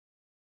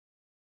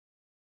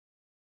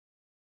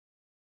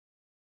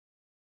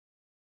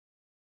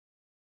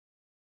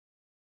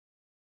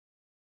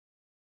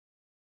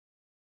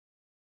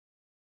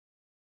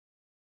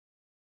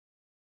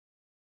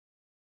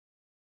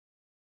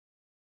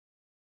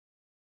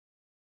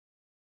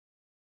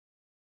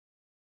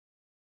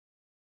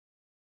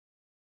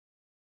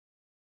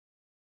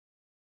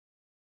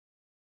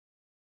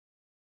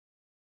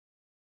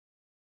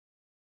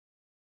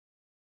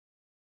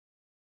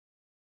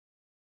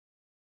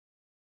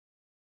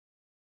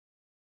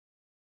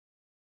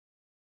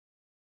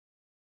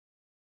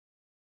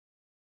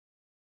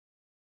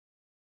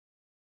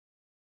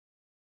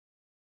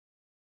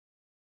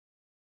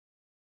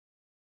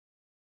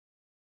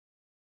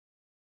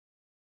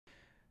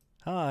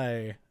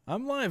Hi,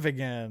 I'm live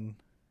again.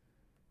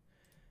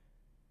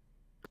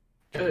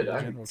 Good.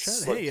 I General chat.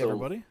 slept Hey, till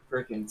everybody.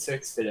 freaking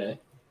 6 today.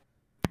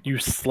 You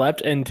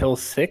slept until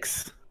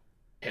 6?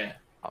 Yeah.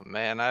 Oh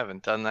man, I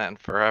haven't done that in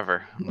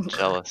forever. I'm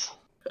jealous.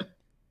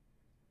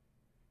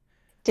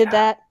 Did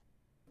that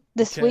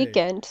this Okay.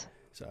 weekend.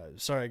 So,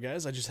 sorry,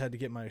 guys. I just had to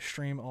get my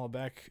stream all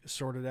back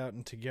sorted out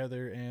and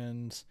together,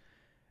 and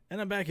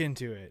I'm back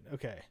into it.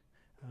 Okay.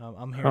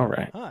 I'm here. All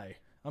right. Hi,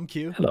 I'm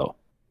Q. Hello.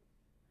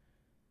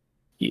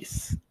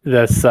 Yes.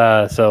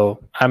 So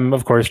I'm,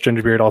 of course,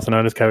 Gingerbeard, also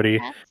known as Cody.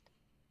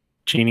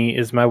 Jeannie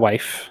is my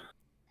wife.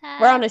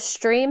 We're on a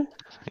stream.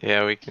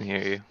 Yeah, we can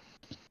hear you.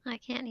 I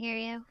can't hear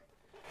you.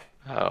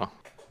 Oh.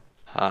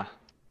 Huh.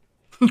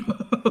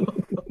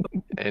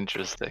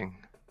 Interesting.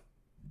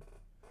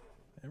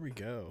 There we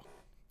go.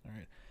 All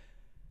right.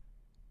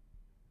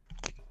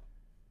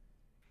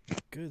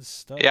 Good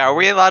stuff. Yeah, are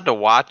we allowed to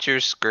watch your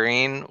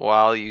screen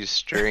while you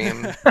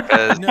stream?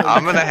 Because No, you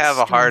I'm going to can't have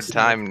a stream hard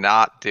snipe. time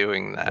not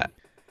doing that.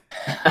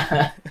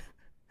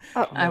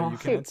 Oh, No, you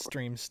can't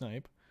stream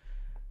snipe.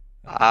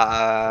 No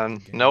There we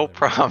go.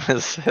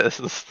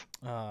 promises.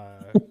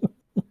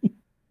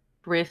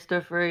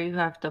 Christopher, you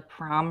have to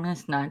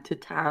promise not to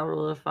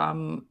tattle if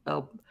I'm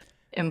a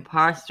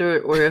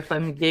imposter or if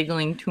I'm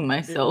giggling to was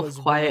myself one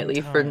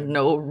quietly for time.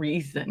 no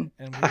reason.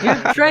 And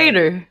You're a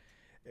traitor.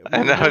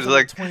 I know, it's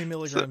like- 20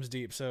 milligrams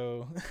deep,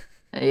 so.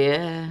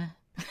 Yeah.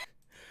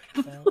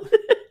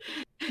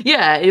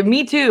 Yeah,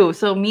 me too.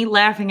 So me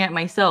laughing at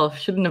myself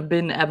shouldn't have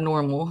been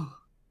abnormal.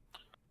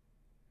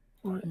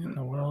 What in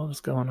the world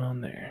is going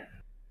on there?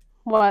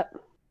 what?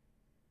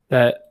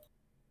 That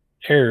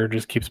error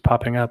just keeps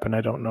popping up, and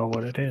I don't know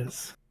what it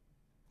is.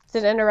 Is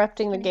it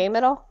interrupting the game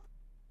at all?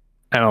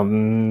 I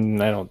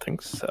don't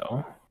think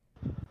so.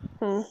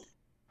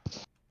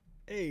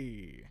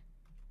 Hey.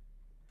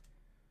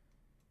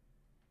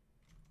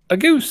 A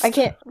goose. I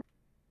can't.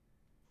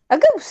 A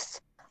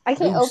ghost. I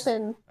can't Ghost.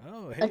 open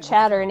Oh, hey. a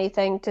chat or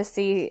anything to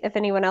see if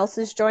anyone else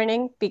is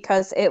joining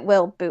because it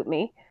will boot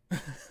me.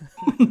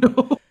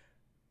 No.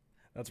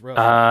 That's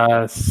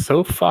rough.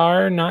 So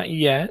far, not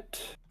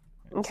yet.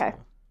 Okay.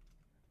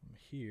 I'm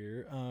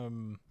here.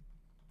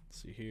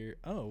 Let's see here.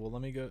 Oh, well,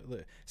 let me go.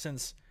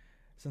 Since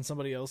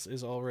somebody else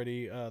is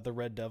already the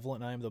red devil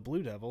and I am the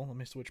blue devil, let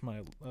me switch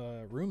my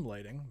room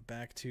lighting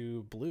back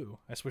to blue.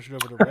 I switched it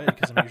over to red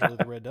because I'm usually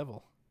the red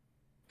devil.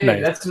 Hey,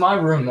 Nice. that's my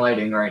room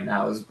lighting right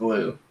now is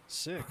blue.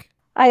 Sick.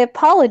 I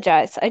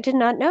apologize. I did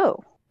not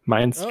know.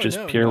 Mine's Oh, just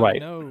no, pure no,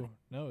 white.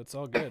 No, it's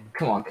all good.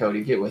 Come on,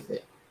 Cody, get with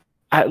it.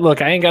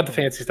 Look, I ain't got the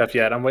fancy stuff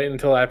yet. I'm waiting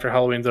until after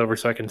Halloween's over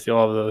so I can steal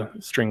all the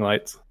string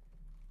lights.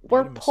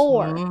 We're Games.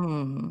 poor.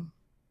 Mm.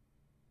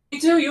 Me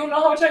too. You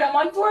know how much I got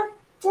mine for?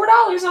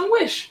 $4 on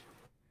Wish.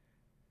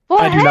 Well,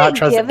 I do not hey,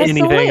 trust give us a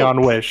anything link.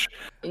 on Wish.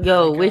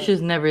 Yo, I Wish got-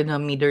 has never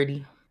done me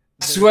dirty.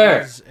 I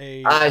swear.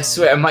 I I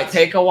swear. It might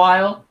take a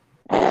while.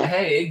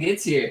 Hey, it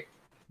gets here.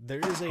 There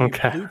is a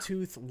Okay.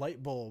 Bluetooth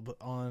light bulb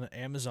on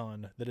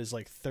Amazon that is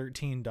like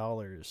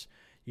 $13.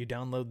 You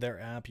download their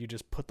app, you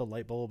just put the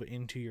light bulb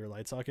into your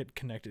light socket,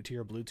 connect it to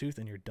your Bluetooth,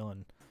 and you're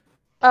done.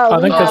 Oh, I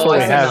we think that's have what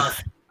we I those. see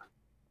have.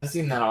 I've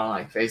seen that on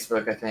like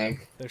Facebook, I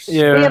think. There's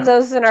Yeah. We have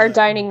those in our uh,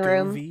 dining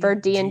room Govee, for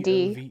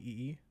D&D.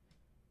 Govee.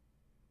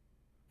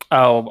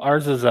 Oh,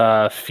 ours is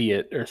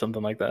Fiat or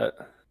something like that.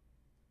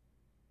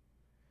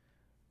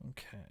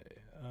 Okay.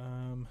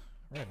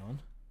 Right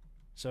on.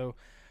 So,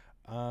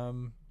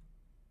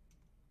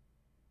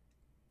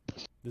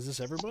 is this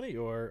everybody,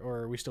 or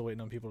are we still waiting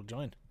on people to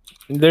join?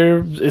 There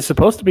is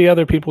supposed to be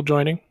other people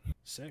joining.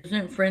 Sick.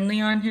 Isn't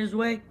Friendly on his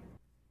way?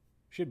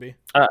 Should be.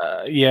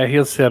 Yeah,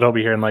 he said he'll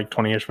be here in like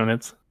 20-ish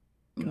minutes.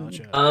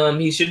 Gotcha.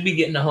 He should be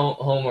getting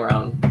home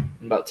around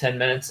in about 10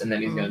 minutes, and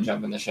then he's gonna Mhm.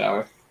 jump in the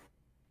shower.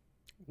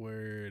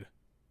 Word.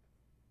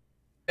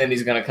 And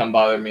he's gonna come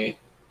bother me,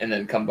 and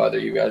then come bother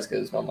you guys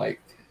because my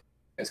mic, you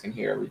guys can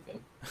hear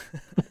everything.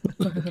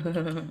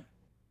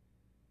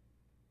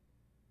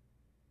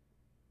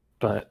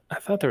 But I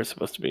thought there was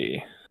supposed to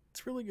be.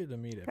 It's really good to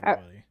meet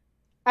everybody.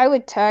 I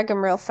would tag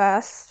him real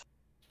fast.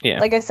 Yeah.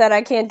 Like I said,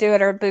 I can't do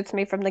it or it boots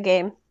me from the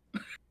game.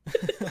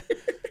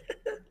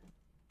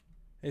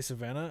 Hey,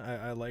 Savannah,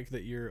 I like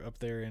that you're up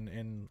there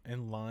in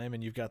Lime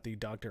and you've got the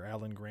Dr.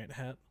 Alan Grant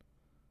hat.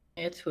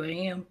 That's who I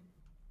am.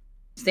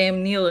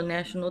 Sam Neill, a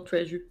national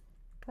treasure.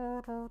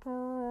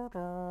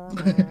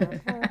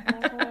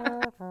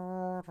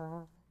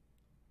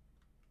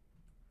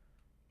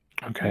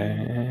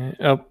 Okay.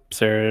 Oh,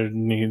 Sarah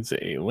needs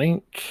a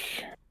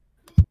link.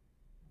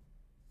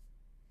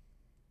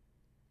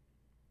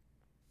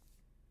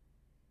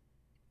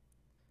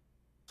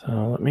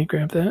 So let me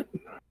grab that.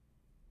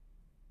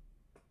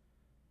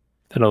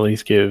 That'll at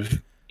least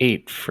give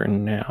 8 for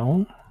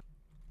now.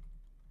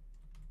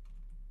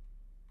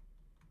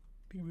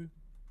 Peekaboo.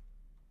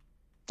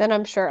 Then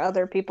I'm sure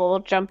other people will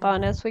jump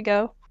on as we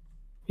go.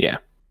 Yeah.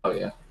 Oh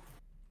yeah.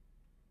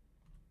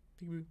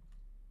 Peekaboo.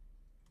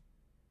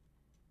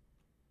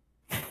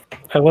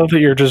 I love that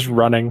you're just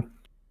running.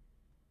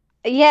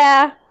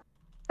 Yeah,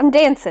 I'm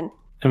dancing.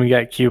 And we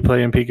got Q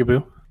playing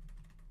peekaboo.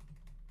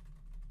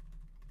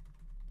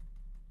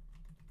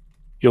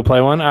 You'll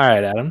play one? All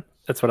right, Adam.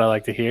 That's what I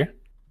like to hear.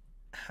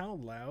 How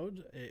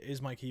loud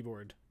is my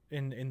keyboard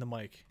in the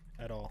mic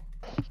at all?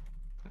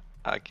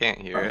 I can't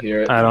hear I it.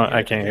 hear it.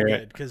 I can't hear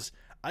it. Because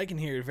I can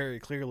hear it very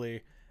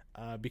clearly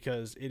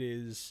because it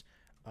is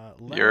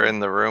loud You're in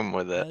the room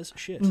with it. as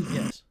shit.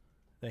 Yes.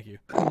 Thank you.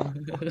 I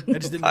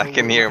just didn't I know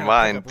can what hear kind of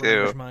mine, pickup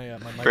range too. my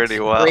mic's- Pretty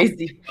well.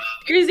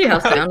 Crazy how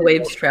sound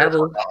waves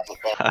travel.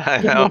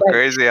 I know,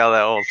 crazy how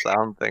that whole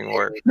sound thing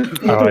works.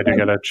 Oh, I do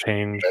gotta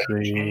change All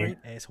the. right,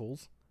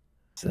 assholes.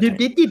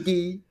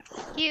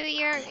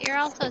 You're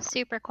also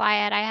super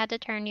quiet. I had to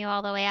turn you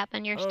all the way up,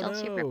 and you're Oh, still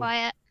super no.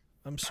 quiet.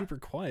 I'm super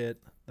quiet.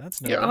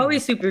 That's no. You're good.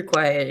 always super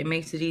quiet. It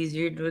makes it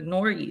easier to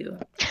ignore you.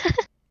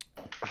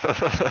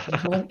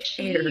 Don't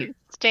care. Jeez,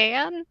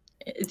 Stan.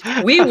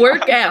 We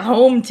work at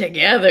home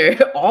together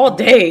all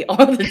day,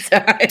 all the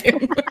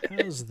time.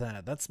 How's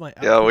that? That's my.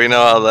 Yeah, we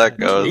know how that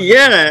goes.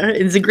 Yeah,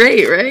 it's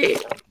great, right?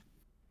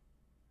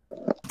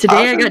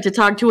 Today I got to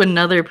talk to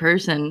another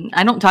person.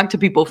 I don't talk to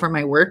people for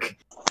my work,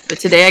 but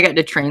today I got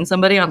to train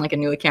somebody on like a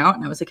new account,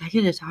 and I was like, I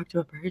get to talk to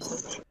a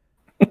person.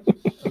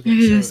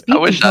 Okay, so I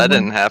wish I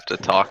didn't have to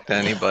talk to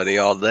anybody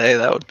all day.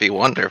 That would be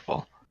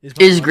wonderful. is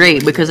my It's audio great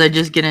good? because I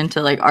just get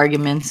into like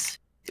arguments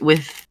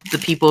with the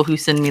people who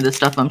send me the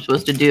stuff I'm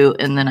supposed to do,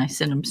 and then I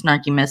send them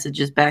snarky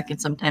messages back,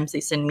 and sometimes they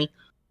send me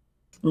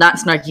not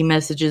snarky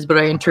messages, but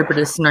I interpret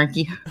as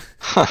snarky,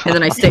 and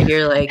then I stay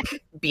here like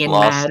being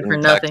Lost mad in for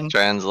text nothing.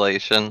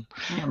 translation.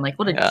 Yeah, I'm like,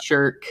 what a Yeah.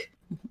 jerk.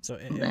 So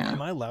Yeah.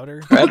 am I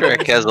louder?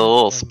 Frederick has a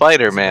little And-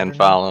 Spider-Man is it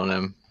better now? following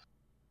him.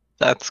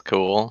 That's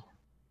cool.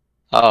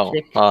 Oh,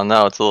 Stick. oh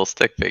no, it's a little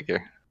stick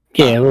figure.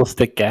 Yeah, a little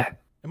stick guy.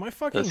 Am I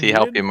fucking? Does he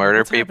help muted? you murder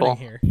What's happening people?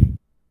 Here?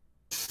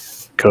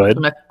 Could.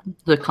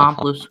 The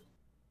accomplice.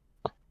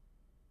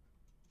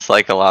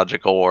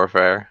 Psychological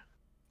warfare.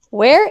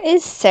 Where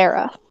is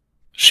Sarah?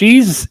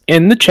 She's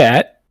in the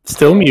chat,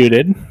 still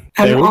muted.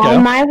 There I'm we on go.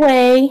 my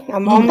way.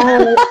 I'm on my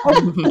way.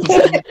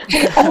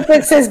 I hope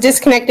it says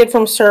disconnected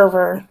from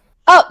server.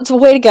 Oh, it's a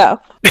way to go.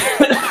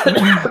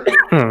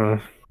 Hmm.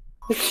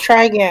 Let's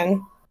try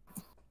again.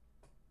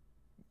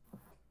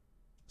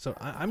 So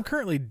I'm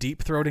currently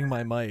deep throating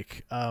my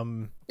mic.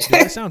 Do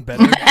I sound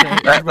better?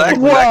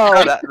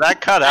 Whoa. That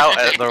cut out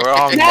at the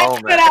wrong That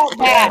moment. cut out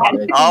bad.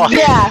 Oh.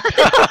 Yeah,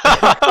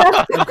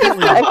 I'm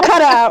currently, I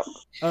cut out.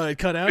 oh, it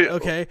cut out.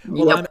 Okay.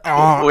 Well, Yep.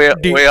 I'm we all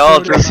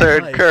deep-throating just my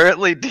heard mic.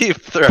 currently deep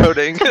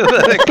throating, and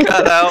then it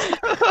cut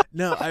out.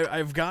 No,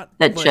 I've got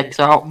That like, checks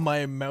out.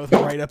 my mouth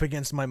right up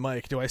against my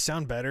mic. Do I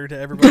sound better to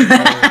everybody?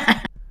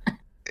 Or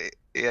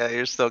Yeah,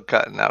 you're still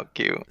cutting out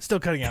cute. still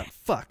cutting out.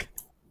 Fuck.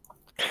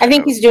 I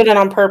think he's doing it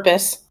on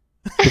purpose.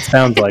 It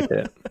sounds like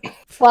it.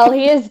 Well,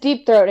 he is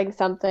deep throating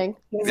something.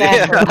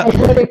 Exactly.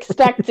 I would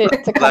expect it to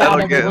cut That'll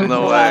out every get in once the in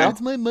a way. while.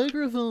 That's my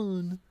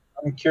microphone.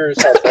 I'm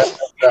curious how that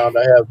went down.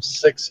 I have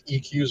 6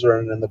 EQs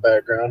running in the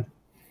background.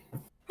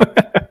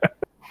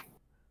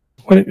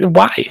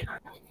 Why?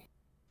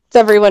 Is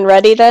everyone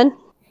ready then?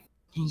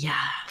 Yeah.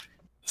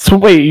 So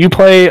wait, you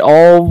play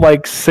all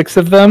like 6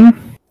 of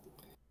them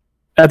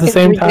at the It's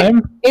same ridiculous.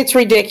 time? It's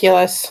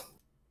ridiculous.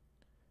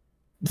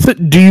 So,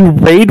 do you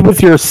raid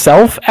with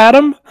yourself,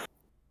 Adam?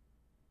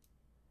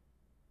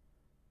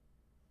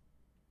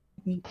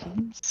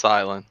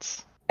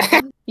 Silence.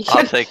 You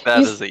I'll should- take that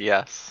you- as a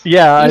yes.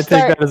 Yeah, I You take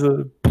start- that as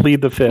a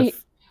plead the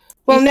fifth.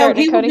 Well, You no,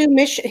 starting, he will Cody?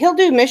 do he'll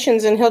do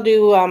missions and he'll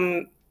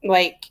do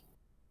like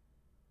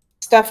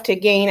stuff to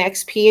gain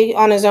XP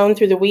on his own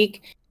through the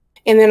week.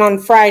 And then on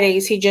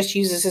Fridays he just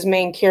uses his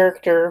main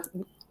character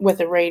with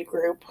a raid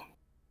group.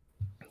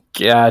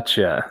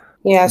 Gotcha.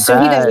 Yeah, so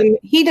That-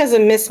 he does a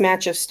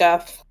mismatch of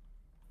stuff.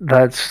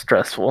 That's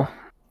stressful.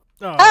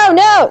 Oh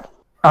no!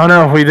 Oh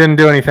no, we didn't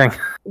do anything.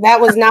 That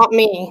was not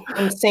me.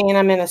 I'm saying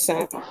I'm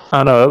innocent.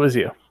 Oh no, it was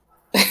you.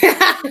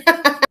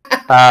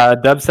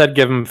 Dub said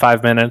give him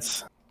 5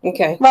 minutes.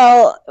 Okay.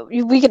 Well,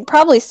 we could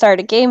probably start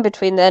a game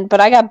between then,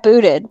 but I got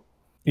booted.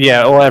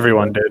 Yeah, well,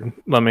 everyone did.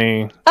 Let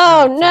me.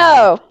 Oh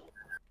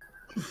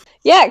no!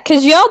 Yeah,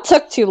 because y'all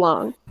took too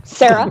long.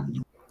 Sarah?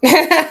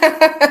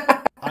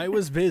 I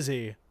was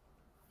busy.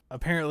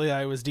 Apparently,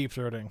 I was deep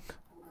throating.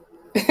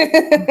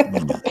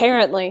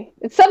 Apparently.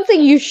 It's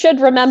something you should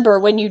remember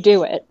when you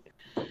do it.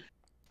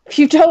 If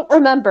you don't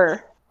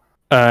remember,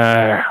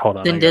 Hold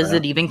on. Then I does gotta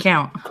it even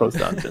count? close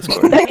down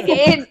Discord?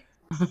 it,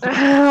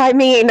 I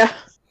mean,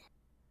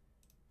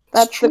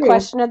 that's the true.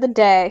 question of the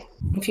day.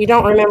 If you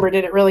don't remember,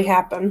 did it really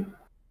happen?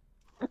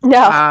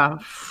 No.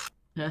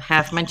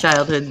 Half my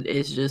childhood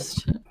is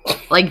just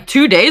like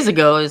 2 days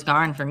ago is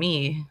gone for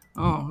me.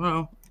 Oh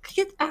no.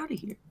 Get out of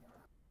here.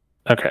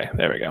 Okay,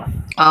 there we go.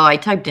 Oh, I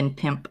typed in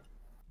pimp.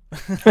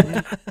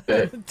 Yeah.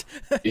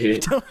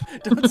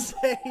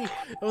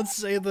 don't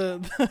say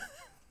the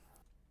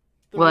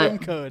What? room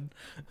code.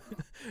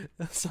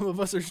 Some of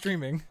us are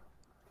streaming.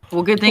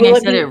 Well, good thing Will I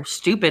it said be- it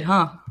stupid,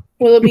 huh?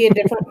 Will it be a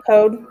different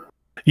code?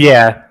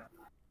 Yeah,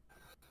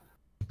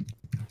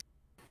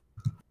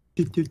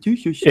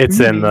 it's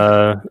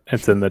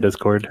in the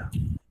Discord.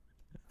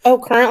 Oh,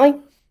 currently?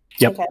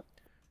 Yep. Okay.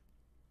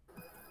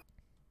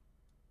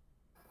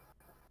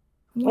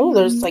 Oh,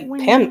 there's like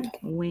pimp.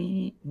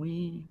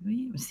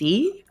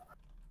 See?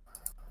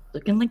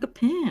 Looking like a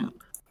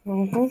pimp.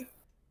 Mm-hmm.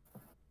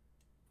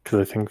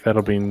 Because I think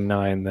that'll be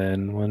 9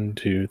 then. 1,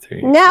 2,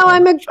 3. Now 4,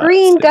 I'm a 5,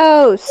 green 6,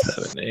 ghost.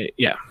 7, 8.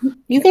 Yeah.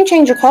 You can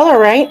change your color,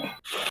 right?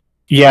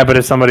 Yeah, but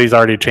if somebody's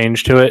already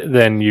changed to it,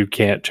 then you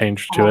can't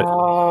change to it.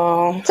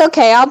 Oh. It's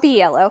okay. I'll be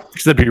yellow.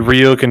 Because it'd be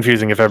real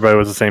confusing if everybody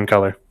was the same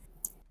color.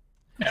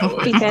 Be I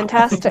think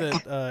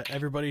fantastic. that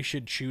everybody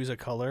should choose a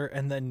color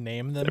and then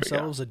name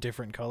themselves a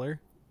different color.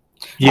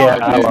 Yeah,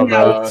 Oh, I love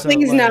no. that.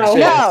 Please, like, no.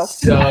 No.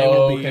 I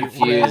will So be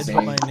confusing.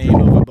 red, my name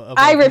above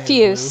I my name is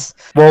refuse.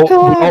 Well,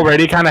 we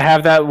already kind of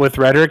have that with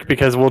rhetoric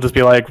because we'll just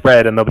be like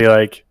red, and they'll be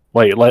like,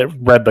 wait,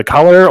 red the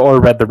color or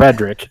red the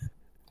rhetoric?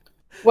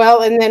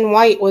 Well, and then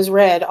white was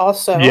red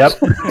also. Yep.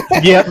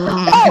 Yep.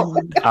 Oh,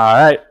 All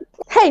right.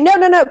 hey,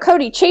 no,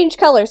 Cody, change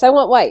colors. I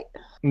want white.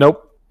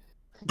 Nope.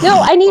 No,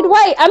 I need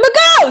white. I'm a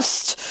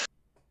ghost.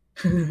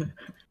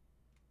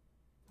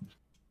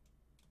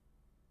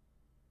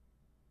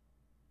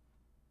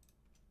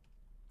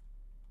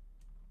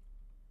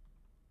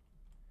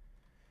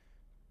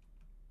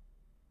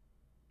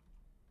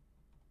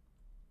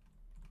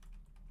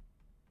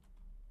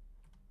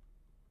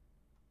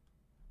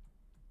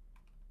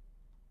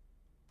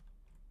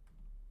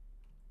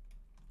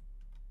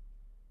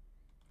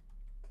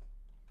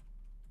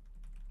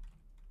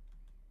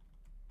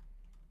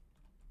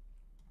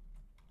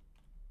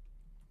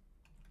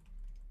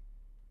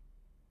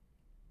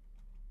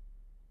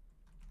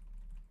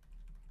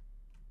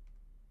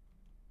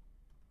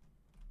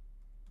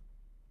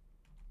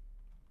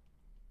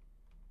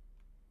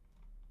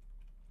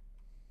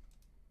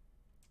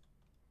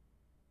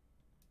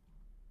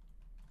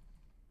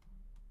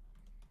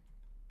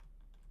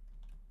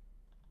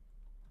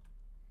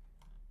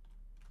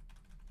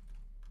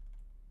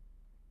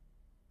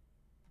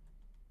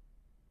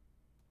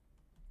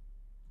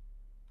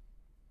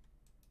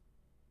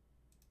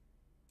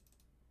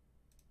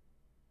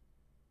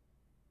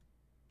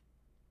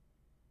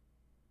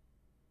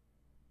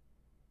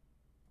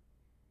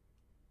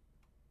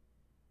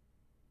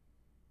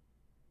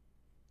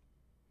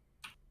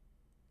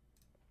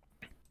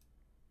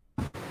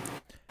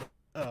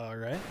 All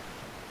right.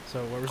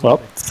 So where was Well,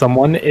 the body?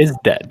 someone is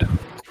dead.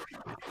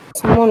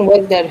 Someone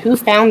was dead. Who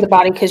found the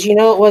body? Because you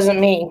know it wasn't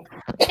me.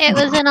 It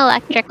was an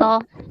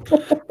electrical.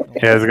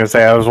 Yeah, I was gonna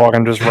say I was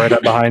walking just right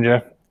up behind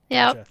you.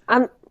 Yep.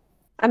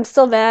 I'm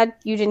still mad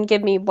you didn't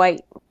give me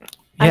white.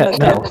 Yeah, I'm a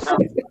no, ghost.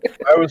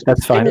 I was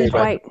that's I fine. need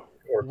white.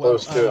 or Well,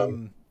 close to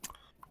him.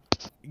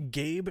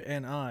 Gabe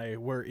and I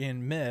were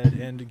in med,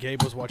 and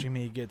Gabe was watching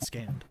me get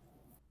scanned.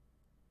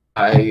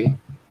 I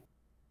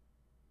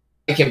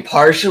can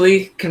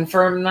partially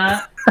confirm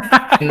that.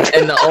 and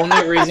the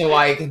only reason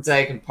why I can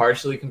say I can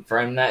partially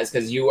confirm that is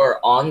because you are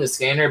on the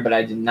scanner, but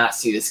I did not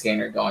see the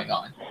scanner going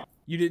on.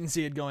 You didn't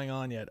see it going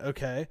on yet.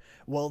 Okay.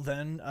 Well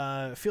then,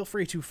 feel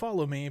free to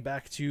follow me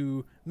back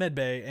to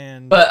medbay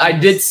and. But I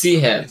did see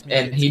him, witness me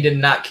and get he scanned. did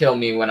not kill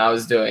me when I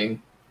was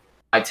doing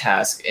my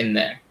task in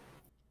there.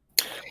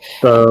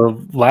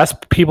 The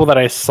last people that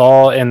I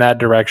saw in that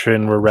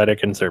direction were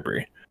Reddick and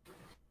Cerberus.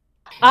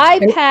 I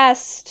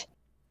passed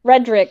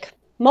Redrick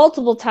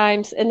multiple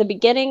times in the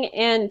beginning,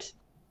 and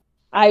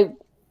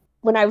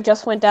when I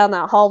just went down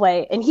that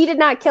hallway, and he did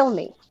not kill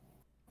me.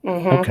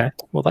 Mhm. Okay,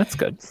 well that's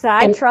good. So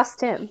I And-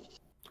 trust him.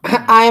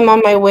 I am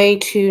on my way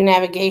to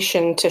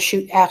navigation to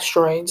shoot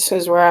asteroids,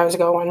 is where I was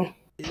going.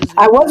 Is it-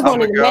 I was I'm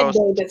going a to the med ghost.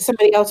 bay, but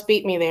somebody else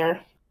beat me there.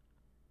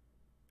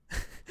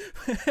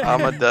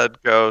 I'm a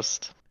dead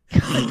ghost.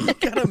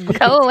 Gotta mute.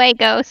 Go away,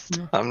 ghost.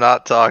 I'm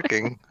not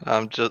talking.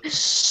 I'm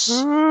just.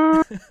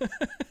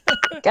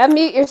 Gotta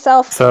mute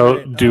yourself. So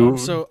Alright,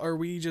 so are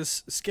we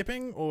just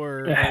skipping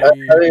or I are I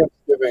we... think I'm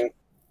skipping.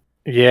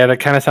 yeah, that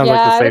kind of sounds Yeah,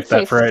 I like the would safe bet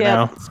say for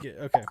right skip.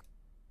 now, Okay.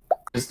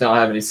 Just don't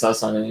have any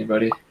sus on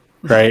anybody.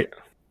 right?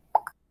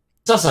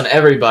 Sus on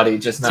everybody,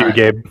 just See you, not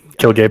Gabe.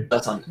 Kill Gabe.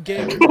 sus on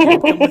Gabe, everybody.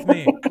 come with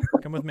me.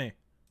 Come with me.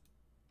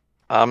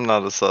 I'm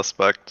not a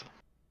suspect.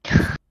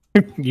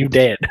 You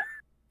dead.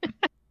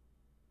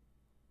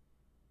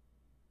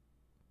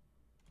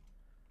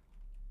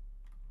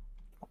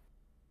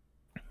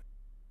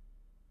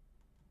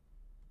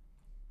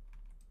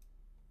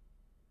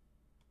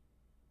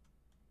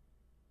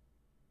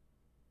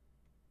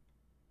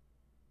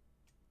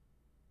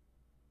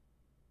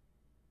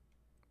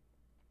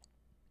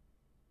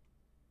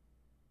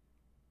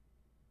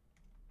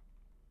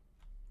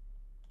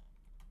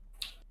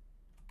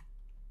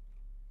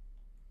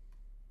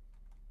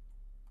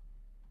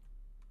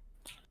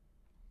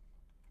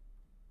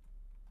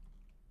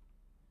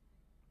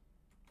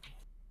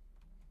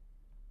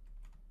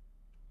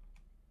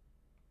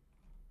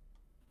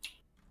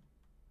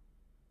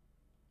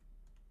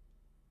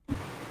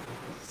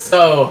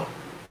 So,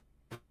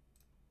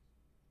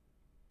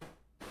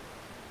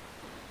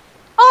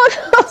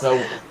 Oh no!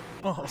 so,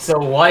 Oh, so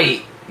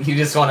White, you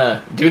just want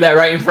to do that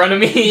right in front of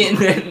me and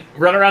then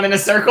run around in a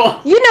circle?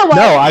 You know what?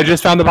 No, I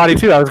just found the body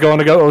too. I was going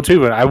to go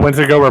O2, and I went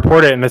to go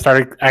report it, and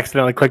I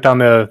accidentally clicked on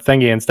the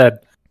thingy instead.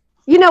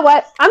 You know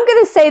what? I'm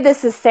gonna say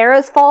this is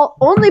Sarah's fault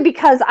only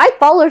because I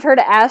followed her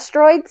to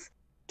Asteroids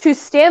to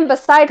stand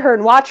beside her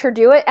and watch her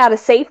do it out of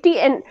safety,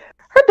 and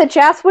her bitch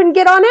ass wouldn't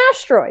get on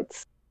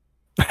Asteroids.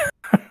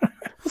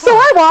 So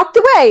I walked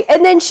away,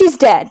 and then she's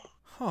dead.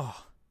 Oh.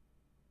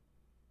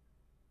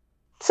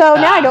 So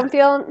now I don't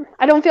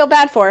feel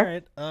bad for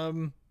her.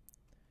 Alright,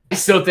 I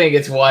still think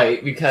it's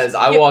White because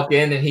I walk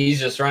in and he's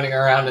just running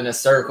around in a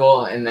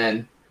circle, and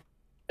then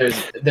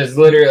there's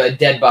literally a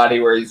dead body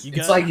where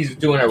it's like he's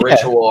doing a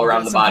ritual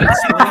around the body.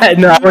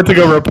 No, I went to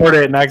go report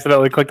it and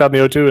accidentally clicked on the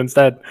O2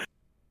 instead.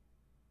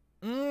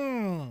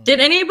 Did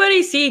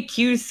anybody see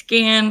Q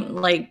scan?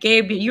 Like,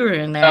 Gabe, you were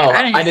in there. No,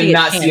 I did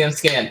not see him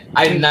scan.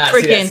 I did not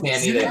see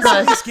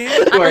that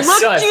scan either. I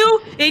looked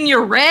you in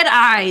your red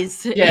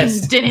eyes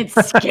and didn't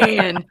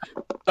scan.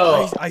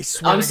 Oh, I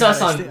swear I'm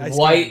sus on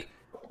White.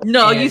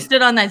 No, you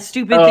stood on that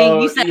stupid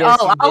thing. You said, yes,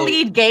 you I'll did.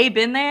 lead Gabe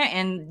in there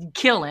and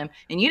kill him.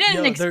 And you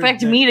didn't Yo,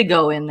 expect me to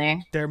go in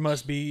there. There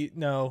must be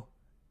no.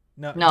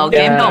 No,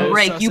 game don't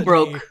break. You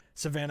broke. Me,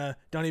 Savannah,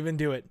 don't even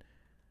do it.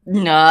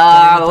 No,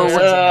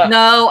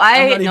 no,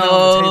 I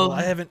no.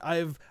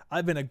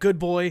 I've been a good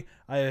boy.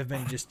 I have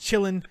been just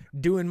chilling,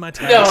 doing my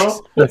tasks.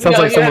 That sounds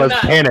like someone was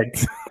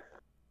panicked.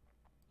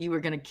 You were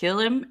gonna kill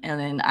him, and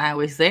then I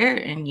was there,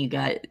 and you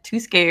got too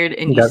scared,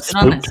 and You you got stood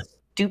on that spooked.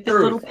 stupid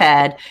little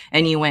pad,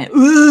 and you went, I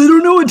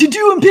don't know what to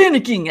do, I'm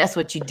panicking. That's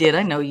what you did.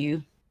 I know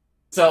you.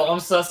 So I'm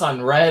sus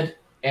on Red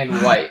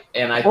and White,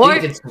 and I Or-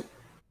 think it's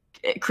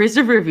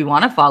Christopher, if you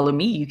want to follow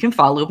me, you can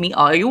follow me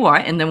all you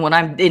want, and then when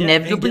I'm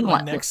inevitably Get my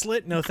want, neck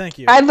slit? No, thank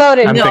you. I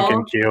voted I'm no.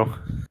 thinking Q.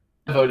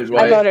 I voted I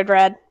White. voted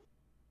red.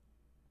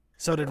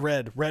 So did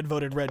Red. Red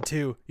voted Red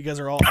too. You guys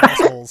are all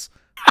assholes.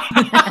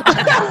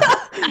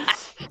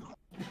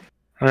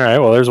 All right,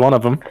 well, there's one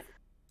of them.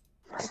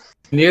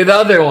 Near the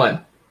other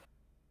one.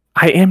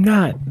 I am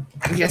not.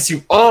 Yes,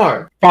 you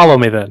are. Follow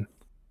me then.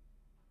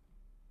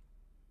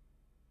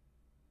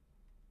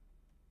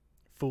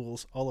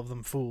 Fools. All of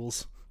them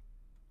fools.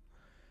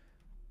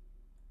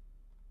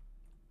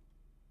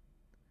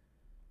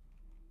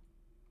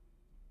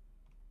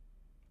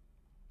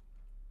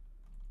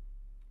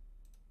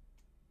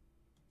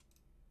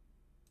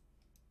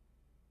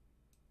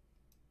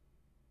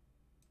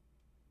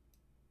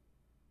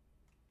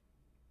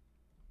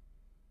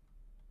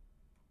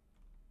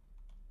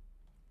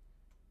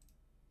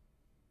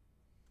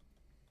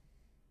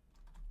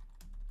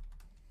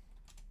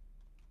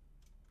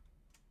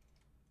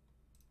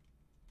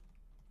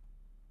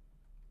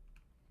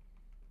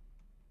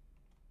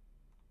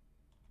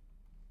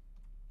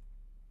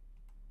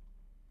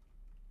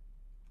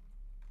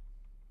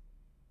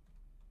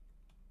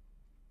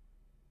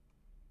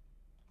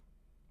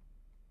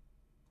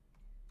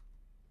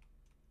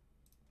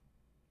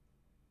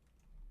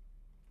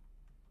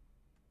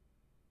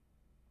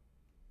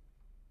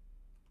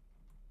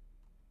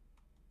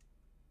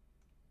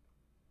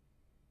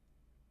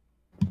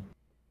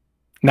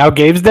 Now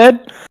Gabe's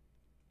dead?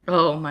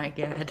 oh my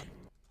god.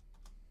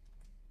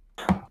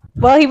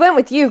 Well, he went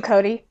with you,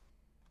 Cody.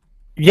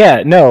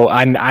 Yeah, no,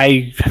 I'm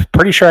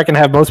pretty sure I can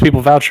have most people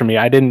vouch for me.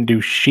 I didn't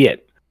do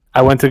shit.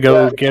 I went to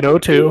go get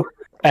O2,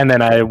 and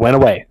then I went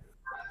away.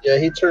 Yeah,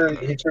 he turned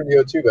the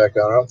O2 back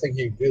on. I don't think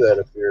you can do that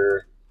if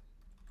you're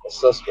a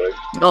suspect.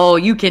 Oh,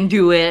 you can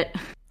do it.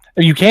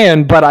 You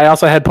can, but I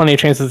also had plenty of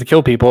chances to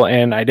kill people,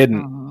 and I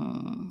didn't.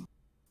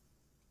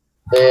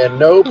 And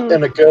Nope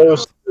and a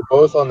Ghost are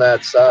both on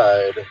that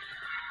side.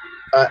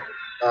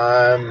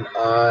 I'm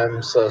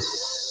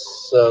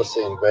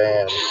sussing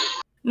Van.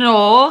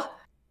 No.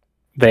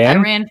 Van?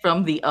 I ran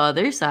from the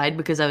other side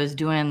because I was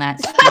doing that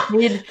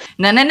stupid.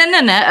 No.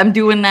 I'm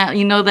doing that.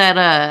 You know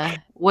that.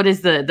 What is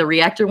the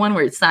reactor one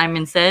where it's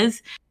Simon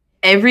Says?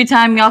 Every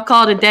time y'all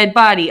called a dead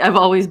body, I've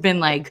always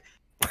been like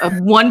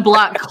one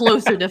block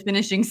closer to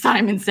finishing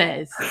Simon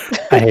Says.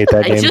 I hate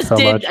that game so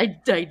much. I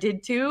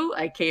did too.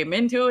 I came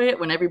into it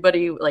when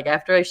everybody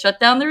after I shut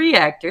down the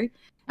reactor.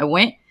 I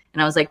went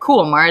and I was like, cool,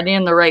 I'm already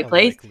in the right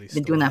place.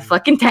 Been doing that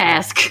fucking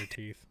task.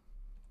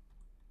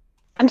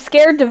 I'm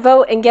scared to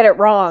vote and get it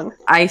wrong.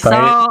 I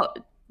saw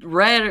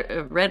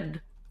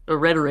rhetoric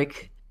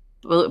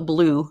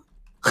blue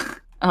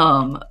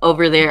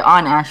over there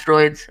on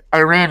Asteroids. I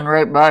ran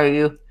right by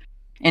you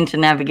into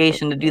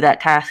navigation to do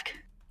that task.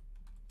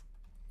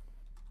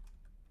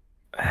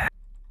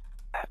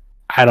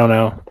 I don't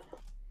know.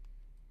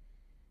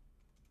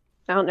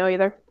 I don't know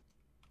either.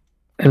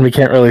 And we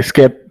can't really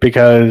skip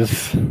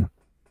because...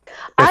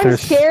 I'm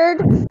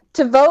scared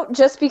to vote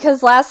just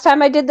because last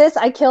time I did this,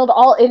 I killed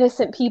all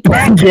innocent people.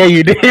 Yeah,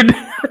 you did.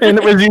 And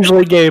it was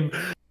usually Gabe.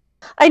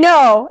 I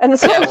know, and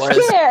so I'm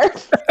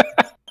scared.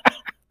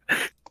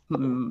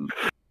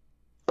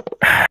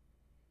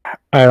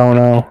 I don't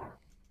know.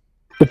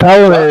 The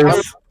problem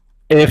is,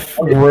 if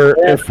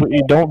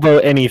we don't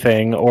vote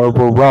anything or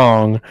we're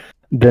wrong,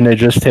 then it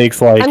just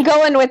takes I'm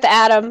going with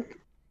Adam.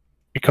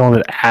 You're going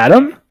with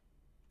Adam?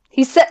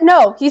 He said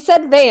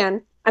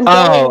Van. I'm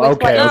going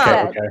with what he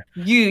said.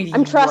 Okay.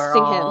 I'm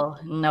trusting him.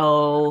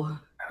 No.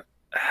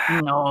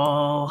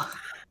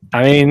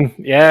 I mean,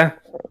 yeah.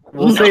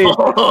 We'll see.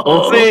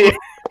 We'll see.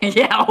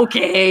 Yeah,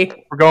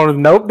 okay. We're going with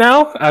nope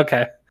now?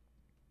 Okay.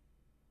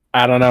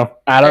 I don't know.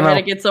 I don't know.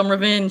 gotta get some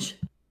revenge.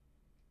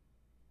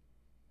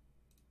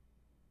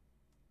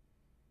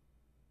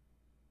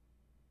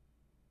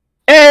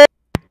 Hey!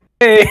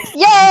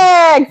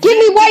 Yeah, give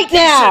me white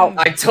now.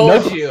 I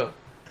told you.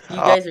 You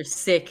guys are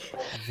sick.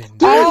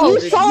 You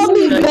saw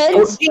me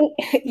vent.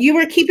 You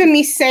were keeping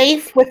me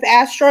safe with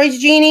asteroids,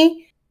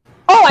 Genie.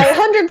 Oh, I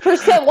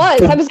 100%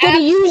 was. I was going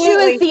to use you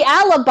as the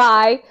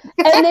alibi,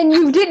 and then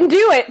you didn't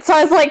do it. So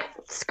I was like,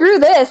 screw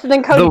this, and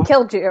then Cody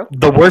killed you.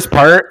 The worst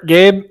part,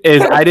 Gabe,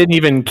 is I didn't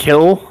even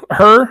kill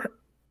her.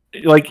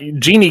 Like,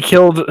 Jeannie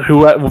killed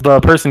the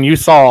person you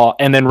saw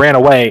and then ran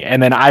away,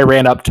 and then I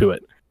ran up to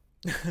it.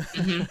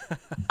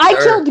 I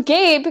killed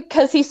Gabe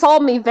because he saw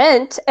me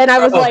vent, and I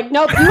was like,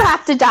 nope, you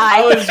have to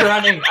die. I was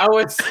running. I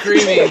was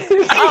screaming.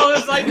 I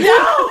was like, no!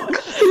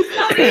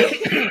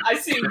 I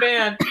see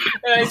Van,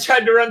 and I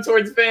tried to run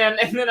towards Van,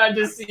 and then I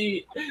just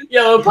see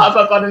Yellow pop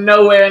up out of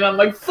nowhere, and I'm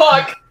like,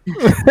 fuck!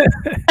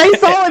 I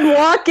saw him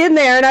walk in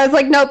there, and I was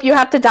like, nope, you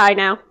have to die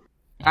now.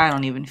 I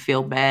don't even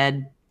feel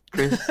bad,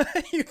 Chris.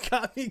 You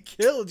got me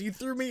killed. You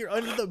threw me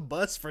under the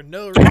bus for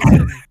no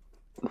reason.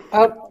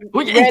 Oh,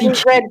 red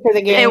is red for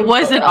the game. It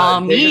wasn't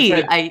on me.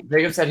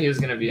 Jacob said he was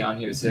going to be on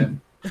here soon.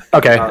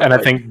 Okay, and I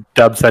think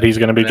Dub said he's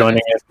going to be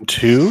joining in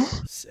too.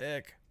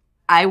 Sick.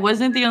 I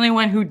wasn't the only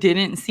one who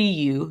didn't see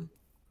you.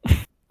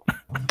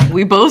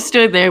 We both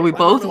stood there. We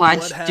both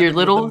watched your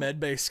little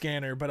medbay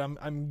scanner, but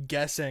I'm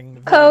guessing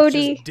that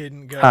Cody it just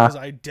didn't go because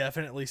I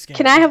definitely scanned.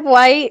 Can I have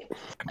white?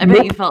 I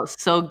bet you felt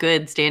so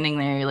good standing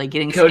there, like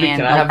getting Cody,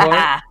 scanned. can I have like, one?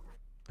 ah.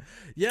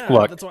 Yeah.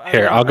 Look, that's why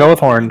here, I I'll go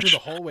with went orange. through the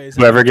hallways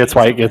and Whoever gets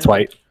white gets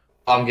white.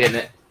 I'm getting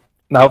it.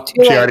 Nope,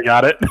 Too she late. already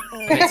got it.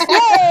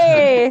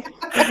 Yay!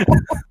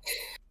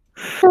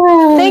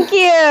 Thank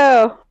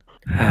you.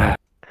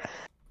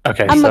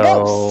 Okay, I'm a so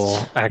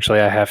ghost. actually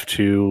I have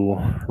to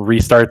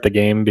restart the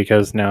game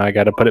because now I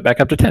got to put it back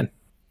up to 10.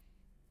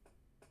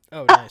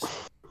 Oh,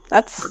 nice.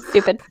 That's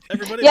stupid.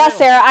 Everybody Yeah, failed.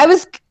 Sarah, I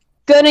was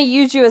gonna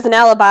use you as an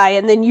alibi,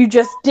 and then you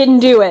just didn't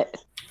do it.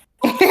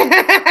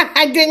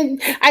 I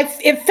didn't.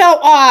 It felt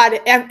odd.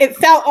 It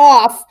felt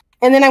off,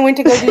 and then I went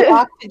to go do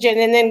oxygen,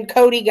 and then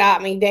Cody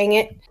got me. Dang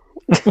it!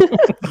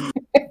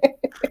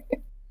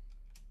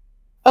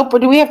 Oh,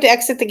 but do we have to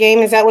exit the game?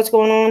 Is that what's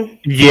going on?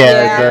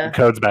 Yeah, the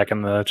code's back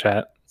in the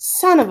chat.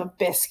 Son of a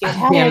biscuit!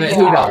 How Damn did it, I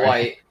who get got out?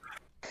 white?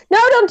 No,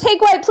 don't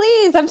take white,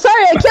 please. I'm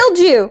sorry, I killed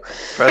you.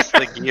 Press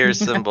the gear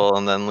symbol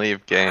and then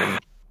leave game.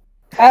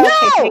 Okay,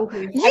 No! thank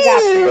you. I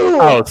got you.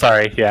 You! Oh,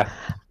 sorry, yeah.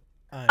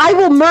 I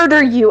will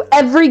murder you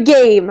every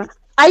game.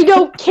 I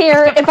don't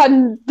care if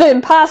I'm the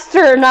imposter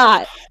or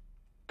not.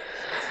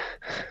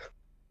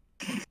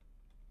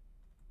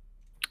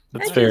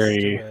 That's Red,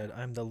 very...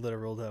 I'm the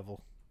literal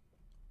devil.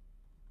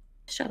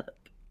 Shut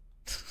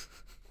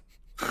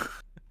up.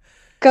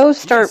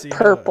 Ghosts You aren't see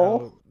purple.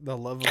 how the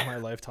love of my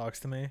life talks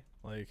to me.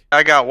 Like,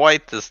 I got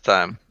white this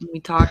time. We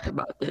talked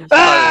about this.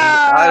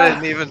 I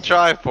didn't even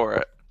try for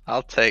it.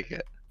 I'll take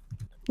it.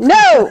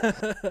 No!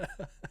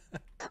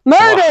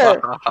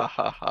 Murder!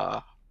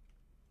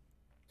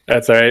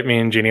 That's alright, me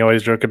and Jeannie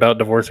always joke about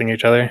divorcing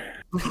each other.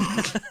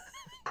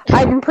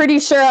 I'm pretty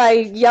sure I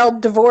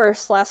yelled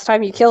divorce last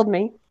time you killed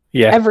me.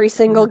 Yeah, Every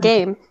single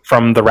game.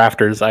 from the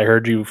rafters. I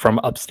heard you from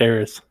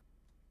upstairs.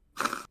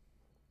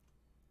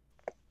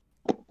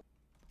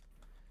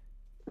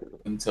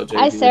 Until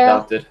Hi, JB Sarah.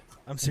 adopted.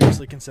 I'm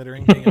seriously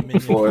considering being a minion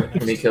Before for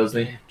the next he kills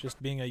me. game.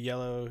 Just being a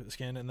yellow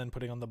skin and then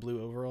putting on the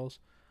blue overalls.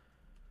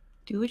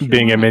 Do what you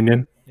Being a want.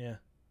 minion. Yeah.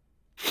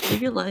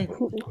 Live your life.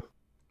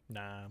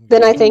 Nah. I'm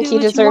Then good. I think do he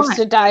what you deserves want.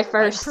 to die I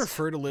first.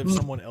 prefer to live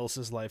someone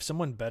else's life,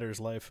 someone better's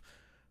life.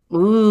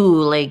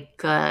 Ooh, like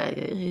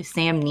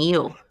Sam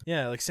Neill.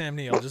 Yeah, like Sam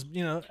Neill, just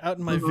out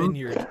in my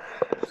vineyard.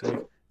 It's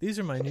like, these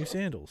are my new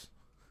sandals.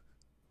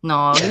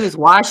 No, he was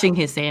washing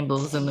his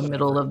sandals in the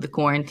middle of the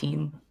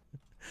quarantine.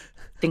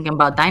 Thinking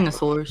about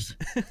dinosaurs.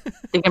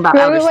 Thinking about Who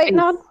are outer we waiting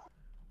space.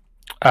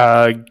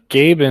 on?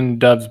 Gabe and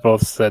Dubs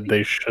both said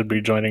they should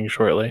be joining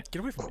shortly.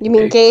 Get away from me. You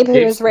mean Gabe, who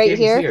Gabe's- is right Gabe's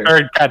here?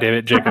 Or,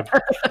 goddammit, Jacob.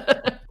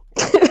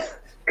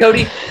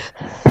 Cody,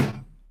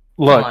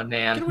 Look, come on,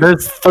 man.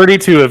 there's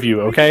 32 of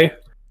you, okay?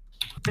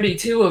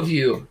 32 of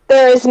you.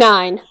 There is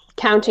 9,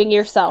 counting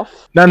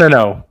yourself.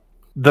 No.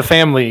 The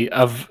family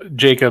of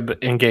Jacob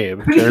and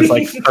Gabe. There's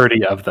like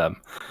 30 of them.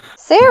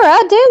 Sarah,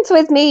 dance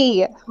with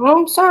me. Oh,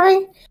 I'm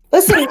sorry.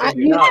 Listen,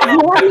 you have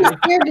me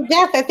scared to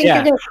death. I think Yeah.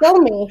 you're gonna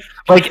kill me.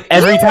 Like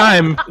every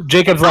time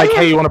Jacob's like,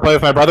 "Hey, you want to play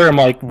with my brother?" I'm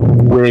like,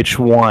 "Which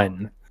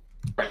one?"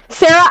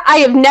 Sarah, I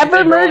have never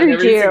They roll murdered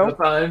every single you,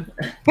 time.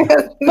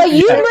 but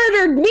you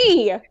murdered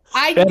me.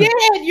 I did.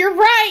 You're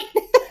right.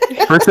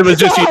 First it was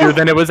just you,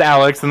 then it was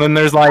Alex, and then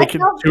there's like 2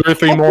 or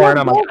 3 more, and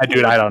I'm like,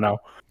 "Dude, I don't know."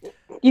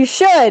 You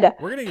should.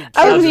 We're gonna get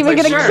I wasn't killed. even like,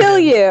 gonna sure. kill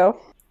you.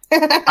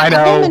 I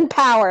know. Human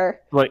power.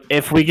 Like,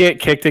 if we get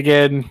kicked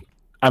again,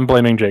 I'm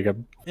blaming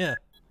Jacob. Yeah.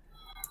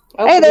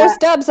 Hey, there's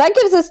Dubs. That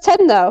gives us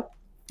 10 though.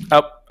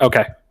 Oh,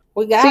 okay.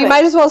 we got So you it.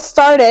 might as well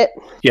start it.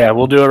 Yeah,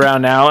 we'll do a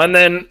round now, and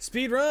then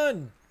Speed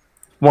run.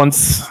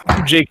 once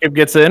Jacob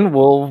gets in,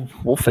 we'll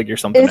figure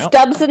something Is out.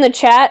 Dubs in the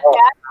chat?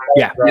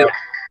 Yeah. Yep.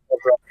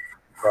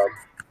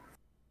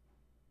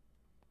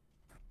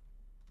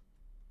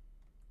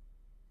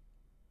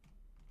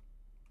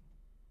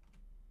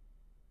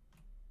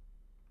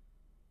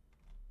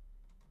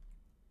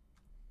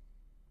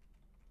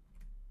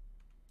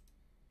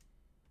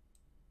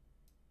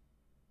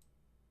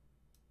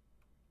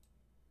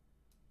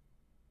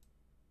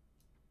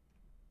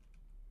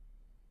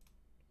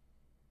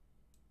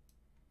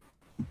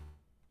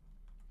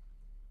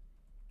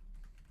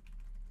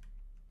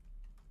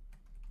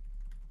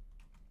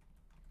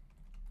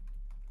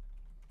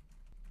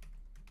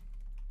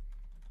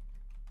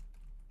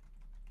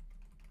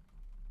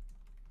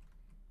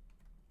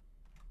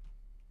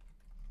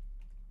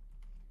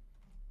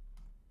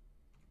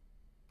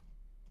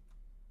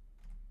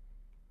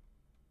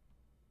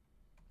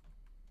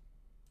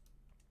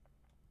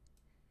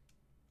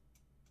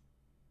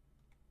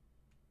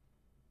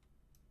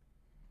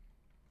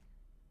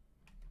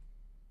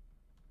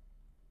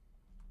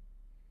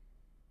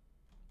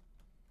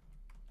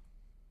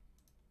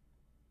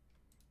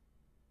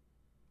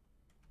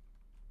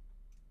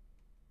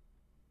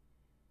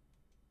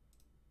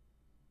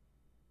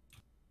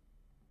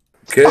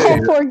 Okay. Oh,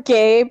 poor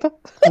Gabe.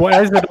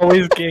 Why is it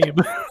always Gabe?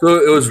 So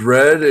it was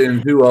Red,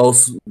 and who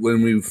else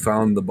when we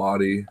found the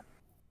body?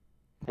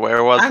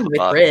 Where was I'm the with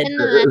body? Red. In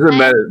It the was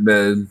med.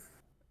 Med.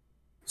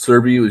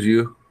 Serby, was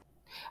you?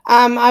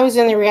 I was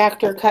in the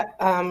reactor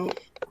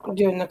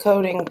doing the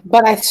coding,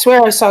 but I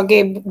swear I saw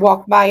Gabe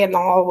walk by in the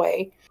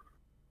hallway.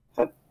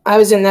 I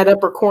was in that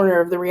upper corner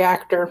of the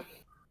reactor.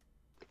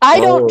 I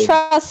Oh. don't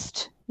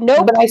trust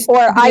Nope But or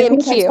I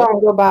think I IMQ. saw him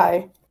go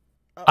by.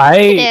 What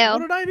Ew.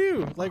 did I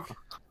do? Like,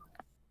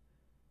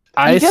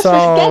 I just were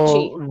saw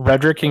sketchy.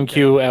 Redrick and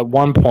Q at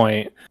one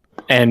point,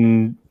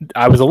 and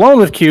I was alone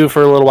with Q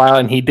for a little while,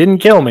 and he didn't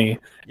kill me,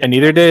 and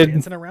neither I was did.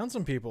 dancing around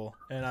some people,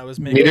 and I was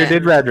making Neither sure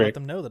did to let Redrick.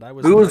 them know that I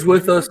was. Who was not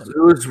with gonna us? kill them.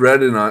 Who was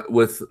Red and I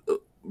with? It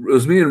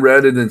was me and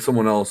Red, and then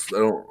someone else. I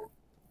don't.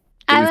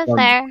 I was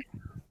there.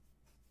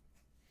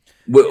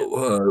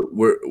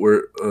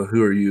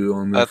 Who are you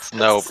on this? That's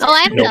nope. Oh,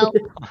 I'm Nope.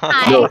 Nope.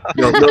 Hi.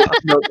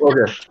 No.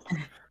 Okay.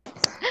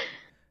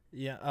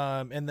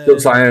 Yeah. And So then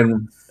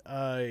Cyan.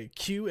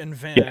 Q and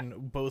Van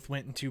both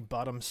went into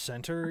bottom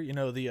center. You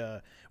know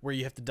the where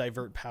you have to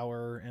divert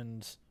power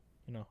and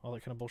all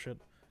that kind of bullshit.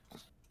 The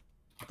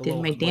Did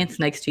little, my like, dance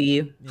next to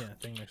you. Yeah,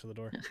 thing next to the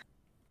door.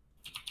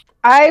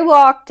 I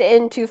walked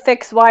in to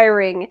fix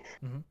wiring,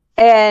 Mhm.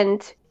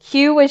 and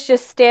Q was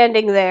just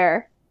standing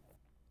there.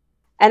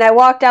 And I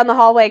walked down the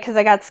hallway because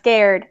I got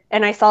scared,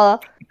 and I saw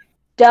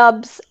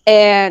Dubs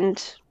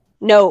and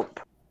Nope.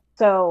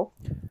 So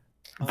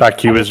I thought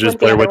Q I was just just went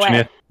the Blair other Witching way.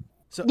 you.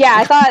 So, yeah,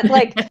 I thought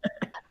like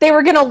they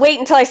were gonna wait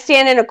until I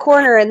stand in a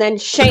corner and then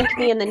shank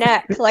me in the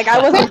neck. Like I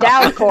wasn't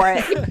down for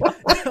it.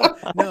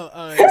 no.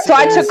 So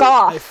I took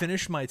off. I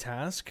finished my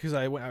task because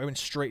I went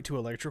straight to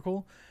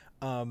electrical.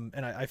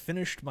 And I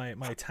finished my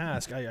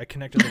task. I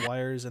connected the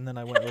wires, and then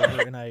I went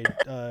over and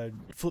I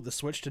flipped the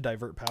switch to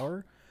divert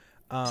power.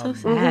 So sad.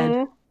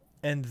 Mhm.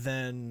 And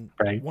then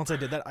Right. once I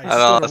did that, I I don't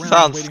know. stood It around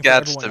sounds waiting for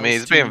sketch everyone to me. else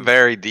He's being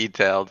very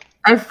detailed.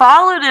 I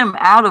followed him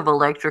out of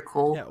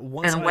electrical Yeah,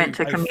 once and went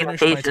to I finished my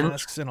communications.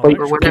 tasks in Wait,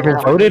 electrical, whatever.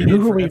 I voted? waited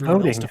Who for are we everyone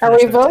else voting? to Are we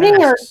finish their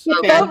voting or tasks.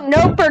 Vote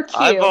Nope or Q.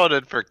 I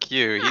voted for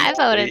Q. I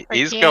voted for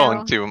He's Q.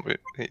 going too.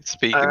 He's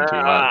speaking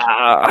too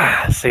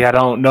much. See, I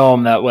don't know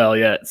him that well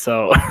yet,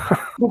 so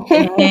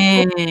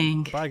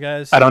Dang. Bye,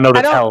 guys. I don't know the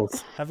I don't-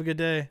 tells. Have a good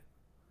day.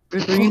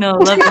 Reno,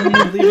 love you.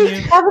 I'm leaving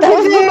you. Have a That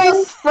was good the day.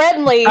 most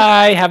friendly.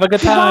 Hi, have a good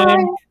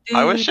time.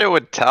 I wish it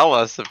would tell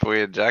us if we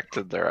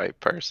ejected the right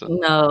person.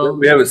 No.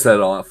 We have it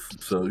set off,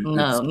 so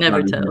No, it's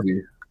never not tell.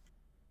 easy.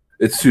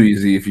 It's too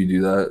easy if you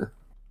do that.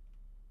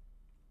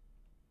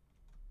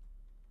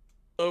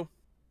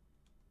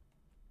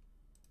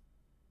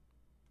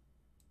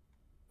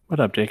 What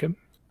up, Jacob?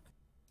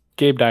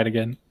 Gabe died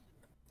again.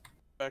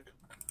 Back.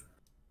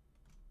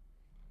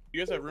 You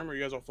guys have room or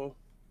you guys all full?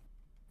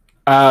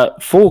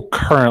 Full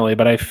currently,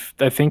 but I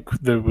think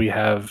that we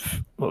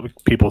have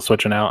people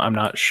switching out. I'm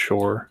not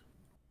sure.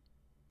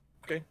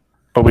 Okay.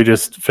 But we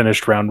just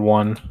finished round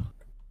 1.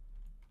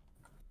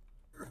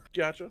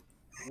 Gotcha.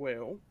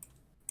 Well,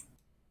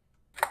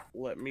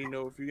 let me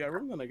know if you got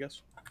room then, I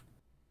guess.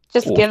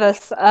 Just Cool. give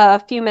us a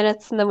few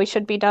minutes and then we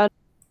should be done.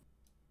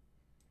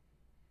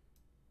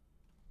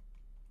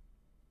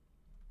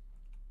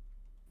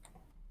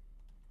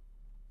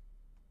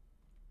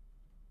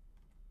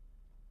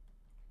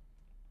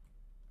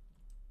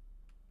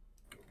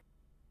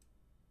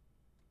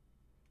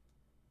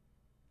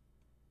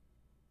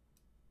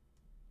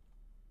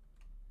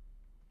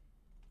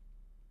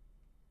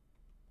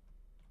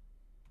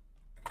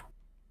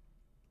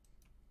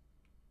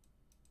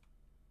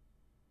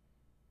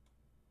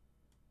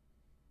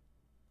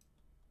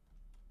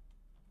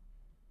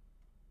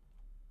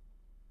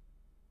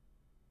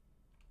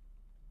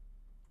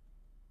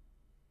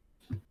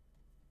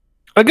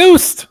 A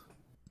ghost.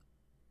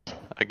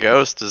 A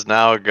ghost is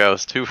now a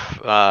ghost.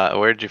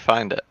 Where'd you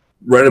find it?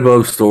 Right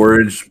above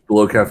storage,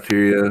 below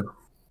cafeteria.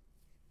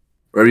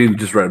 Or I mean,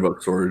 just right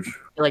above storage.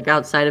 Like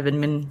outside of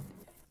admin.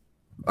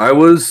 I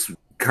was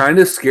kind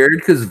of scared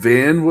because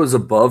Van was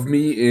above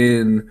me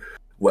in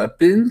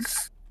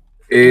weapons,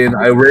 and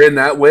I ran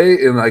that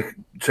way and like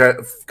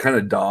kind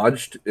of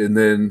dodged, and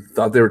then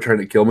thought they were trying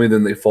to kill me.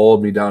 Then they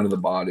followed me down to the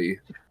body.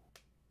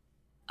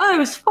 I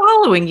was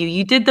following you.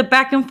 You did the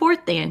back and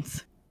forth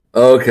dance.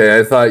 Okay,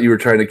 I thought you were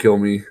trying to kill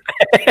me.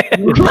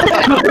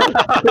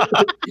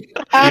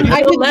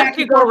 I go did left,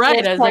 you go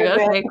right. I was like,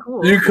 okay,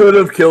 cool. You could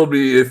have killed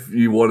me if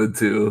you wanted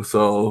to.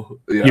 So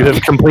yeah. You have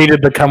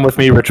completed the come with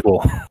me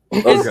ritual.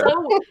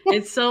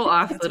 It's so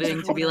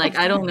off-putting to be like,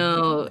 I don't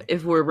know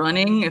if we're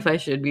running, if I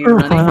should be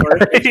running, or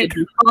if I should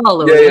be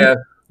following. Yeah.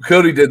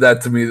 Cody did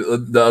that to me.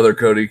 The other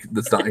Cody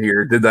that's not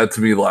here did that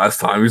to me last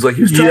time. He's like,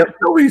 he's trying to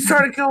kill me. He's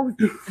trying to kill me.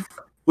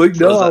 Like,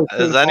 no.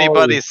 Is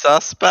anybody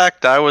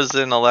suspect? I was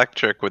in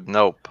electric with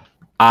Nope.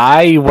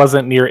 I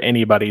wasn't near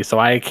anybody, so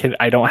I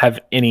don't have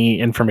any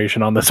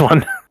information on this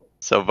one.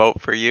 So vote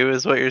for you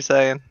is what you're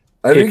saying?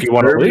 I think you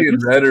want to Kirby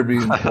and Red are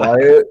being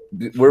quiet.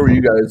 Where were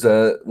you guys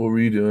at? What were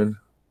you doing?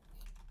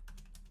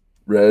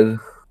 Red?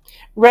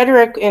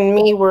 Rhetoric and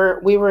me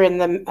were in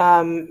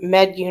the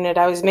med unit.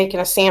 I was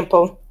making a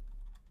sample.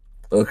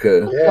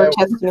 Okay. Or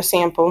testing a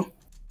sample.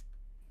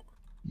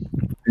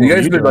 You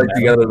guys been like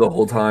together the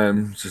whole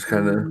time, just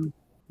kind of.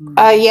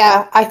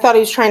 Yeah, I thought he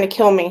was trying to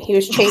kill me. He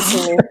was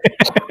chasing me.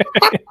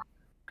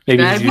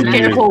 Gotta be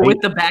careful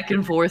with the back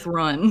and forth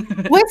run.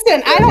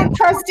 Listen, I don't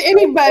trust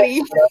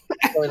anybody.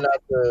 Definitely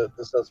not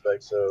the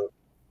suspect. So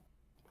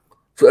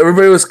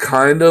everybody was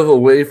kind of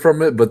away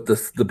from it, but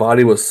the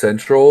body was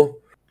central.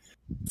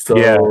 So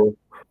Yeah.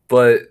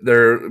 But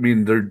they're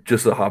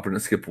just a hop and a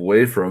skip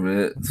away from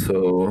it.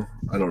 So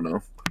I don't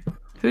know.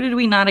 Who did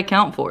we not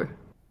account for?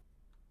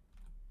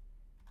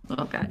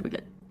 Oh god, we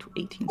got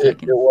 18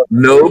 seconds.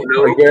 Nope,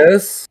 I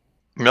guess.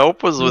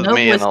 Nope was with Nope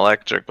me was- in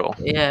electrical.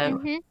 Yeah.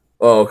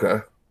 Oh, okay.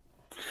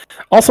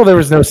 Also, there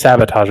was no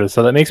sabotages,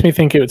 so that makes me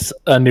think it's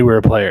a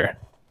newer player.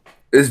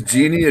 Is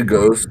Jeannie a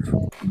ghost?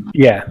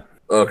 Yeah.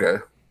 Okay.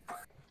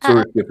 So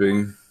we're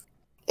skipping.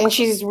 And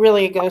she's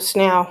really a ghost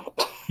now.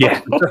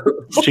 Yeah.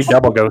 She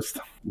double ghost.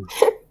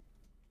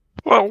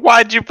 Well,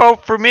 why'd you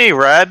vote for me,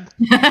 Red?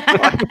 What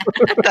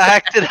the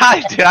heck did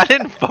I do? I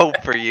didn't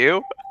vote for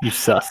you. You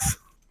sus.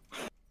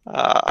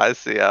 I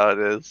see how it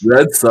is.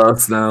 Red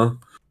sus now.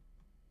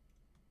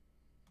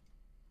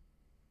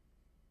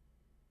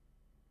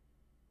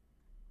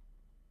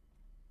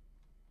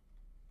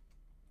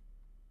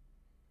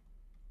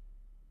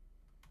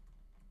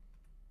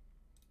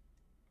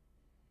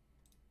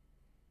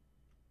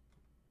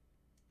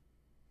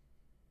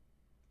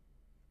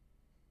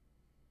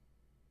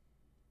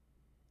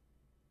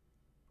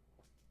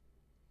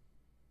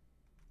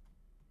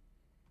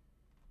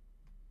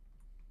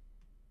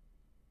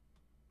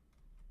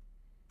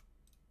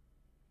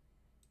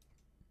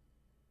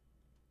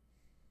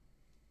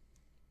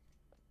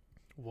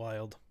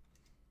 Wild.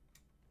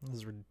 This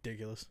is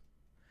ridiculous.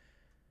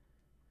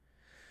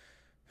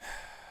 I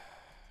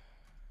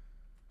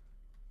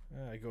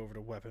go over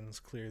to weapons,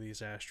 clear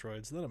these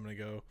asteroids. Then I'm going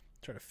to go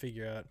try to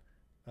figure out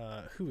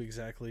who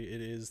exactly it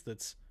is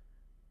that's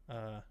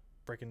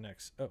breaking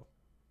necks. Oh.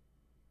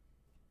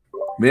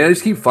 Man, I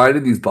just keep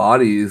finding these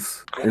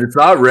bodies, and it's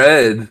not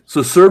Red. So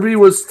Serby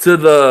was to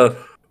the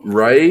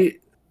right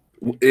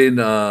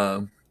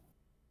in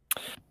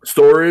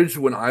storage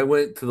when I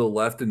went to the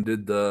left and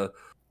did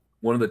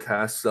one of the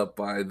tasks up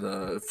by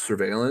the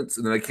surveillance,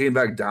 and then I came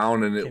back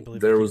down,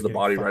 and there was the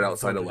body right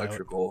outside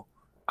electrical.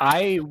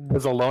 I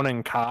was alone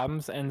in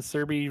comms, and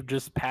Serby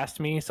just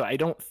passed me, so I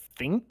don't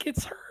think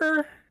it's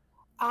her.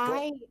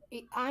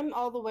 I'm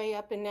all the way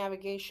up in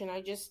navigation.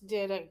 I just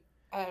did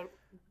a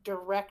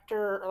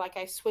director, or like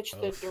I switched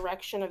the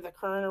direction of the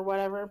current or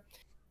whatever.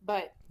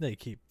 But they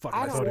keep I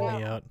fucking don't voting know.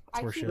 me out. It's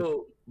I horseshit. keep, So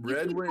you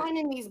Red keep went.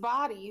 finding these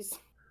bodies.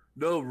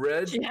 No,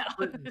 Red. Yeah.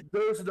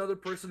 There was another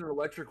person in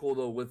electrical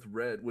though with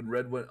Red. When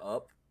Red went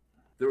up,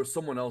 there was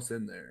someone else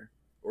in there,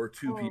 or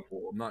two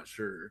people. I'm not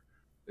sure,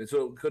 and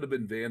so it could have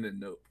been Van and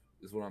Nope.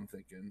 Is what I'm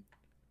thinking.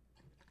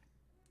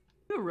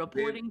 You're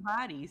reporting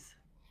bodies.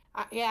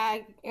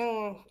 I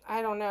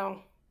don't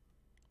know.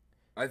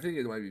 I think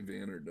it might be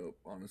Van or Nope.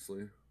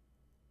 Honestly.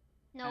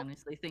 I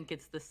honestly think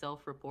it's the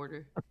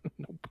self-reporter.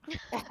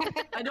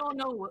 I don't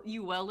know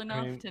you well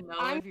enough to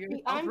know if you're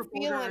a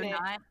self-reporter or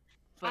not,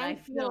 but I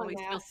feel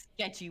it's still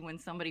sketchy when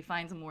somebody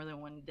finds more than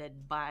one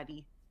dead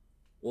body.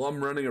 Well,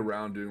 I'm running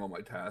around doing all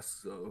my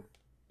tasks, so.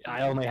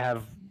 I only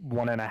have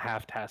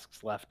 1.5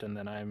 tasks left, and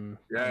then I'm.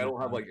 Yeah, I don't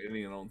have like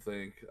any. I don't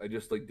think. I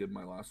just like did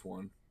my last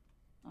one.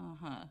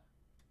 I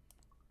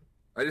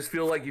just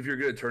feel like if you're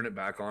gonna turn it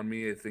back on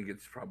me, I think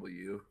it's probably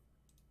you.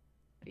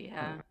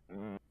 Yeah.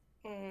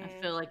 I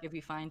feel like if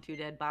you find 2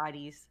 dead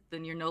bodies,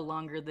 then you're no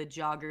longer the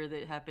jogger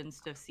that happens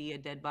to see a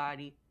dead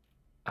body.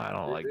 I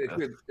don't like it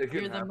this. could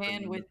You're the happen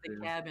man in with this the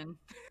game. cabin.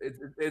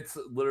 It's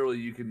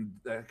literally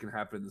that can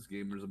happen in this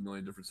game. There's a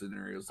million different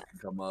scenarios that can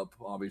come up.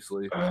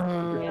 Obviously, it's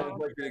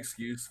like an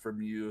excuse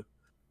from you.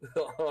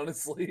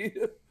 Honestly,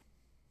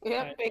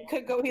 Yep, it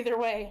could go either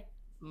way.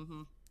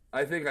 Mm-hmm.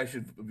 I think I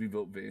should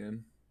vote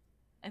Van.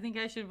 I think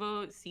I should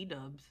vote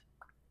C-dubs.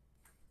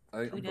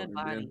 I Two I'm dead voting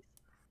bodies.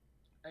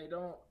 Van. I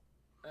don't.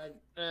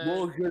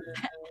 Well, good.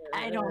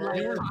 I don't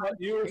like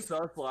You were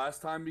sus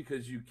last time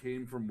because you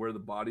came from where the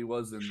body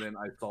was, and then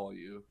I saw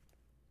you.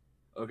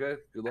 Okay,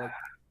 good luck.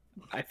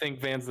 I think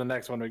Van's the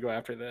next one we go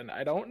after. Then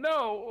I don't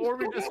know, or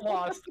we just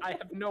lost. I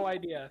have no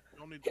idea. You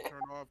don't need to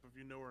turn off if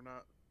you know or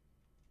not.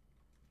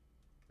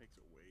 Makes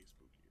it way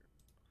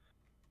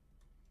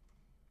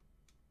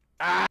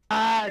spookier.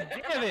 Ah,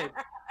 damn it!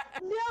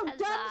 No,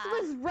 Dubs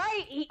was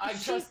right. I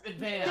trusted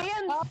Van. Dan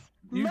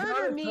You gotta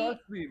murdered me,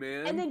 trust me,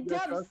 man. and then You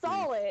gotta Dubs trust me.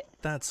 saw it.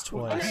 That's The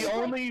twice.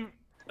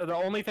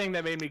 only thing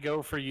that made me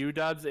go for you,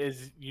 Dubs,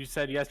 is you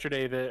said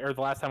yesterday that, or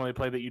the last time we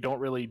played, that you don't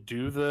really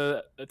do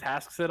the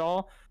tasks at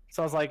all.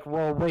 So I was like,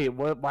 well, wait,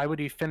 why would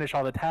he finish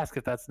all the tasks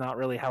if that's not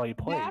really how he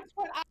plays? That's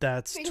what I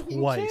That's thinking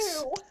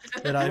twice too.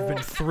 that I've been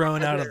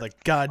thrown out of the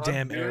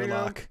goddamn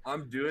airlock.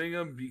 I'm doing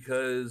them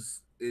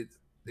because it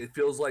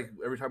feels like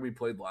every time we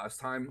played last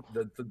time,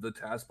 the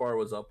taskbar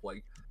was up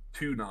like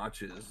 2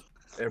 notches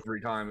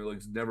every time. It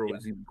like never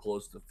was even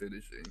close to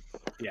finishing.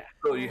 Yeah.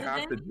 So you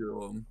have to do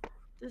them.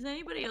 Does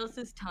anybody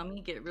else's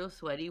tummy get real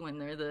sweaty when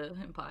they're the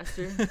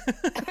imposter?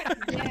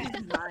 Yeah.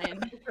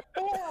 Mine.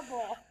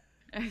 Horrible.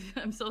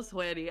 I'm so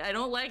sweaty. I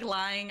don't like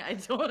lying. I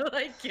don't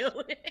like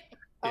killing.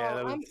 Yeah,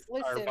 that I'm-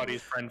 was our listen,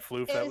 buddy's friend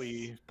Floof that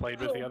we played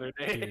with the other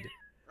day. Dude,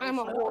 I'm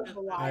a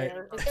horrible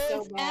liar. It's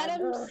so Is bad.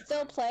 Adam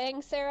still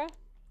playing, Sarah?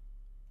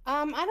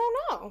 I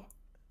don't know.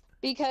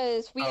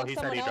 Because we Oh, have he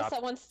said someone he else dropped.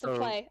 that wants to So-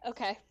 play.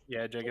 Okay.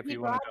 Yeah, Jake, if He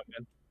you want to dropped-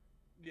 jump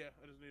Yeah,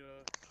 I just need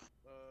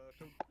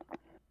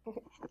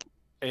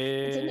in.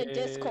 It's in the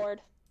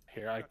Discord.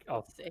 Here,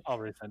 I'll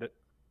resend it.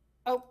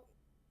 Oh,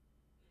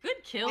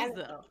 Good kills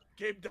though.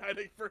 Gabe died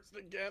first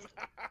again.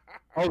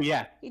 Oh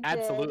yeah, He did.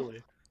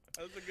 absolutely.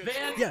 That's a good.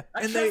 Van, yeah,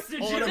 I and they trusted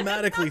you.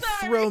 automatically I'm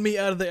sorry. throw me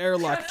out of the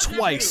airlock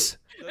twice.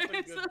 That's a I'm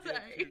good so joke sorry.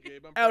 too,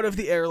 Gabe. I'm Out proud of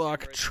the you.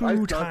 airlock Right. 2 I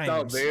sucked out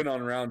times. Van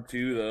on round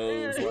 2 though.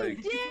 It was You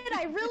like did.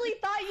 I really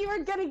thought you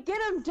were gonna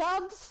get him,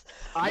 Dubs.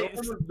 no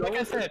No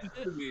one said, listened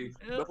to me.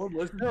 No one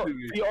listened no, to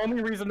me. the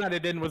only reason that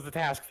it didn't was the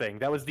task thing.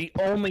 That was the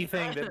only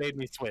thing that made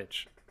me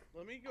switch.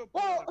 Let me go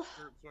put on Well- a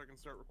shirt so I can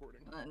start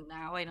recording.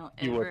 Now I don't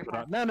You ever would put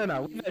have on.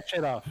 No, leave that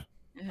shit off.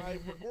 I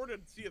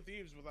recorded Sea of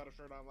Thieves without a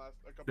shirt on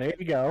a couple There days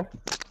you ago.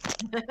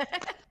 go.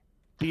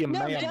 Be a No,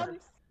 man. Dubs.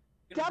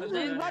 You gonna Dubs put that was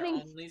in your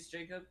running. unleash,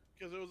 Jacob?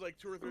 Because it was like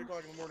 2 or 3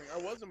 o'clock in the morning.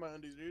 I was in my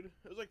undies, dude. It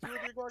was like 2 or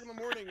 3 o'clock in the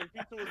morning, and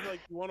Pizza was like,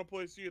 "You want to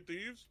play Sea of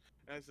Thieves?"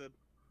 And I said,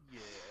 "Yeah."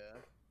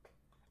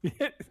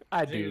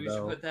 I Dude, do we should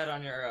though. put that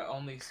on your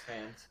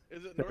OnlyFans.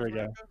 Is it There North we go.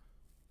 America?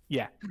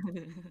 Yeah,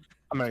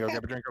 I'm gonna go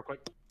grab a drink real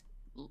quick.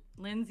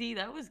 Lindsay,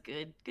 that was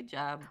good. Good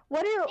job.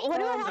 What do I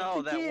have No,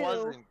 to that do?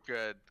 wasn't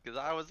good because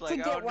I was like,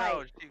 get oh no.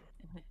 white. She...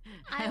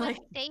 I was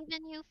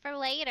saving you for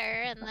later,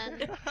 and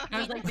then I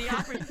was like the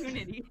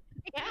opportunity.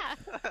 yeah.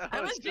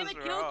 I was gonna just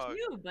kill wrong.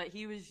 you, but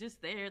he was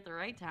just there at the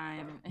right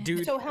time.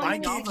 Dude, So how I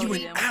many gave you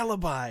voted an him?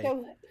 alibi,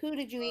 So who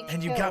did you eat?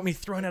 and you got me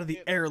thrown out of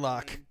the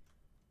airlock.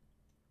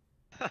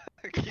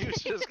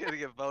 Q's just gonna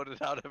get voted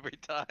out every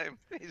time.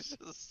 He's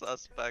just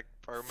suspect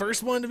permanent.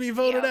 First one to be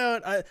voted Yeah.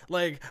 out.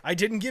 I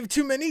didn't give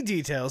too many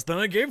details, then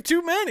I gave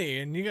too many,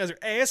 and you guys are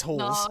assholes.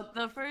 No,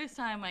 the first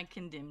time I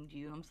condemned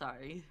you. I'm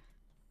sorry.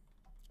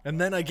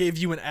 And then I gave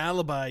you an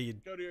alibi. You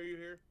Cody, are you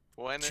here?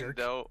 When in Jerk.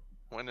 doubt,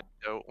 when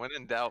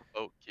in doubt,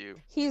 vote Q.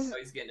 He's Oh,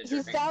 he's getting a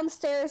he's drink.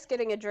 downstairs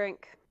getting a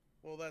drink.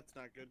 Well, that's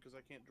not good because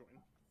I can't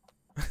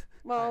join.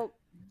 Well,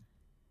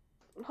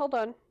 hold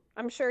on.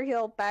 I'm sure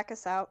he'll back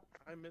us out.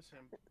 I miss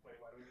him.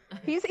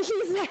 He's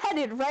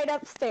headed right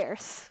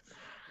upstairs.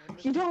 I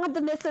miss You him. don't have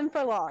to miss him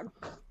for long.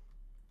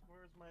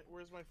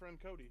 Where's my friend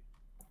Cody?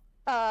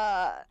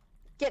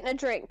 Getting a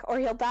drink, or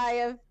he'll die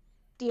of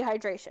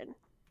dehydration.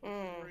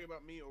 Don't worry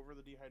about me over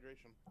the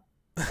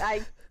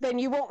dehydration. Then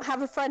you won't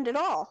have a friend at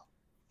all.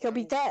 He'll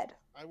be dead.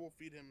 I will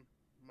feed him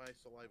my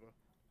saliva.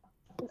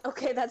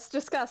 Okay, that's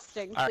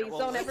disgusting. All right, Please well,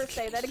 don't ever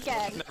say that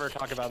again. Never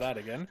talk about that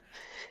again.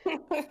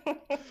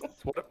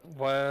 So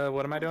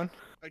what am I doing?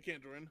 I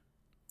can't join.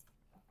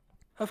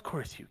 Of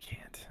course you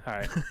can't. All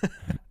right,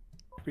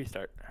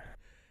 restart.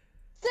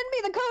 Send me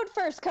the code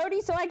first,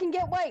 Cody, so I can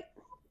get white.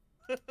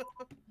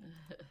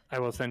 I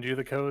will send you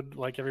the code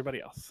like everybody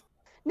else.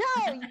 No,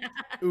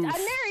 Oof. I'm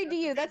married to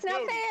you. That's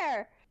not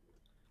fair.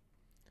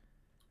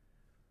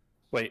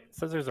 Wait, it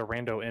says there's a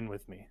rando in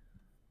with me,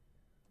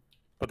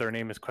 but their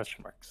name is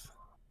question marks.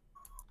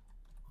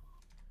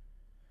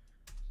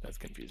 That's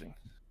confusing.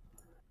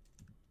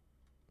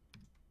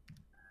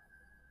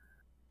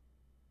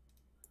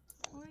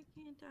 Why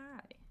can't I?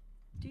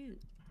 Dude.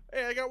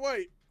 Hey, I got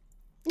white.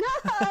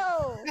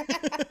 No.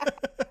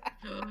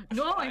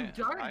 No, I'm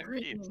dark I'm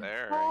green. Keith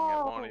there. and it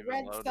Oh, won't even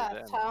red load sus, it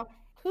in. huh?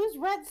 Who's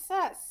red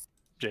sus?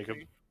 Jacob.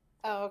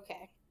 Oh,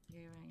 okay.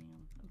 Here I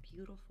am, a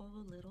beautiful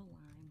little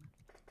lime.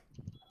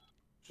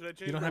 Should I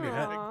change You don't my have your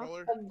hat. drink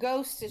color? A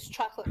ghost is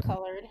chocolate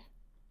colored.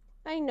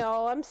 I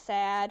know. I'm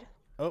sad.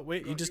 Oh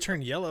wait, you just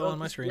turned yellow on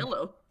my screen.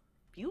 Yellow.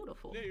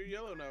 Beautiful. Yeah, you're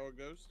yellow now, a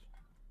ghost.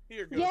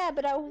 Here, Ghost. Yeah,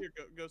 but Here,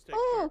 Ghost, take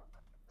Oh!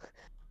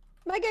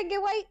 Am I gonna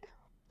get white?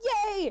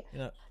 Yay!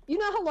 Yeah. You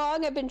know how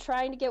long I've been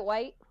trying to get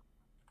white?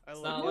 I It's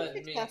love not it.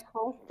 letting me.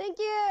 Thank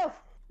you!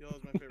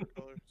 Yellow's my favorite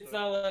color. It's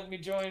not letting me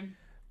join.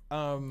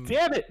 Damn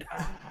it!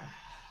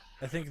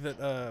 I think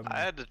that I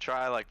had to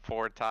try like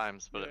 4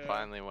 times, but it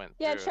finally went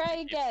Yeah, through. try I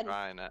keep again.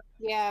 Trying it.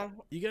 Yeah.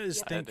 you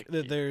guys I had think to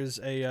that there's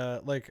a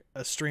like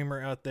a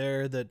streamer out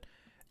there that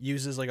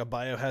uses like a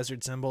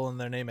biohazard symbol and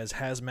their name is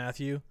Has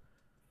Matthew.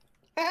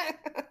 I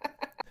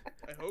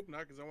hope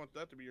not, because I want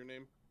that to be your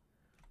name.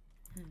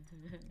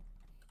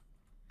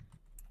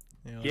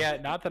 You know, Yeah,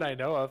 not that I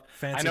know of.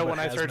 Fancy I know but when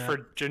I searched hazmat. for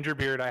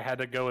Gingerbeard, I had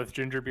to go with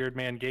Gingerbeard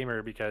Man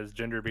Gamer because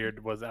Gingerbeard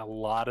was a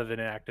lot of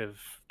inactive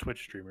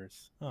Twitch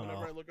streamers.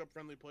 Whenever I look up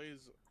friendly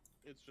plays,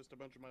 it's just a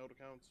bunch of my old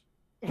accounts.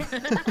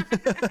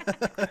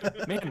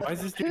 Man, why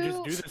does this dude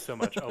just do this so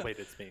much? Oh wait,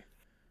 it's me,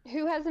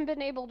 Who hasn't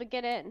been able to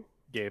get in?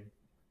 Gabe.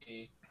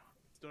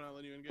 Still not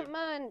letting you in, Gabe. Come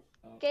on,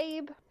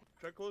 Gabe.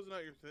 Try closing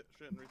out your shit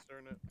and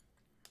restarting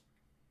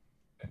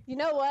it. You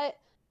know what?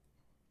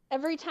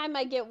 Every time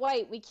I get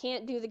white, we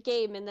can't do the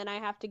game, and then I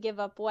have to give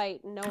up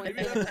white, and no one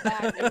Maybe gives that's, it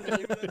back to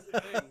maybe me. that's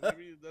the thing.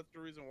 Maybe that's the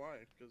reason why.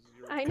 Because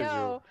you're. I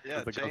know. Yeah,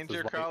 The ghost change is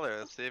your white. color.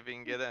 Let's see if you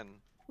can get in.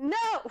 No!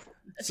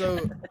 So,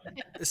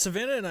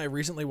 Savannah and I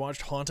recently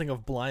watched Haunting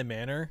of Bly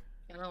Manor.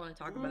 I don't want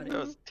to talk about That it.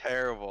 was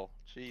terrible.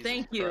 Jesus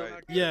Thank you. Christ.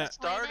 Yeah. It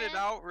started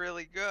out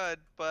really good,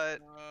 but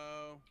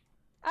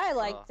I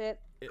liked it.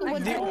 Was I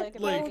there- kinda like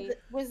like- movie.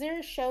 Was there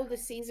a show the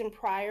season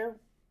prior,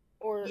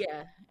 or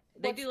Yeah,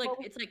 they What's- do like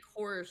what- it's like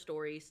horror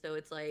stories, so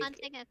it's like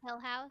Hunting of Hill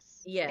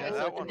House. yeah, Yeah, so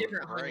that it's one a was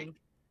different great. hunting.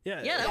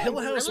 Yeah, Yeah, that Hill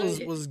one House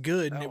really- was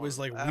good, and That it was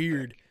one like was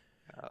weird.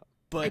 I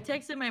But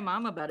texted my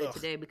mom about it Ugh.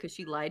 today because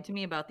she lied to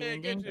me about the Hey,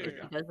 ending. get Because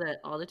you. she does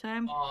that all the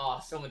time. Oh,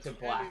 someone took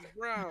black. Andy's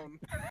brown.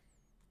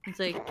 It's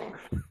like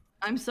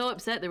I'm so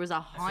upset. There was a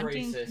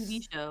haunting racist.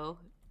 TV show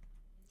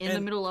in the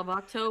And middle of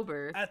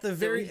October. at the that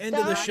very was end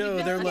of the Don't show,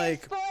 get they're any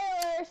like,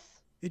 spoilers!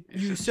 you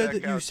should said check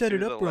that you out set it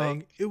To up the wrong.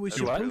 Lake. It was That's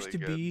supposed really to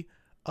good. be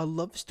a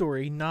love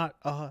story, not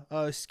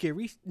a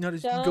scary, not a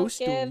Don't ghost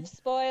story. give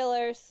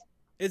spoilers.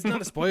 It's not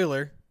a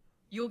spoiler.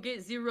 You'll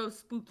get 0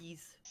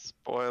 spookies.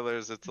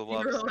 spoilers, it's a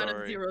love 0 out of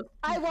story. 0.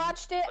 I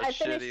watched it, A I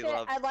finished shitty it,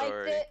 love I liked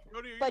story. it,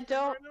 Cody, are you but streaming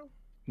don't right now?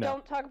 No.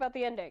 don't talk about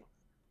the ending.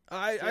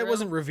 I Zero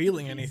wasn't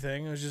revealing spookies.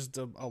 anything. It was just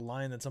a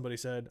line that somebody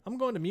said. I'm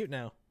going to mute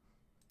now.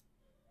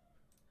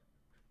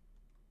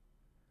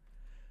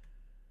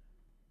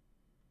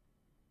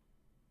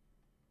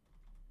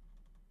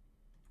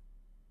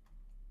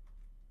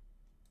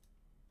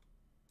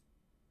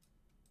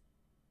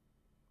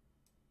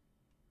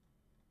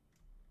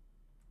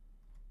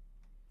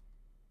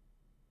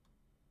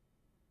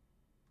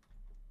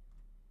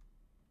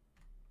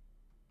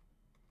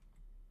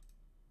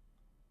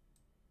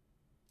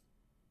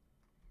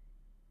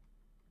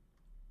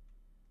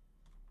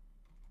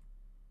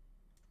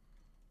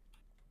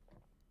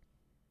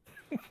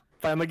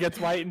 Finally gets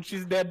white and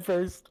she's dead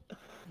first.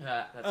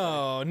 That's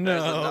Oh There's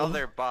no!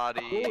 another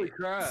body Holy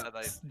crap. that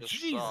I just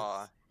Jesus.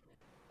 saw.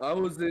 I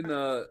was in.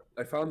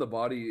 I found the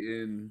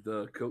body in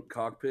the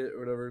cockpit or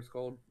whatever it's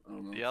called. I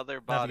don't know. The other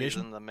body's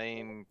Navigation? in the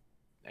main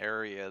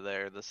area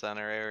there, the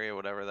center area,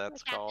 whatever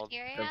that's called.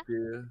 Cafeteria?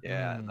 Cafeteria.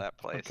 Yeah, Mm. that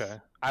place. Okay.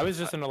 I was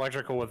just in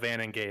electrical with Van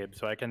and Gabe,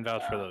 so I can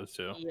vouch for those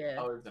two. Yeah.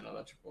 I was in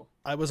electrical.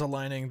 I was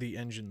aligning the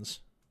engines.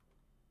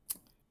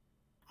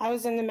 I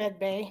was in the med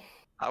bay.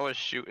 I was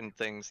shooting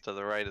things to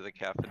the right of the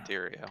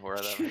cafeteria,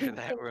 wherever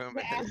that room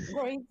The is.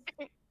 asteroids.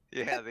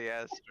 Yeah, the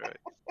asteroids.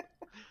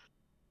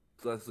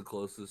 So that's the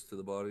closest to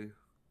the body.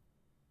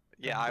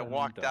 Yeah, I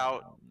walked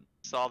out,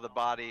 saw the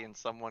body, and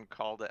someone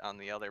called it on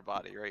the other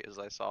body right as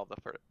I saw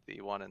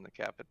the one in the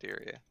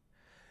cafeteria.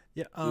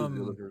 Yeah. Who's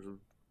the other person?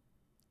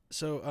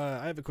 So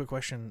I have a quick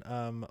question.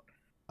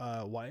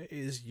 Why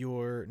is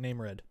your name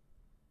red?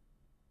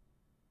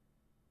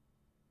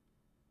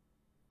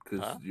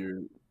 Because Huh?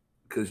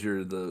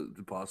 you're the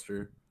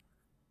imposter.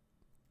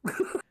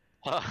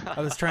 I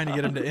was trying to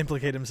get him to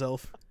implicate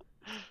himself.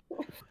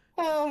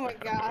 Oh my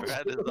gosh.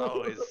 Red is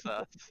always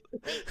sus.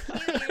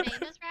 Your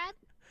name is Red?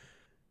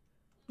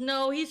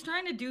 No, he's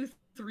trying to do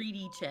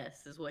 3D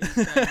chess, is what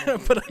he's trying to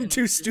do. But I'm and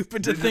too it's just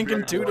stupid to think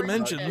in 2 4D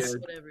dimensions. chess,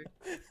 whatever.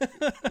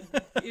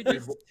 You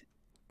just,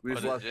 We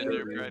What, just did lost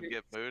Gingerbread Cody.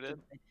 get booted?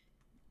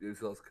 We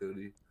just lost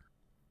Cody.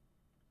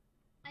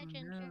 Hi, oh,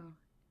 Ginger. no.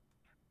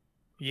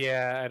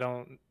 Yeah, I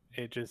don't.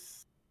 It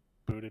just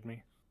booted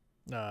me.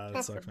 Nah,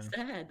 that sucks, man.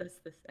 Sad. That's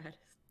the saddest.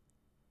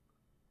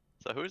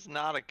 So who's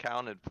not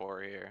accounted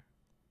for here?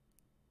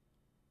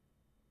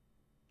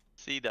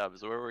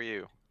 C-Dubs, where were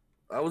you?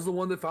 I was the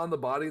one that found the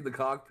body in the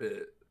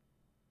cockpit.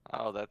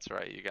 Oh, that's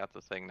right. You got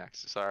the thing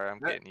next. Sorry, I'm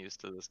That- getting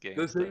used to this game.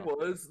 The thing still.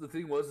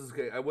 was, is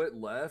okay. I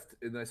went left,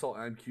 and I saw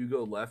IMQ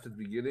go left at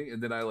the beginning,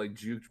 and then I like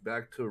juked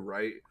back to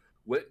right,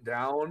 went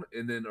down,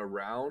 and then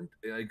around,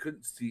 and I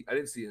didn't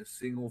see a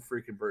single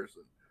freaking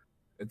person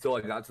until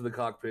I got to the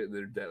cockpit, and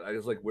they're dead. I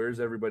was like,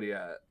 "Where's everybody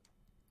at?"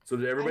 So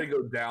did everybody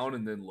go down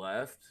and then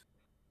left?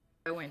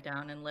 I went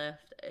down and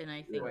left, and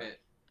I think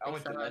I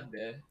went to med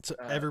bay. So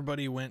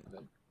everybody went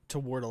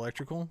toward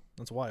electrical?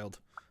 That's wild.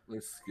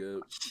 Let's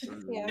skip.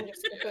 Yeah, I'm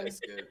just skipping. I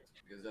skipped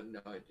because I have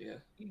no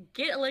idea.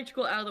 Get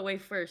electrical out of the way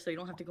first, so you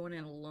don't have to go in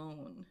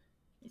alone.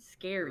 It's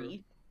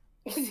scary.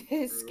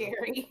 It's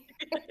scary.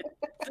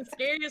 It's the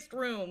scariest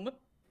room.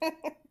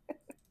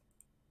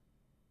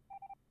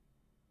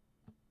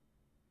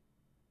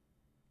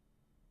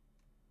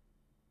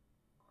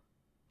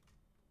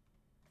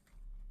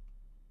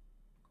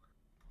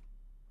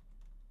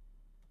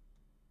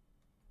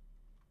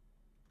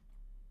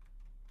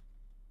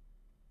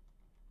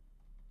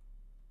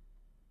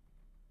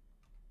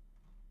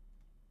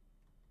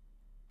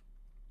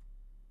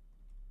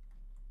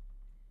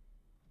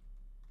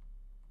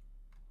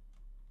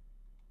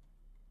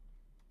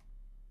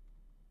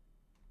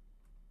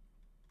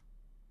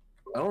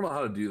 I don't know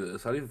how to do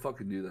this. How do you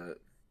fucking do that?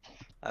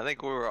 I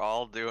think we were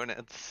all doing it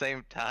at the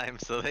same time,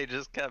 so they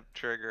just kept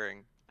triggering.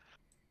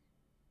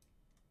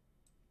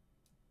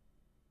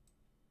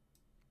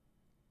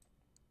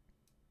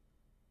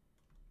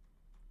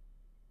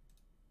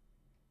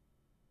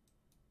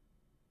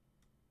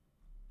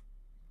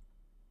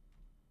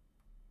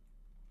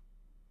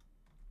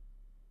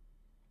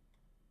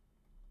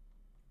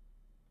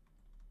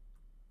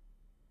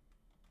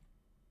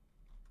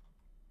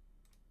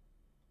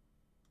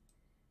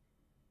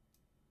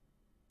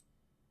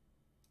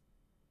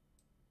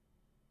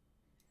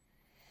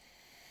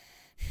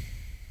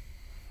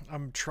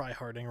 I'm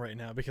tryharding right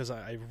now because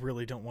I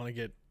really don't want to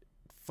get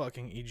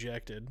fucking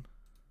ejected.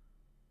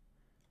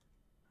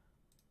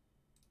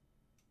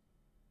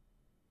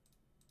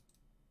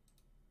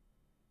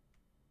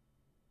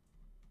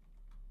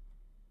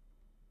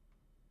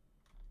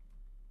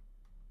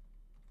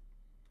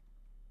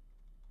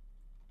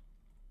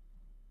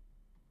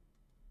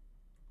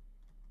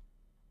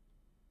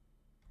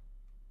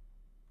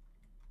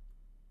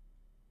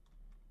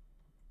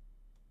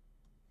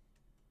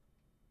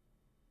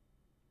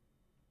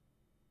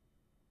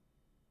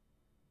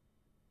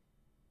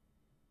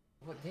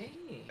 What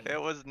dang? It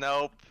was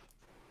Nope.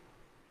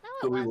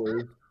 So we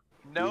lose.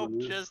 Nope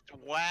just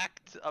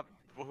whacked a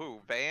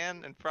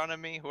Van in front of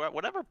me.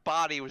 Whatever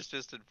body was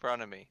just in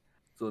front of me.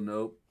 So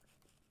nope.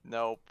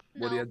 Nope.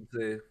 What do you have to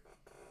say?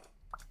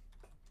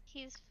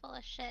 He's full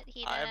of shit.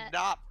 He did I'm it.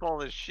 not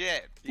full of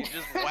shit. You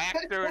just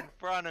whacked her in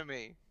front of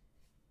me.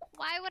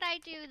 Why would I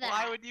do that?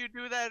 Why would you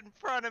do that in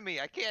front of me?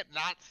 I can't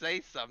not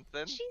say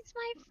something. She's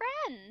my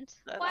friend.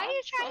 Then Why are I'm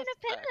you trying to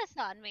pin suspect.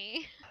 this on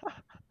me?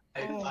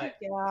 Oh my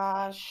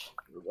gosh.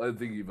 I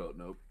think you vote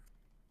nope.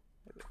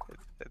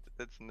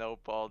 It's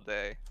Nope all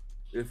day.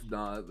 If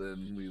not,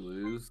 then we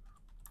lose.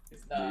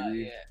 It's not.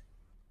 Maybe. Yeah.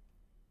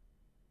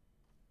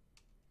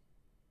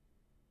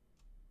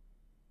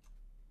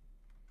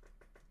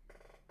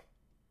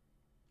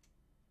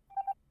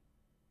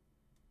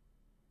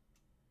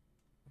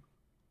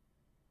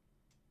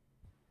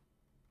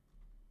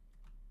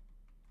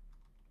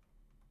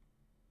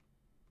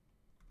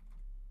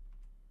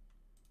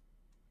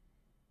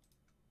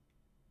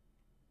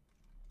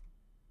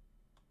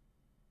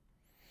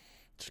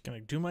 Just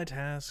gonna do my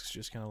tasks,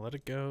 just gonna let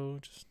it go,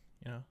 just,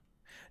 you know.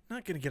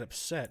 Not gonna get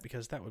upset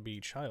because that would be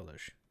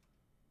childish.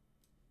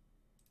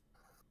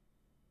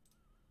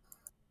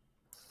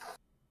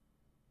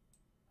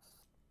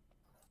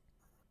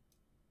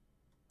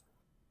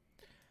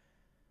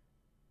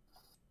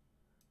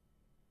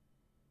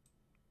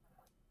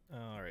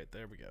 Alright,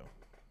 there we go.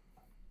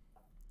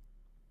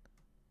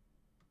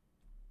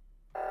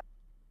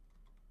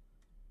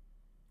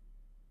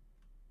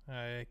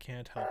 I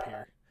can't help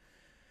here.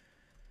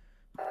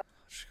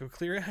 Just go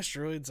clear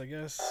asteroids, I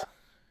guess.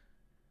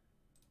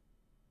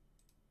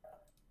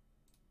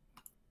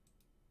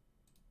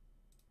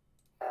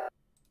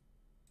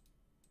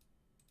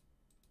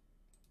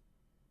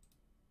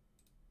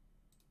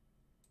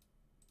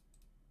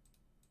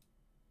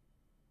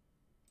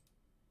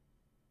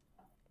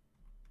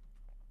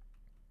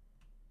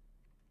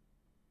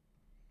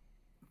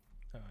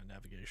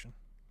 Navigation.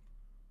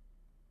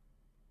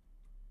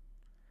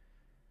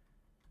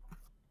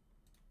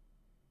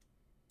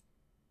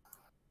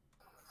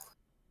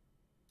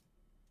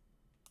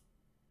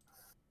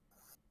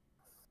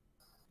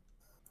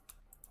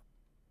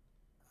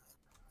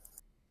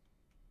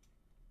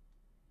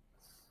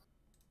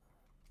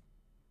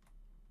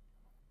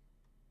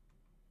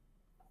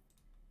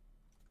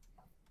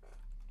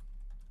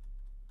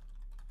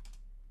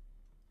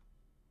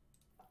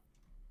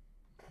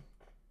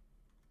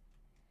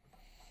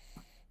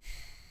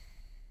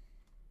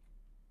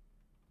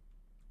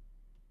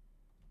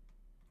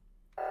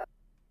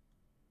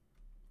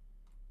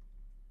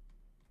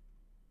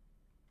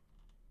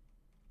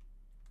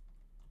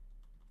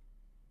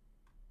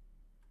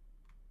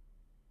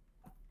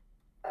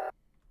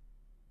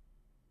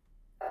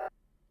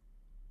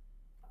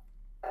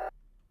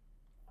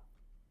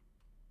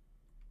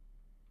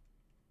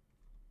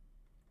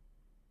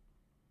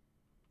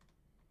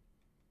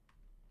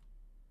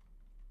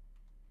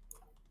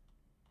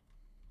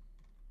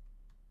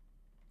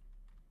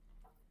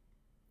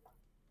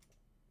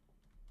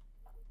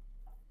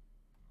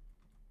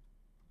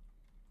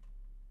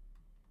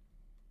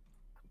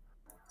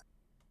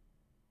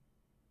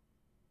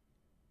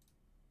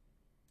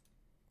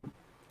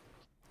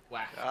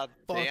 Wow. God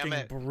damn Fucking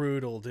it.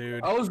 brutal,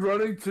 dude. I was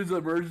running to the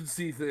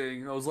emergency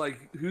thing. I was like,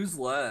 "Who's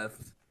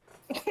left?"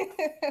 Fucking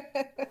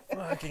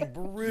You had to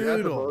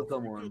brutal. vote I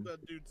someone. killed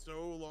that dude so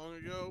long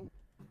ago.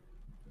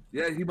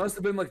 Yeah, he must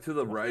have been like to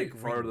the Why right,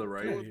 green? far to the It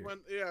right. was when,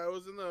 yeah, it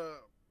was in the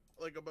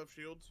like above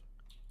shields.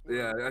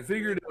 Yeah, I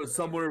figured it was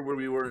somewhere where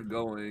we weren't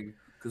going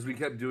because we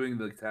kept doing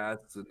the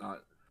tasks and not,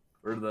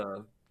 or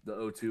the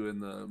O2 in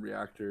the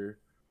reactor.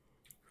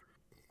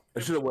 I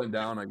should have went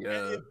down, I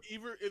guess.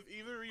 If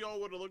either of y'all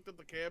would have looked at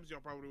the cabs, y'all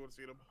probably would have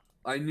seen them.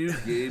 I knew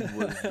Gabe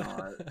was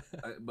not,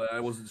 but I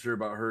wasn't sure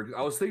about her.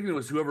 I was thinking it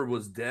was whoever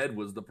was dead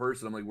was the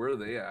person. I'm like, where are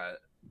they at?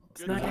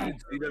 I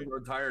didn't see them the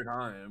entire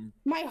time.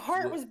 My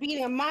heart was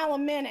beating a mile a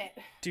minute.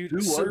 Dude, Who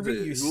was Serby, it?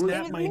 you Who was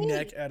snapped it? my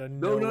neck out of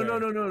No, nowhere.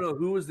 no.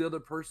 Who was the other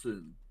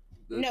person?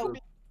 No.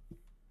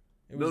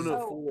 It was, No,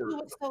 Oh, four. who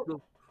was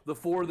so- The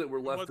four that were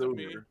It left wasn't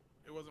me. over.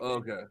 It wasn't Oh,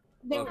 me.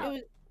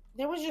 okay.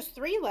 There was just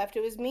 3 left.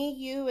 It was me,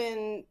 you,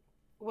 and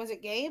was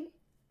it Gabe?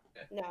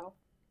 No.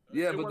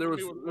 Yeah, It but there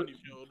wasn't was me when you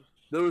killed.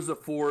 there was a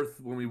fourth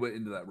when we went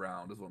into that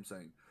round. Is what I'm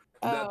saying.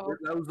 That, Oh.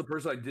 that was the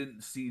person I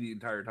didn't see the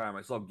entire time.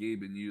 I saw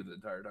Gabe and you the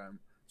entire time.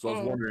 So I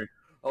was Mm. wondering.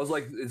 I was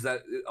like, is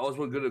that? I was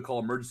going to call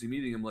emergency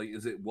meeting. I'm like,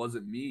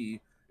 wasn't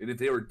me? And if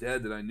they were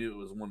dead, then I knew it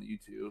was one of you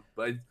two.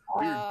 But I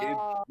figured Gabe,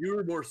 you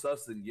were more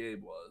sus than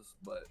Gabe was.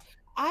 But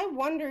I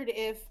wondered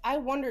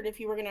if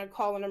you were gonna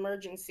call an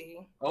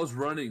emergency. I was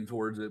running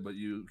towards it, but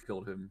you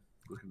killed him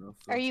quick enough.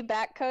 So. Are you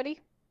back, Cody?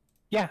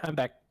 Yeah, I'm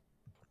back.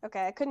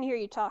 Okay, I couldn't hear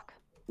you talk.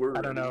 We're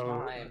I don't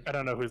know. Fine. I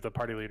don't know who's the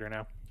party leader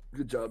now.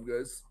 Good job,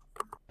 guys.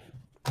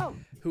 Oh,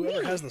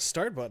 whoever has the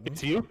start button.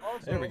 It's you.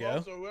 Also, There we go.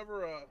 Also,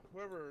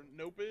 whoever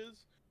Nope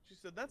is, she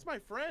said, "That's my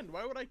friend.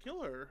 Why would I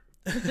kill her?"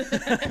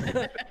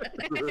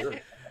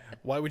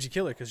 Why would you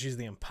kill her? Because she's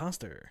the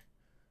imposter.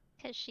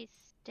 Because she's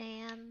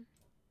Stan.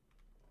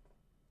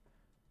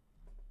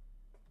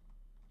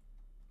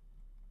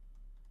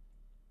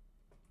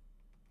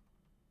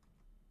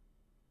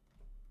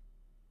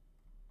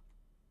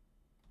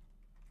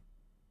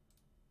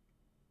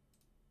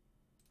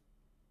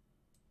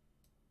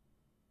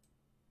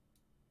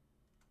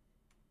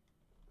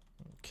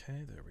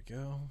 Okay, there we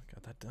go.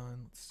 Got that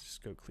done. Let's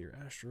just go clear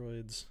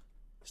asteroids.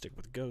 Stick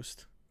with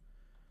Ghost.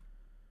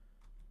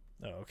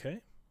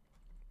 Okay.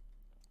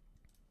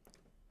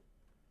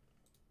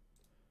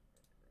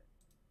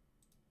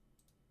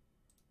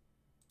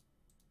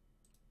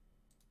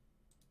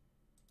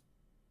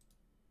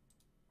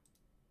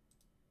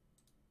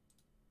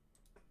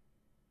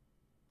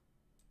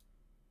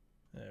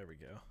 There we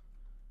go.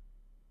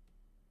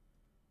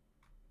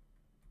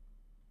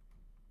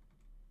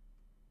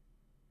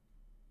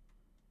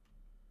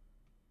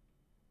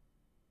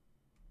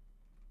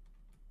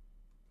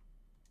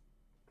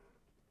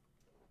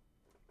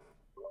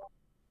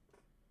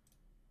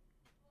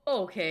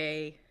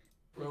 Okay.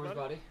 Where was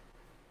Buddy?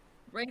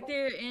 Right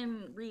there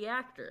in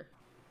reactor.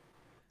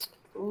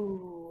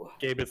 Ooh.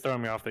 Gabe, it's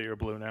throwing me off that you're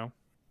blue now.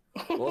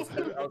 Well,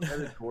 I was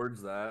headed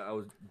towards that. I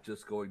was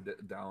just going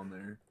down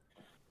there.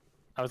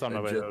 I was on my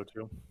And way just- though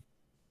too.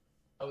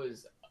 I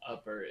was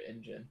upper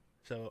engine.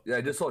 So Yeah,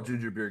 I just saw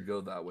Ginger Beard go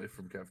that way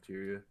from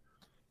cafeteria.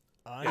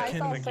 I Yeah, can.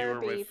 saw think you were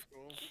Serby. with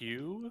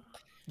Q.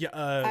 Yeah,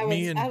 I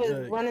me was and I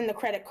was running the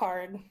credit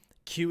card.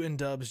 Q and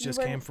Dubs You just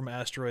were- came from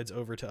asteroids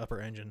over to upper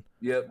engine.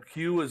 Yep,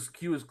 Q was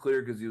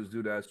clear because he was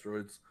doing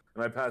asteroids,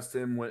 and I passed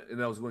him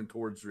and I was going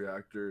towards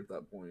reactor at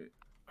that point.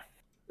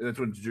 And that's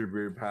when Ginger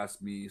Beard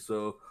passed me.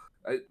 So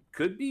I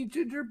could be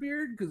Ginger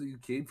Beard because he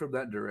came from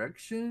that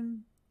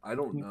direction. I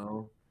don't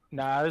know.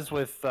 Nah, I was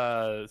with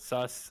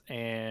Sus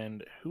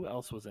and who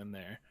else was in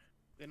there?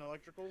 In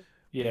electrical.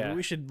 Yeah. Maybe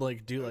we should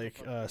like do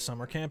like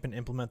summer camp and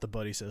implement the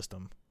buddy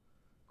system.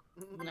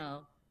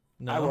 No.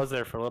 No, I was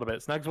there for a little bit.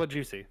 Snugs, what'd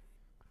you see?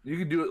 You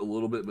can do it a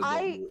little bit, but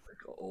I- don't do it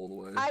like all the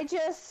way. I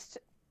just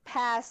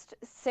passed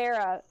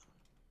Sarah,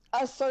 a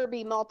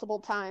Serby, multiple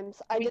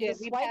times. I We did did.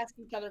 the We swipe. passed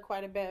each other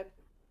quite a bit.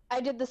 I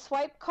did the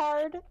swipe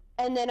card,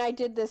 and then I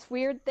did this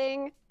weird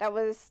thing that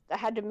was I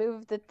had to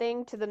move the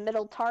thing to the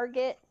middle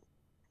target,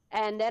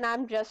 and then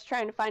I'm just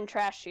trying to find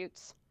trash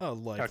chutes. a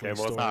likely Okay, well,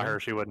 story. it's not her.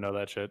 She wouldn't know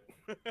that shit.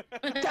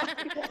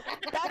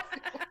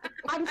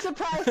 I'm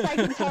surprised I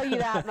can tell you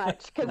that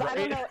much because I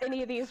don't know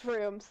any of these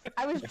rooms.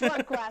 I was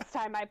drunk last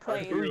time I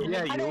played.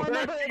 Yeah, I you don't were.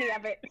 remember any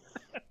of it.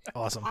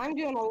 Awesome. I'm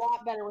doing a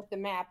lot better with the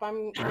map.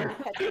 I'm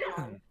catching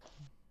on.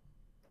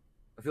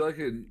 I feel like I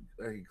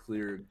could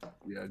clear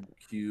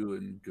Q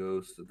and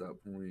Ghost at that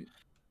point.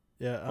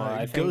 Yeah, Well,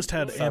 I think Ghost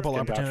had Sus ample can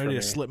vouch for opportunity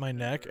to me. slip my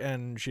neck,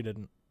 and she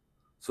didn't.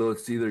 So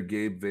it's either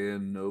Gabe,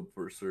 Van, Nope,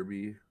 or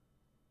Serby.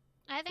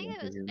 I think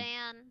it was Mhm.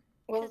 Van.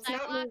 Well, Because it's I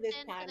not me walked this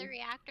into time. the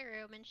reactor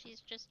room and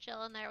she's just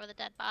chilling there with a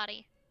dead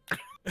body.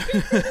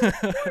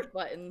 Report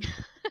button.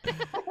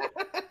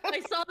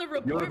 I saw the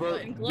report vote?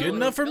 button. Good glowing.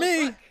 enough for No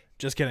me. fuck.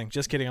 Just kidding.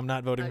 Just kidding. I'm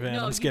not voting Van.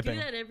 No, I'm skipping.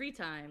 You do that every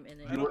time. And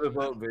You then... want to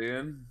vote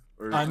Van?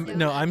 Or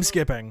I'm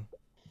skipping.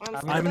 I'm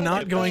sorry,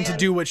 not going to man.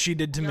 do what she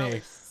did to No, me.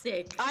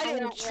 sick. I I'm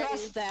didn't not ready.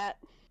 trust that.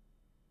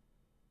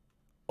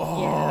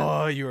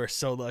 Oh, you are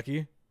so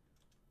lucky.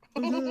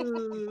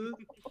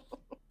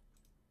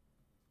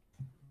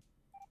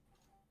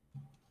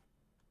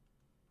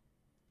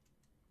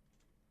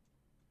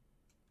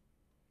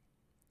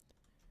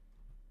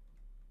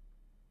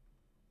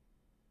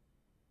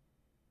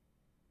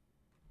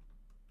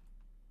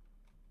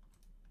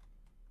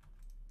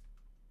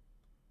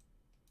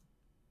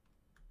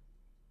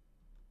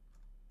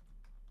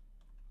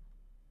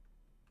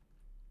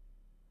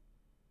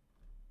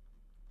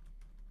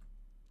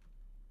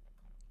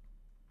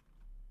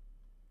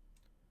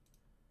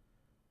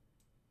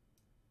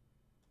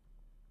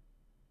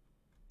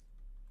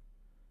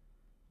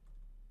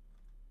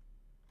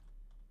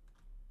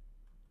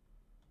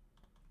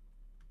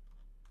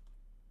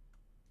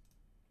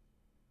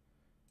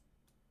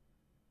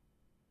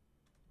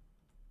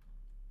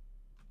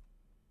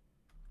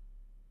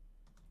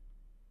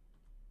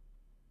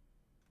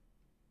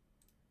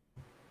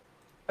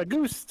 A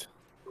goose.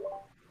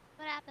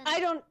 What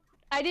happened?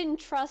 I didn't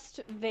trust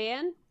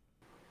Van.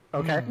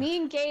 Okay. Me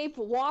and Gabe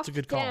walked a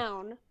good call.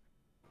 down.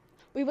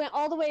 We went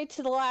all the way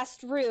to the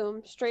last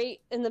room,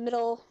 straight in the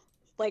middle,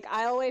 like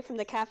aisle away from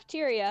the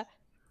cafeteria,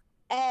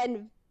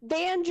 and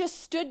Van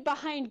just stood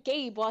behind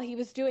Gabe while he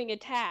was doing a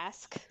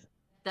task.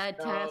 That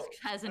No, task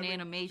has an I mean,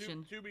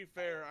 animation. To be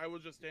fair, I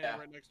was just standing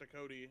right next to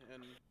Cody,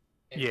 and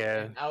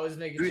Yeah. and I was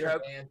making Do we sure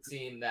have- Van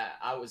seen that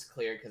I was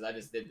clear because I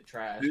just did the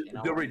trash. Do- and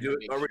I Are we wanted to doing?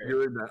 make Are we sure.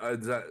 doing that?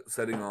 Is that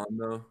setting on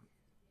though?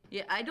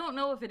 Yeah, I don't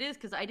know if it is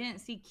because I didn't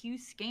see Q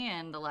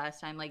scan the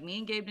last time. Like me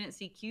and Gabe didn't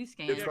see Q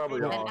scan. It's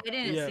probably and off. I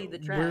didn't Yeah, see the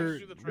we're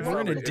trash.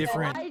 we're in a It's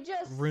different I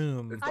just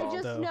room. It's I off,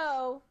 just though.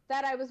 know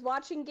that I was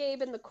watching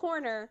Gabe in the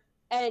corner,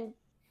 and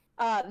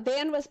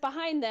Van was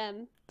behind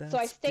them, so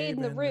I That's stayed in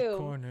Gabe the room.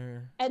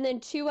 corner. And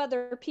then 2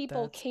 other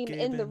people That's came Gabe in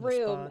the in the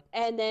room, spot.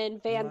 and then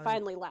Van Light.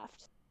 finally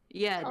left.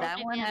 Yeah, that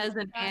Okay, one yeah, has an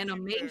that's fair.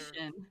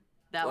 animation.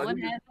 That Well, I one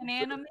think has an so-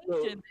 animation so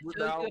that shows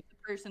now- you if the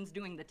person's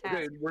doing the task.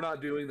 Okay, we're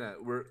not doing that.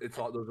 It's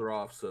all those are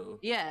off. So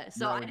Yeah,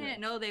 so No, I no. didn't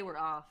know they were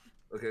off.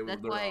 okay, well,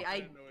 That's they're why off. I I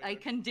didn't know I either.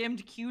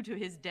 condemned Q to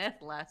his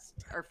death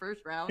our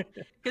first round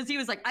because he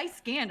was like, I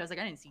scanned. I was like,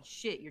 I didn't see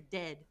shit. You're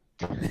dead.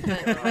 But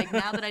like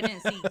now that I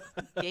didn't see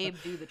Gabe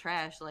do the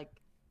trash, like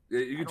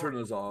Yeah, you can turn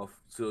those off.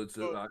 So it's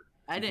So-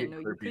 I You didn't can't know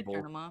you clear could people.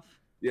 turn them off.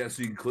 yeah.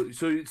 So you can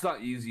so it's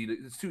not easy.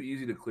 It's too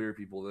easy to clear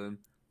people then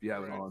if you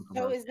have it on.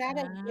 So is that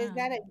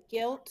Ah. a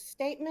guilt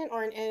statement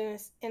or an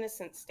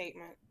innocent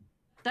statement?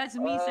 That's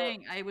me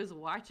saying I was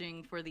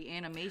watching for the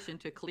animation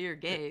to clear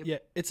Gabe. Yeah,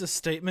 it's a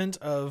statement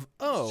of,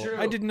 oh, true.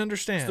 I didn't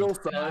understand. Still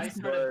And I sucks,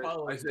 started but I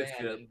following said Van,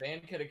 shit. and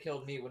Van could have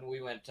killed me when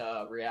we went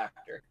to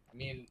Reactor.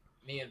 Me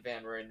and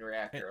Van were in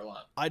Reactor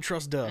alone. I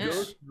trust Dubs.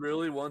 Ghost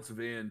really wants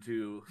Van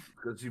too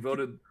because he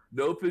voted.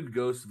 Nope and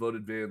Ghost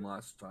voted Van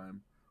last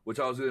time, which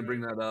I was going to bring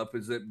that up.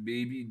 Is that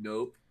maybe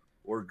Nope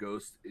or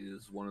Ghost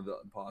is one of the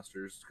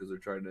imposters because they're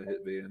trying to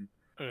hit Van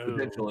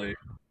potentially.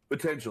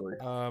 Potentially,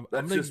 I'm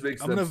that gonna, just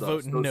makes I'm gonna them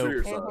vote sus. Those are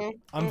your nope. sus.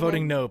 I'm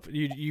voting nope.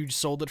 You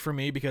sold it for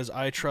me because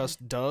I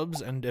trust Dubs,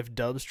 and if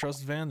Dubs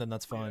trusts Van, then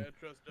that's fine. yeah, I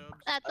trust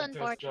Dubs. That's I trust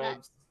unfortunate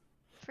Dubs.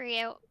 for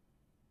you.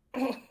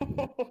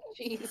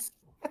 Jeez.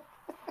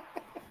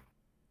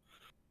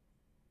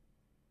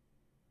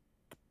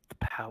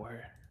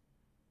 Power.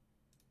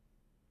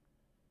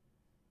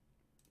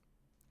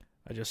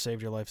 I just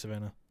saved your life,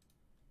 Savannah.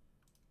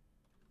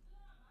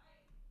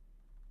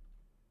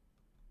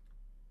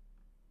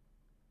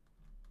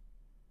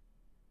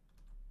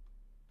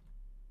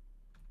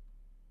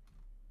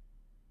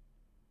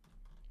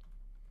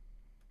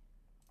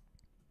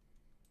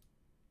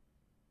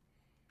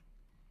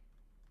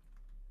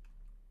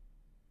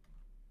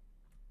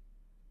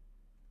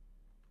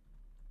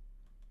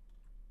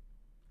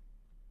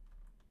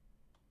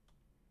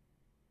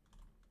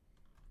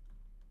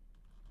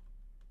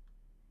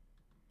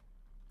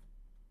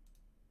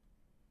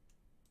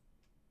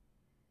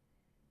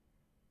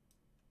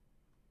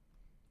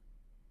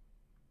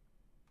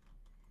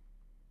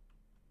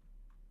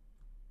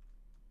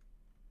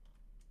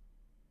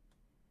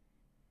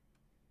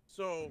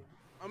 So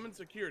I'm in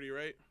security,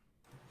 right?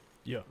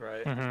 Yeah.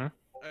 Right. Mm-hmm.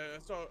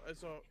 I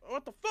saw.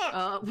 What the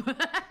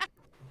fuck?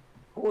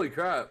 Holy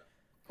crap!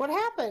 What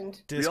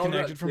happened?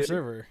 Disconnected from yeah.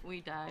 server.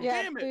 We died.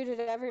 Yeah, Damn it. booted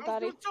I was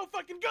everybody. doing so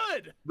fucking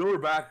good. No, we're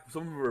back.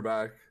 Some of them are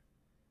back.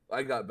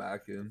 I got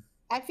back in.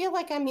 I feel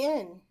like I'm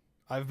in.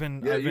 I've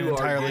been Yeah, I've been you are.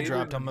 entirely David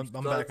dropped. I'm sucks.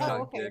 back. Oh,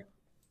 Got okay. kicked.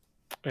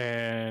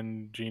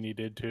 And Jeannie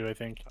did too, I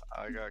think.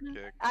 I got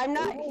kicked. I'm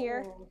not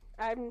here.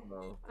 Oh.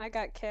 No. I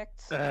got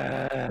kicked.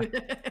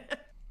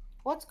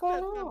 What's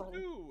going That's them on?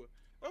 too.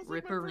 That was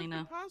Rip like my first Arena.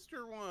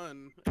 imposter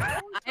one.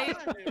 I-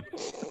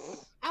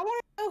 I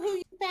want to know who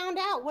you found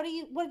out. What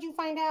did you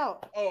find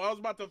out? Oh, I was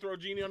about to throw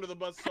Jeannie under the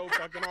bus so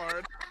fucking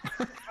hard.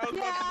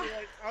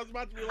 I was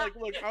about to be like,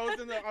 look,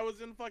 I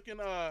was in fucking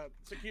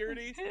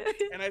security,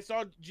 and I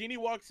saw Jeannie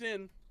walks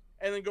in,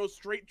 and then goes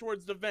straight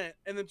towards the vent,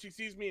 and then she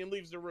sees me and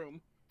leaves the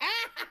room.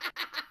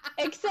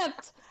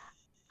 Except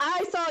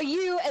I saw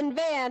you and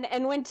Van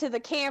and went to the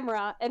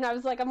camera, and I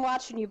was like, I'm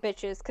watching you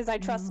bitches because I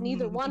trust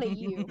neither one of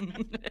you.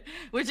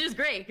 Which is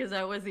great because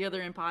I was the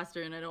other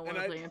imposter and I don't want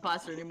to And play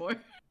imposter anymore.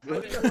 I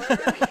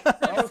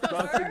was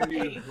trusting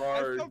you I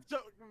hard. felt so,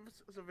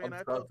 Savannah, I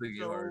I'm felt trusting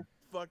you so hard.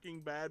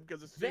 fucking bad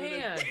because as soon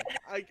Van!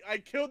 as I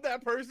killed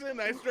that person,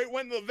 and I straight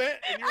went in the vent,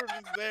 and you were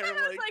just there, I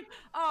was like, like,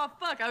 oh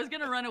fuck, I was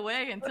gonna run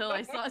away until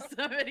I saw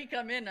somebody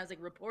come in and I was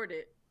like, report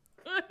it.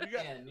 you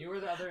got, And you were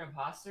the other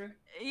imposter?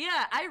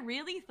 Yeah, I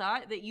really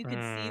thought that you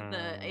could see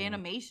the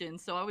animation,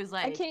 so I was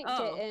like, can't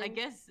oh, get I in.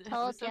 guess.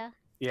 Told so- ya.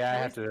 Yeah, I I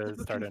have was to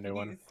so start a new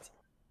one. confused.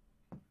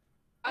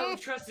 I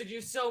trusted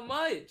you so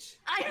much.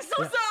 I'm so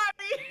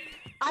sorry.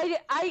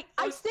 I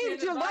was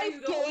saved standing your by life,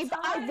 you the whole Gabe.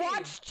 I time.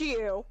 watched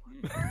you.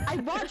 I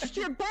watched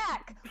your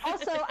back.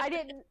 Also, I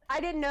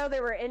didn't know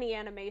there were any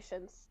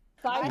animations.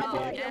 So I had no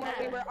Oh, idea what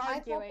we yeah. were I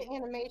thought the arguing.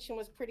 animation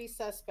was pretty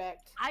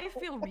suspect. I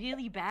feel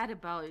really bad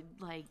about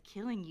like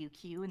killing you,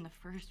 Q, in the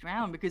first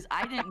round because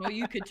I didn't know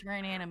you could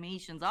turn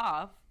animations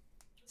off.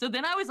 So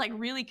then I was like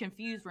really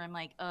confused where I'm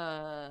like,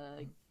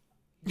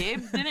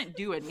 Gabe didn't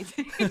do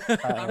anything.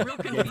 I'm real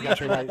Gabe confused. got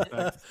your about right this.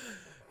 sex.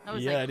 I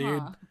was Yeah, like, dude.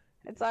 huh.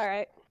 It's all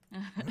right.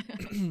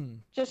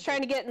 Just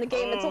trying to get in the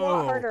game. It's a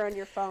lot Oh. harder on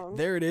your phone.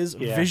 There it is.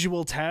 Yeah.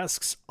 Visual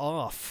tasks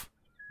off.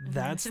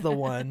 That's the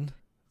one.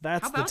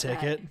 That's How the about that?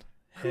 ticket.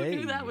 Who Hey.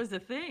 knew that was a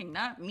thing?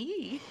 Not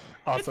me.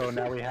 Also,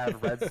 now we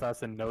have red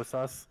sus and no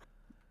sus.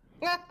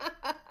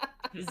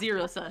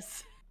 Zero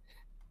sus.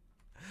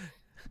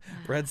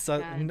 Red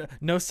sus. God.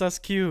 No sus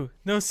Q.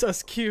 No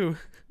sus Q.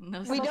 No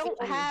We sus.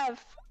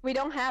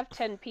 don't have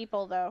 10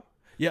 people though.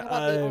 Yeah. How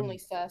about the only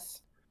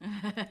sus?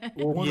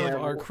 One Yeah,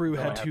 of our we'll- crew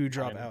we'll had have to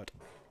drop time. out.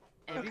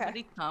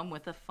 Everybody come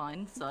with a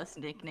fun sus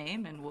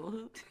nickname and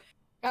we'll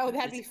Oh,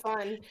 that'd be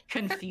fun.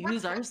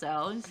 confuse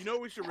ourselves. You know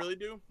what we should really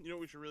do? You know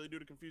what we should really do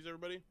to confuse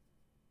everybody?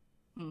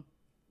 Hmm.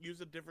 Use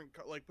a different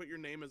like put your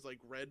name as like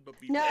red but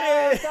be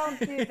No, don't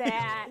do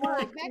that.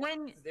 Look,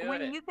 when do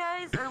it. you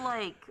guys are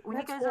like, when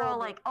you That's guys are all horrible.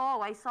 like,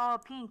 oh, I saw a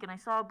pink and I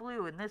saw a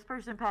blue and this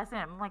person passed in.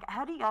 I'm like,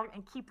 how do y'all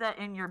keep that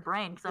in your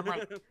brain? Because I'm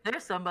like,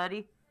 there's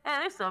somebody. Hey,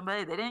 there's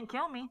somebody. They didn't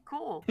kill me.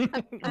 Cool. And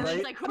then Right?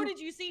 it's like, who did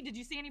you see? Did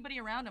you see anybody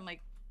around? I'm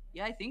like,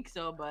 yeah, I think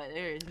so, but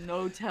there is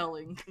no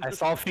telling. I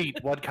saw feet.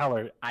 What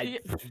color?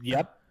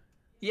 Yep.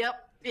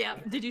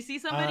 Yep. Did you see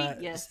somebody?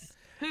 Yes.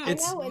 Who?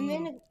 It's I know, and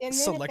then if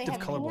selective they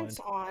have colorblind. pants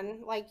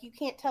on, like you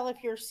can't tell if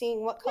you're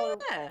seeing what color.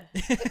 Yeah.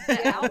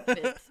 The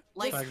outfits.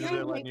 Like, The Like, is skin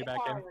it letting make you it back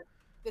in? hard.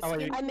 The Oh, skin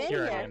you, I'm in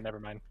you're here. in. Never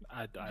mind.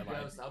 I lied.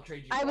 Ghost, I'll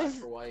trade you I black was-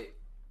 for white.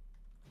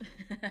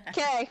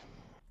 Okay.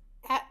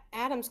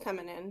 Adam's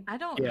coming in. I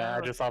don't Yeah, know.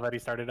 I just saw that he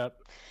started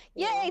up.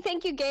 Yay,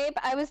 thank you, Gabe.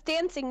 I was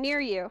dancing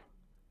near you.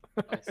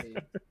 I see.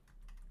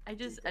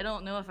 I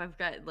don't know if I've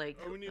got like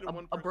Oh, we need a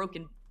one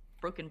person.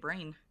 broken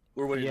brain.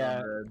 We're waiting Yeah.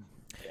 on Red.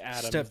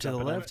 Adam's Step to the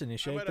jumping in. left and you I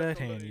shake might have that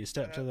hand. somebody- You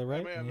step to I the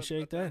right might and you have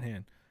shake that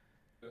hand.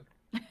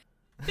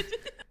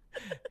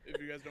 If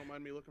you guys don't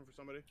mind me looking for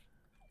somebody.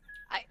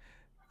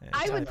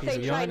 I would Piece of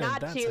say try yarn, and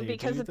not that's to how you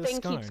because do the thing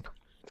keeps scarn.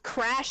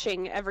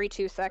 crashing every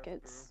 2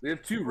 seconds. We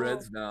have two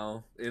reds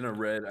now in a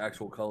red,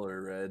 actual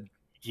color red.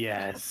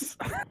 Yes.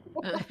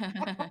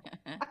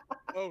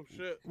 Oh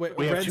shit. Wait,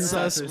 We have red two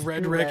sus, suses,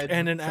 red two Rick, reds,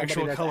 and an somebody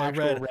actual that's color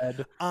actual red.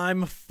 red.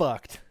 I'm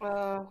fucked.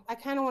 I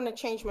kind of want to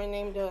change my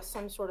name to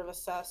some sort of a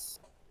sus.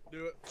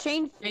 Do it.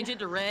 Change Change it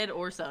to red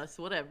or sus,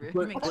 whatever.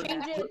 But- Makes but-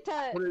 sense. change it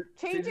to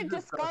change it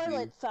to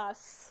Scarlet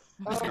Sus.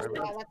 Oh, Sorry, yeah,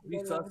 bro. that's a Be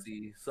good one.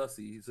 sussy.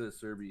 He says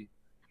Serby.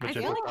 I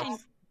Legit feel sus. like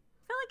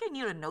I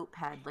need a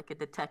notepad like a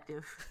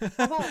detective.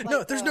 about, No,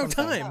 like, there's no sus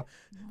time. up?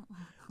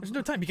 There's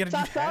no time. You gotta do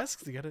Sus up?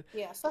 tasks. You gotta.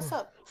 Yeah, sus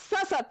up.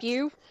 Sus up,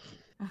 you.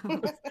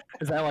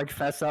 Is that like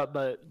fess up,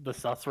 but the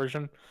sus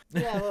version?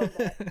 Yeah, a little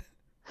bit.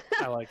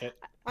 I like it.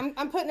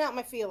 I'm putting out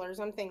my feelers.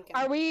 I'm thinking.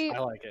 Are we I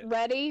like it.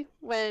 ready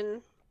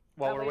when?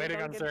 Well, That we're way waiting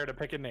don't on get- Sarah to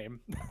pick a name.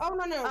 Oh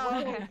no, Oh, we're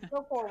okay. gonna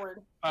go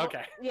forward.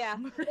 Okay. Yeah.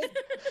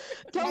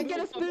 Don't get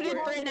us booted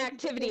for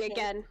inactivity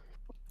again.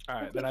 All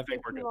right, then I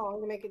think we're Too good.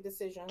 long to make a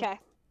decision. Okay.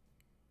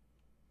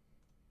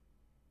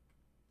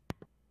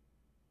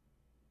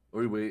 Are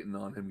we waiting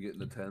on him getting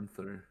the 10th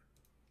or?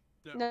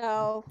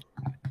 No.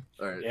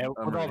 All right. Yeah,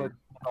 I'm with ready. with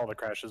all the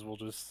crashes, we'll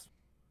just.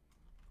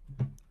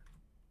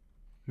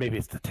 Maybe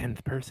it's the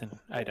 10th person.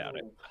 I doubt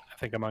it. I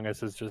think Among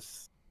Us is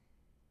just.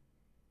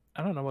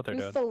 I don't know what they're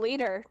Who's doing. the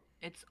leader?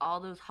 It's all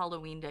those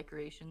Halloween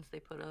decorations they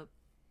put up.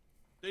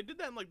 They did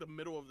that in like the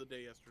middle of the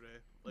day yesterday.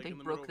 Like They in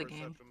the broke middle the of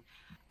game. reception.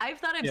 I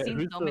thought I've Yeah, seen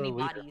who's so the many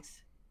leader?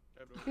 bodies.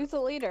 I have no idea. Who's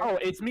the leader? Oh,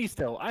 it's me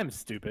still. I'm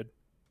stupid.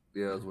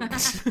 Yeah, I was waiting.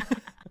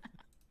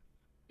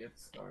 Good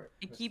start.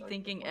 I Good keep start.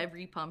 thinking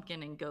every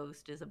pumpkin and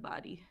ghost is a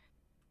body.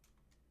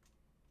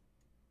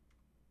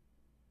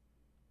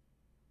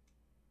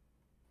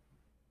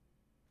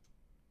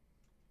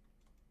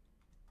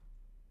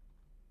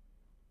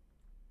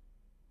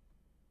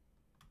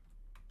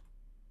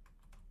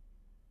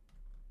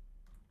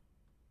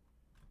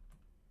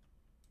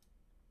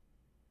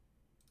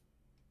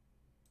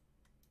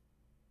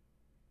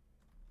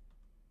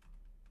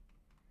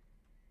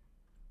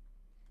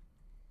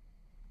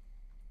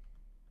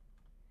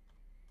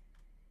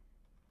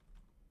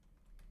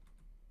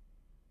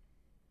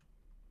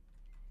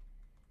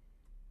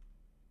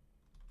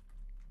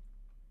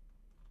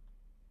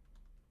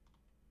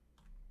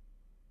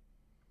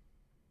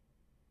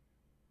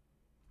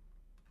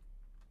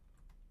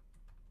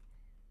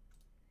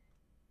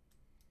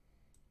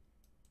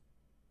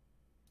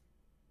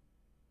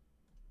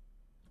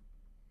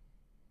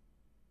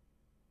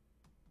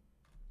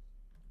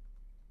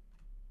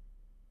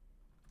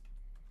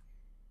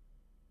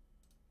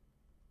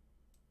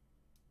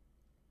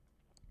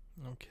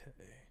 Okay.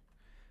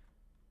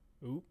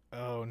 Oop.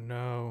 Oh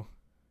no.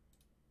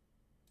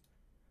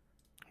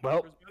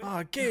 Well,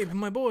 Ah, Gabe,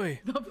 my boy.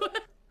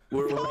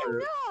 Where was Oh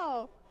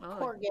it? no!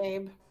 Poor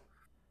Gabe.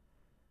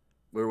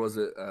 Where was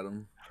it,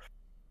 Adam?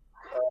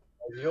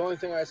 The only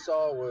thing I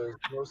saw was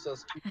no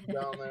sus people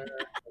down there,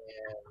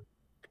 and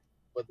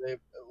but they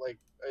like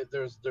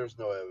there's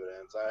no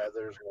evidence.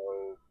 There's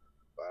no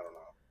I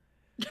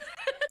don't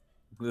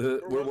know.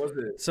 Where was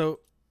it? So,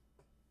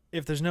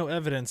 if there's no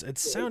evidence,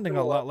 it's sounding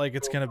a lot like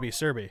it's gonna be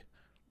Serby.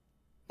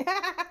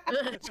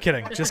 Just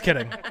kidding. Just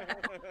kidding.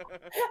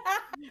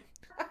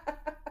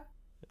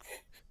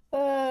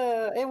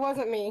 It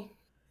wasn't me.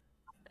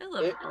 I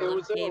love It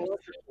was in games.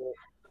 electrical.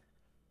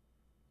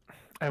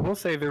 I will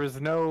say there was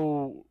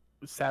no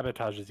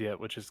sabotages yet,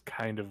 which is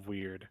kind of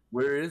weird.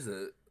 Where is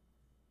it?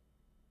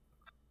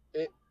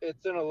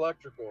 It's in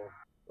electrical.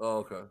 Oh,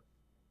 okay.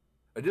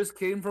 I just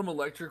came from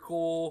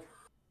electrical.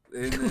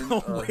 And then,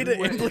 Way who to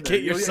went in implicate there?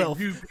 yourself.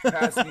 You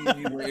passed me and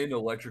you went in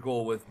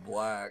electrical with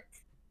Black.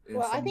 and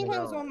Well, I think someone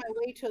I was else. on my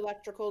way to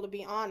electrical, to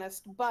be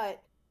honest,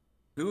 but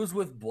Who was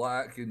with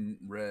Black and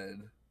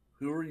Red?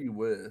 Who were you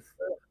with?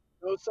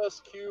 No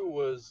sus Q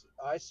was.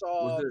 I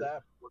saw Was it-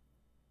 that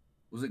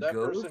Was it that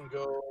Ghost? person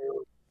go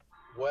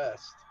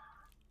west.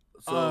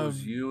 So it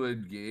was you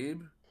and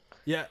Gabe?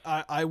 Yeah,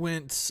 I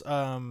went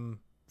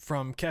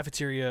from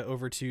cafeteria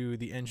over to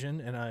the engine,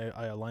 and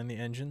I aligned the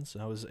engines.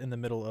 I was in the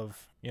middle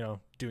of,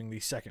 doing the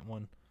second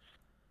one.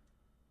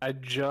 I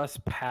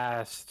just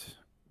passed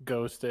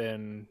Ghost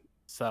and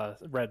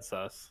Red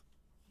Sus,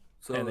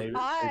 So and they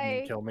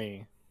didn't kill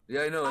me.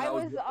 Yeah, I know. And I I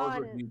was was with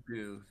on- you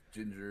too,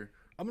 Ginger.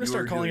 I'm You gonna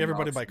start were calling doing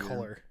everybody by oxygen.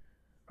 color.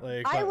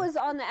 Like I was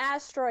on the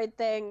asteroid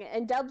thing,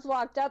 and Dubs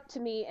walked up to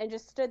me and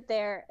just stood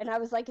there, and I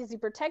was like, "Is he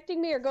protecting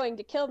me or going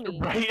to kill me?"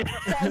 Right.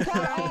 So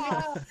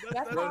I told-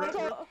 that's No, what I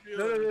told.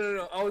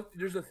 No.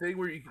 There's a thing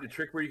where a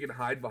trick where you can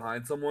hide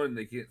behind someone and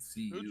they can't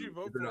see Who'd you if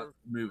vote they're not for,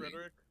 moving.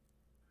 Frederick?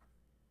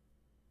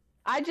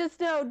 I just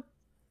know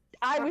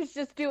I was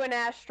just doing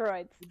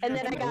asteroids, and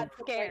then I got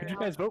Who'd scared. you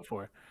guys vote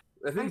for?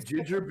 I think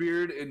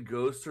Gingerbeard and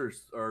Ghost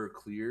are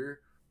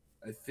clear.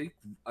 I think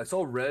I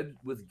saw Red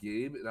with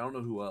Gabe, and I don't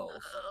know who else.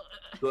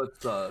 So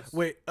that's us.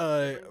 Wait,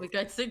 We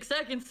got 6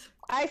 seconds.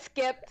 I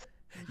skipped.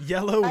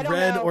 yellow, I don't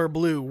red, know. or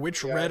blue?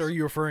 Which red Yes. are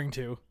you referring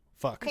to?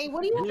 Fuck. Hey,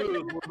 what do you?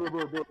 Blue.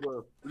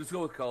 We'll just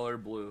go with color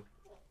blue.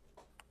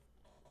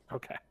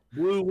 Okay.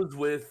 Blue was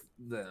with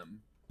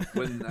them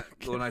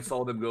when I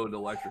saw them go into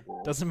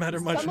electrical. Doesn't matter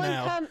much Someone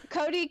now.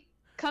 Cody,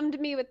 come to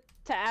me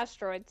to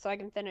asteroids so I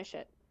can finish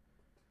it.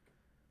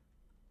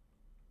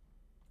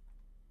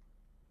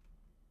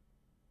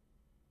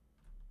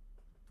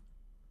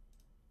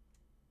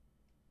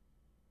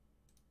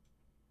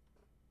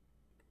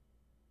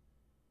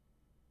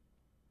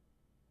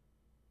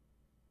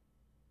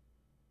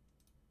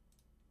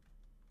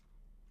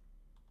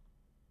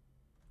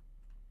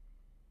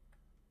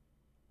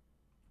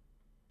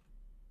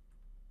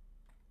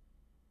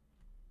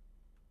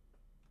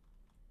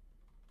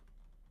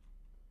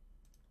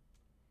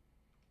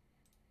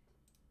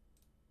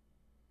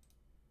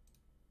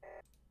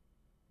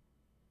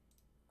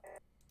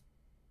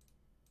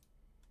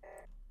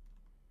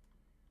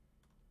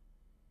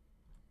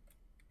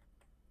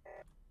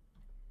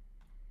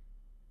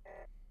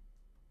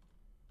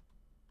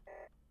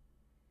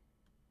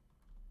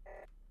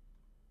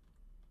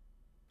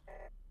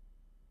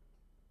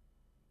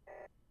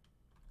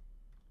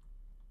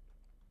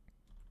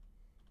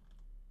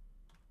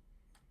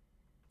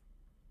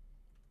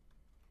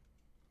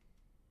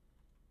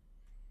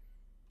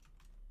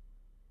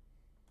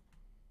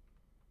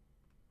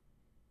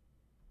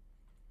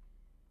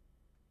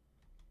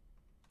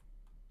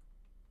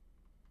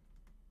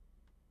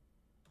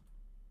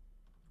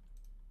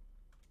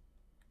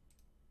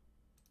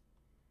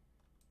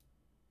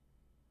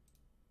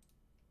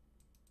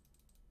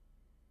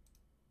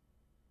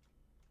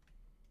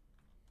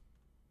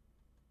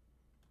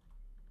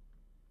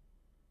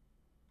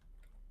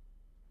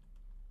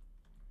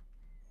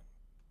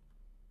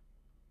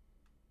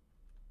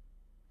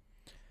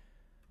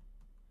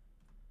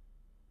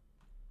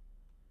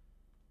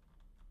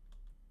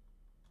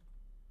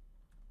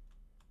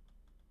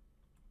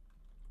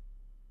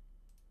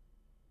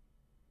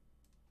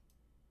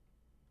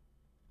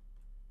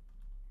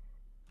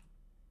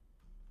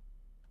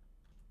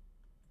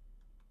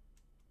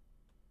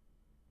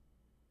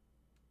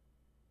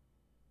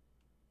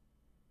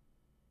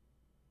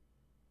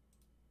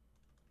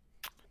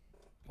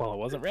 Well, it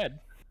wasn't red.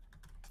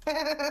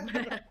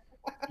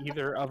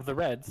 Either of the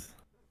reds.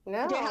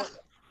 No. Yeah.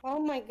 Oh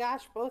my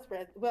gosh, both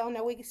red. Well,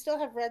 no, we still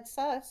have red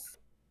sus.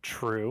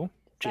 True.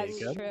 That's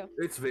Jacob. true.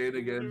 It's Van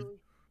again.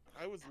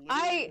 I was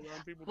I- literally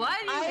around people. Why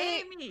do you I-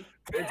 hate me?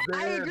 It's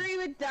I Van. agree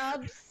with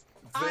Dubs.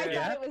 I Van.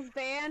 thought it was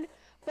Van,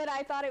 but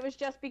I thought it was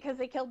just because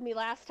they killed me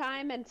last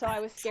time, and so I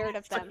was scared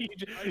of them.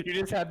 You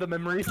just had the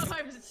memories.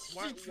 Sometimes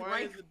Why, it's why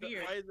right is it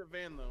fear. why is it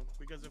Van though?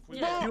 Because if we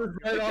Yeah. She was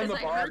right on Because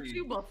the I hurt body.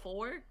 you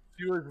before.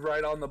 She was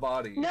right on the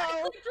body. No,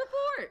 Click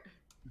report.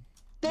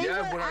 they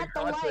Yeah, were when I at the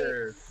got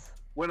there. lights.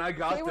 When I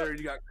got They were- there,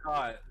 you got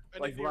caught.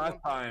 And Like if you last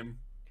want- time.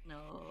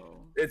 No.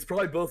 It's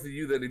probably both of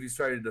you then if he's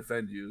trying to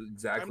defend you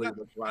exactly I'm like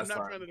not last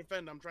trying to time.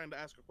 defend. I'm trying to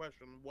ask a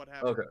question. What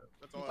happened? Okay.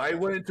 That's all. I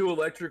went into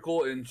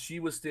electrical and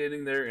she was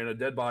standing there and a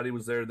dead body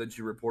was there. Then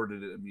she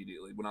reported it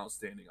immediately when I was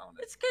standing on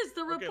it. It's because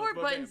the Okay, report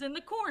well, button's in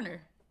the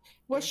corner.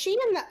 Was she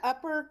in the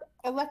upper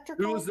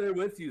electrical? Who was there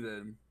with you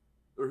then?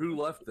 Or who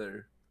left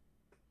there?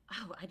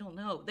 Oh, I don't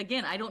know.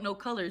 Again, I don't know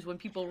colors when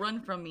people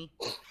run from me.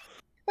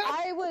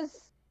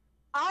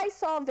 I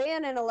saw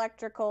Van in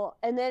electrical,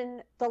 and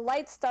then the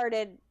lights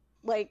started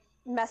like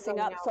messing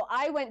Going up. out. So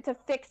I went to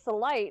fix the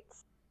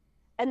lights,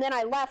 and then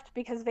I left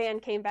because Van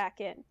came back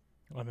in.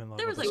 I'm in love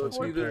There with was the like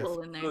 4 sociopath.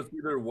 people in there. So it's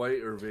either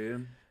White or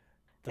Van.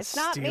 The It's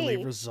not steely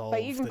me, resolve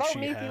but you can that vote she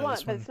me if you has want,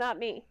 but when- it's not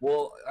me.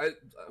 Well,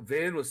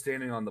 Van was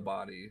standing on the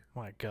body.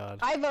 My God.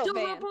 I vote Don't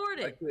Van. report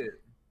I it. quit.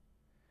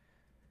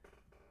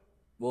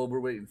 Well,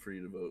 we're waiting for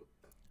you to vote.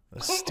 The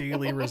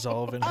steely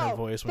resolve in her Oh,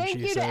 voice when thank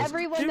she you says, to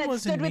everyone "It that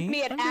wasn't stood with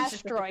me at I'm just-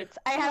 Asteroids.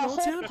 I had a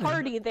what's whole happening?"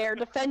 party there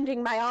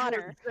defending my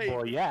honor.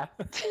 Well, yeah.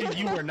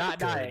 You were not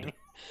Good. dying.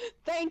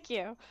 Thank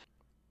you.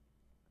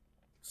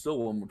 Still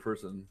one more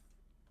person.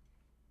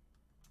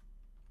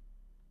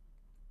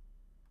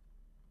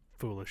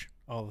 Foolish.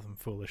 All of them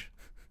foolish.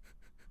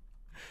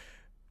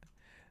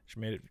 She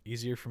made it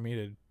easier for me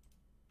to,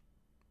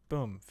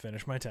 boom,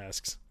 finish my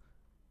tasks.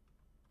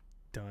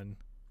 Done.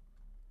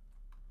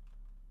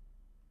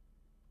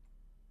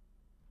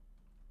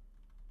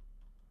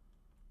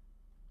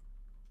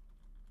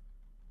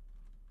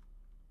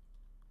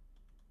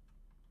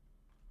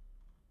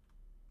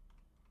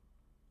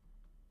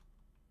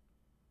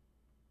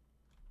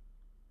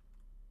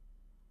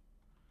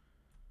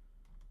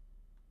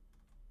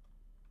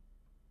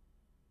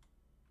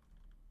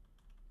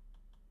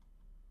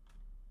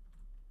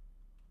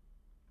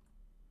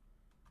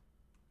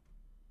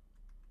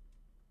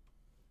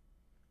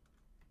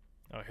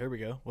 Oh, here we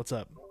go. What's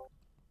up?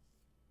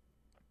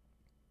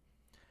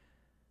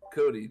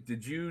 Cody,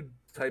 did you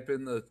type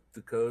in the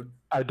code?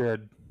 I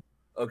did.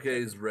 Okay,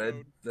 is red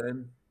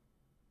then?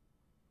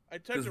 I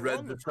typed Because it red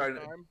wrong the is trying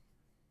first to. time.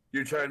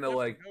 You're trying to typed the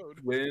like code.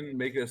 win,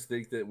 make us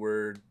think that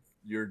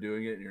you're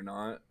doing it and you're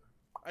not.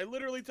 I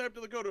literally typed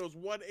in the code. It was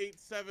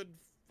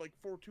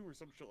 18742 or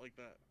some shit like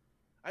that.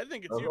 I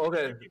think it's Oh, you.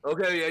 okay,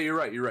 okay, yeah, you're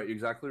right. You're right. You're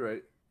exactly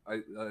right.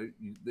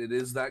 It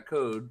is that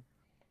code,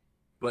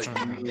 but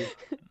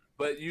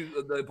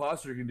the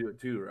imposter can do it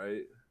too,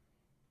 right?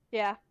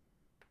 Yeah.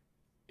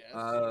 Yes,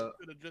 Uh, it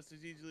could have just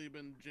as easily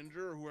been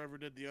Ginger or whoever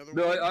did the other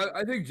No, one.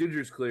 I think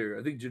Ginger's clear.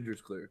 I think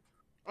Ginger's clear.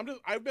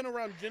 I've been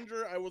around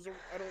Ginger. I don't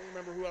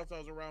remember who else I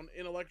was around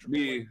in electrical,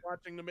 Me. like,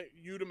 watching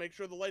to make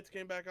sure the lights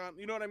came back on.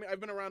 You know what I mean?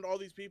 I've been around all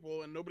these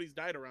people and nobody's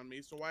died around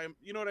me. So why?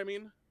 You know what I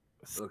mean?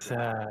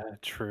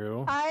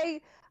 True.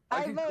 I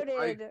can-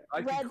 voted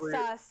I can Red clear-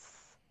 Sus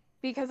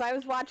because I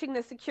was watching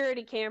the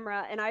security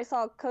camera and I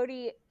saw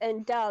Cody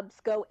and Dubs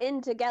go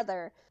in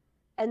together,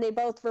 and they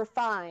both were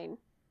fine.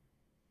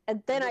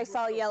 And then I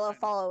saw Yellow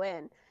follow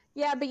in.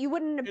 Yeah, but you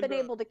wouldn't have In been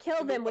the- able to kill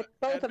in the them with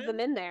what, both of admin? them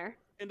in there.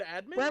 Into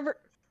admin? Wherever.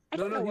 I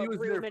No, don't no, know he what was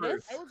there room it is.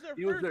 first. I was there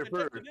He was first. there I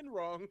typed first. it in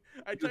wrong.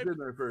 I He was typed in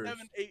there first.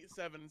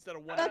 787 instead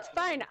of 1. That's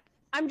fine.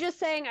 I'm just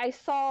saying I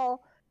saw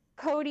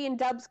Cody and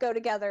Dubs go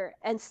together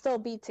and still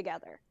be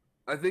together.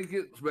 I think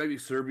it's maybe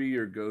Serby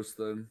or Ghost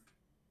then.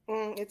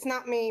 It's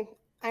not me.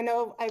 I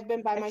know I've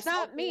been by It's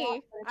myself. not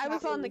me. I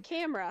was on the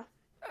camera.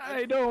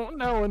 I don't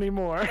know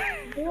anymore.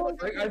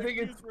 I think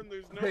it's. When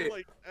there's no, Hey,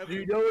 like,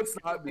 you know it's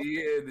not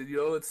me, and you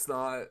know it's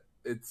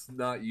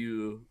not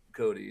you,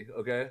 Cody.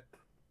 Okay,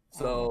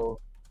 so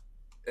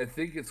I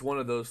think it's one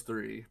of those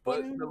three.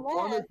 But the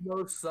one that's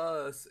most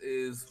sus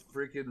is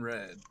freaking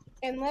Red.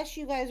 Unless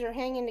you guys are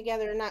hanging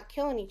together and not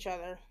killing each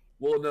other.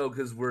 Well, no,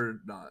 because we're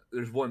not.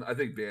 There's one. I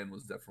think Van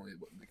was definitely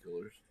one of the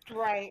killers.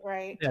 Right,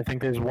 right. Yeah, I think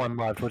there's one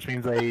left, which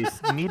means they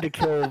need to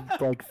kill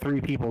like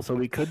 3 people. So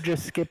we could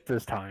just skip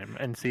this time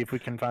and see if we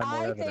can find more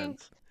I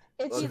evidence.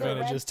 think it's either Savannah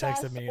Red just texted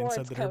Sus me or and said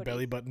it's that her Cody.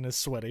 belly button is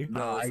sweaty.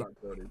 No, it's not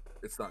Cody.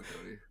 It's not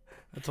Cody.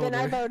 I told Then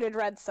I her. voted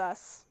Red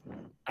Sus.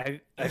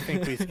 I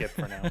think we skip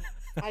for now.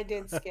 I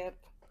did skip.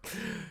 I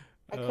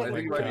Oh couldn't my I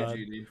think it might God.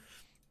 be Genie.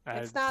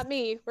 It's not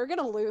me. We're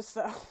gonna lose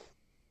though.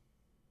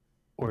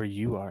 Or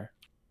you are.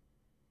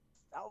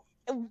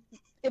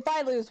 If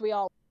I lose, we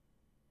all.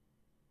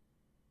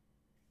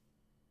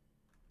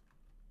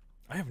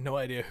 I have no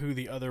idea who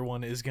the other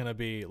one is gonna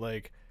be.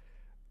 Like,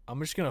 I'm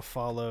just gonna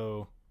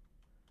follow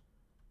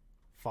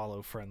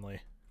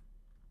friendly.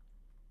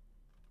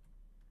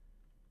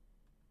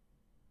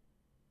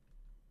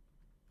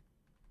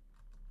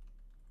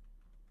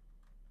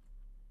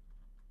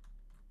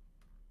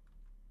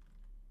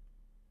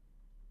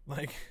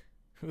 Like,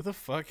 who the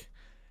fuck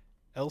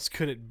else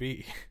could it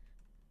be?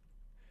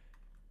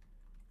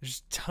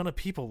 There's a ton of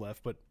people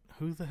left, but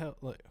who the hell?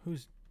 Like,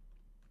 who's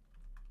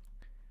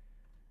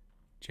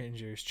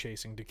Ginger's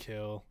chasing to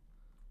kill?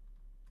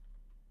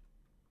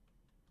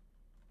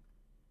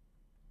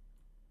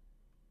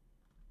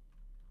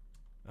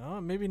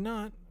 Oh, maybe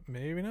not.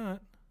 Maybe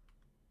not.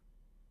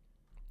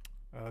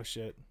 Oh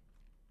shit.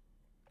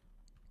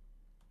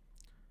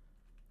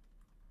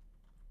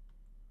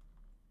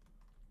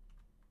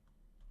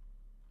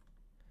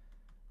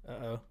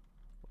 Uh-oh.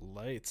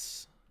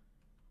 Lights.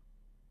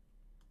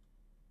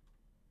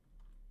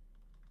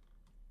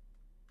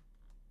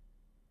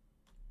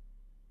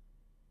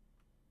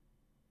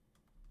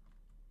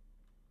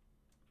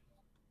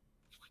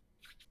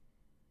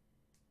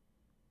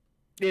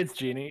 It's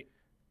Genie.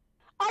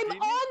 I'm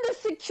on the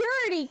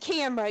security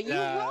camera. You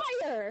Yeah.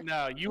 liar.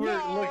 No, you were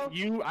No.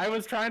 look. I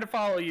was trying to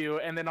follow you,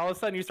 and then all of a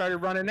sudden you started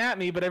running at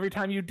me. But every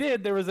time you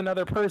did, there was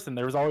another person.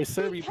 There was always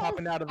Serby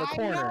popping out of the I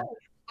corner. know.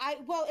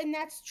 Well, and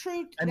that's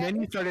true. And that then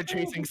you is started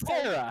true chasing because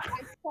Sarah. I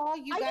saw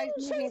you I guys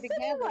didn't moving chase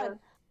together. anyone.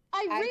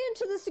 I ran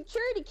to the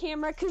security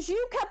camera because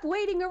you kept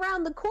waiting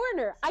around the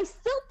corner. I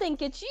still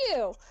think it's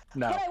you.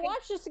 No. But I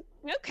watched this.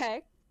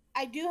 Okay.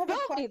 I do have a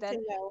Help me question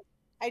then. though.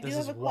 I do This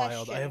have is a wild.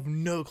 question. I have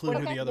no clue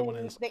who When the other one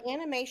is. The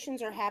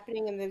animations are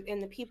happening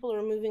and the people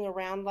are moving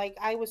around. Like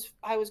I was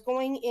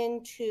following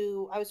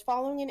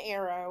an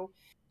arrow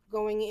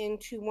going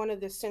into one of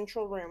the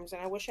central rooms,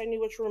 and I wish I knew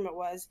which room it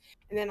was.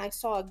 And then I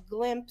saw a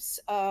glimpse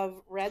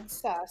of red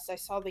sus. I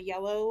saw the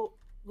yellow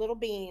little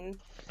bean,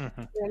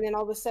 and then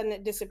all of a sudden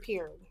it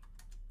disappeared.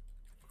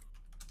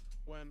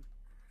 When?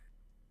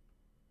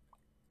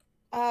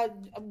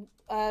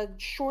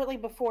 Shortly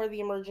before the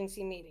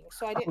emergency meeting.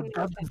 So I didn't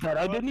know.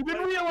 I didn't even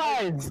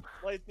realize.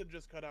 Lights had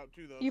just cut out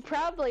too, though. You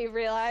probably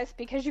realized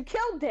because you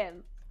killed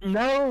him.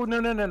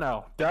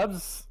 No.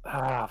 Dubs.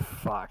 Ah,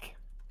 fuck.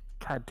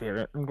 God damn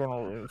it. I'm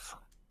gonna lose.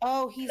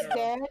 Oh, he's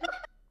dead?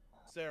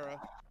 Sarah.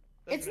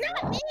 It's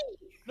not me!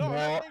 No, I'm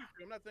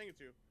No. not saying it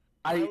to you.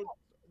 I'm not saying it to you.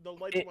 The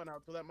lights went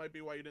out, so that might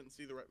be why you didn't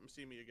see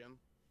me again.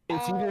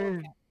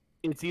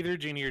 It's either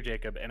Jeannie or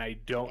Jacob, and I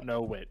don't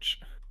know which.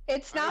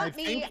 It's not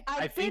me.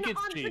 I I've think been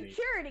it's on Jeannie.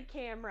 security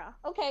camera.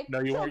 Okay, No,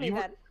 you tell weren't. me You were-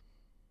 then.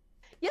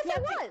 Yes, I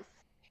was.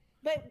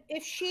 But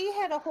if she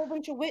had a whole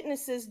bunch of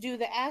witnesses do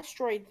the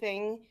asteroid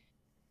thing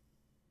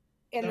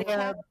and the Yeah.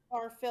 cap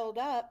bar filled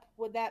up,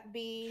 would that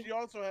be... She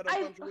also had a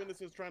bunch of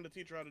witnesses trying to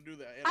teach her how to do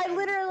that. and I didn't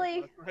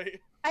literally- do that,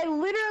 right? I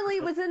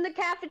literally was in the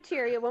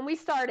cafeteria when we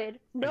started.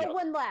 No Yeah.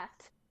 one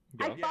left.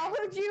 I Yeah.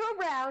 followed you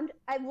around.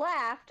 I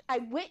laughed. I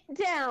went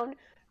down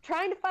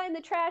trying to find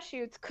the trash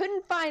chutes.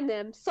 Couldn't find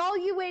them. Saw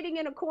you waiting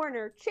in a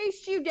corner.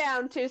 Chased you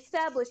down to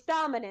establish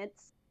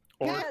dominance.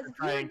 Or because you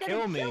try were and gonna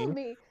kill kill me.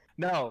 me.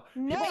 No.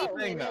 No. Here's the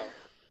thing, though.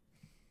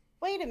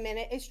 Wait a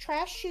minute, is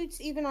trash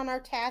chutes even on our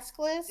task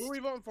list? Who are we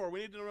voting for?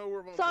 We need to know who we're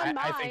voting It's on for. mine.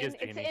 I think it's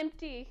It's Jeannie.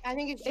 empty. I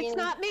think it's Jeannie. It's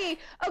not me.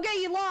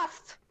 Okay, you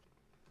lost.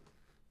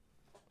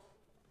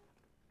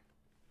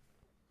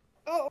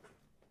 Oh,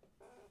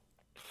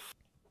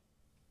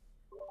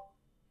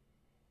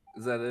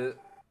 Is that it?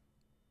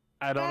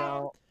 I don't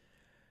know.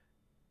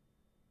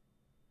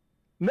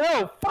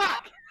 No,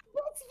 fuck!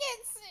 let's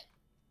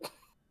get...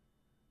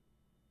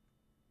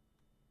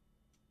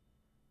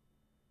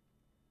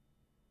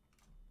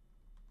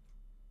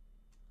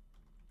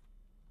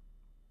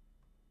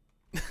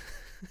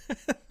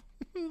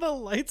 The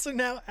lights are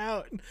now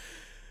out.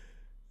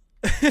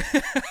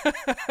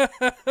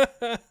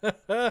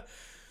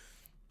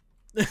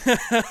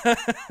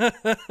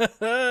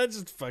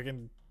 Just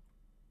fucking.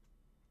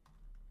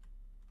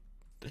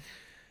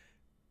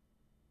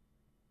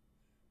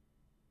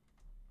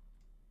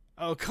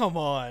 Oh, come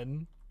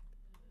on.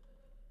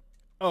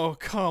 Oh,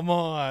 come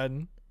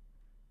on.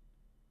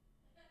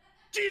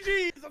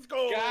 GG's, let's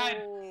go! God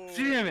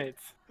damn it!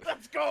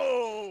 Let's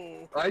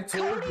go! I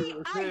told Cody, you it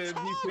was I him.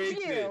 told He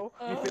faked you.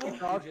 it. He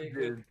faked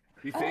oxygen.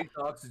 He faked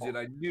oxygen.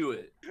 I knew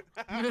it.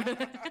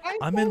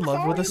 I'm in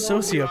love with a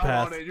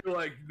sociopath. And you're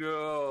like,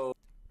 no.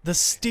 The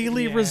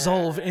steely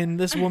resolve in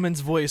this woman's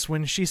voice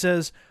when she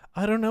says,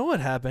 I don't know what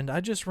happened. I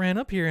just ran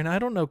up here and I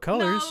don't know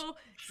colors. No,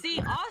 see,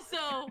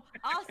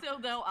 also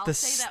though, I'll The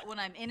say that when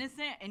I'm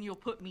innocent and you'll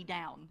put me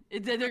down.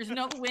 There's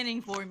no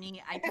winning for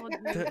me. I told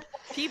you.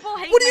 People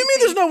hate. What do you my mean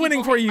there's face, no people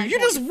winning for hate you? my You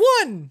just voice.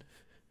 won!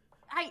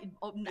 I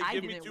Hey,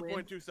 give me didn't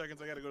win. 2.2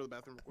 seconds. I gotta go to the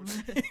bathroom real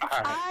quick.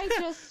 I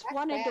just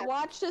wanted to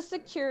watch the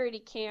security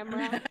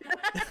camera.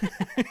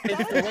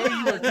 It's the way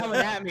you were coming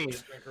at me.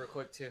 Drink real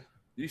quick too.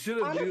 You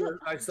should have knew.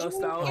 I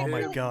sussed out. Oh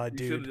my him. God, You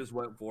dude. should have just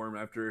went for him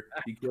after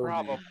he killed me.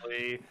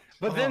 Probably.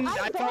 But then I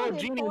I followed voted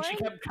Jeannie and for she him.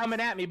 kept coming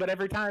at me, but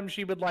every time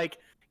she would like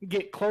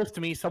get close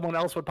to me, someone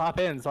else would pop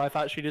in. So I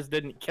thought she just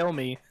didn't kill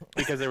me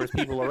because there was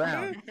people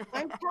around.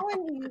 I'm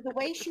telling you, the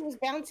way she was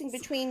bouncing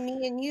between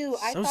me and you,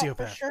 I thought for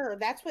Sociopath. sure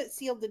that's what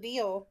sealed the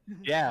deal.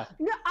 Yeah.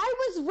 No, I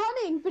was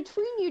running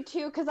between you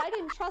two because I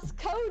didn't trust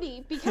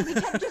Cody because he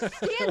kept just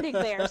standing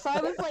there. So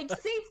I was like,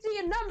 safety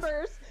in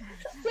numbers.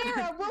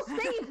 Sarah will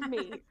save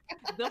me.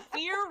 The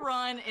fear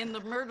run and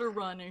the murder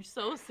run are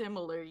so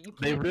similar. You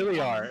They can't really beat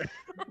them. are.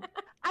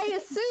 I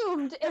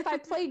assumed if I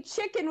played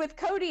chicken with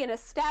Cody and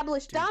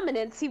established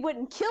dominance, he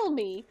wouldn't kill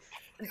me.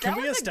 Can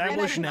we was a great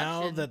establish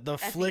now introduction that the at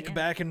the flick end.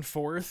 back and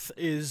forth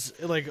is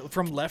like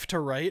from left to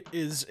right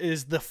is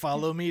the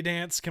follow me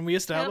dance? Can we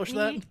establish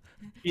that? me.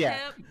 Yeah.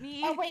 Help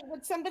me. Oh wait,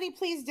 would somebody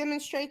please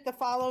demonstrate the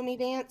follow me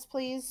dance,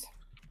 please?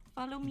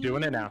 Follow me.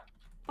 Doing it now.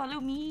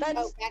 Follow me. That's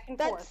Oh, back and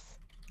forth.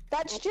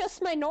 that's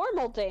just my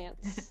normal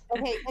dance.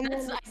 Okay, and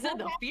That's, then I said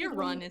the what fear happens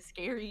run when- is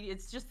scary.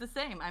 It's just the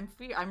same.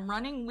 I'm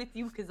running with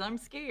you because I'm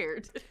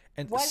scared.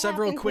 And What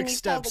several happens quick when you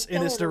tell the steps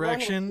in this killer to run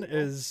direction with you?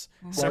 is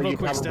Or several you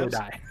quick probably steps.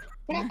 die.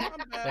 I'm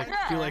back.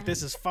 I feel like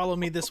this is follow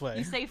me this You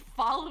way. say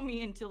follow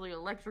me until the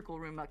electrical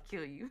room. I'll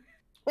kill you.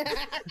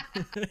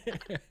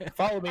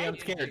 Follow me, I'm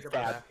scared,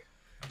 Stab.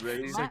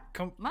 Ready? He's like,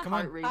 come My on.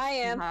 heart rate's I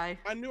too am. high.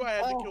 I knew I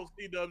had to Oh. kill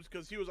C-Dubs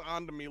because he was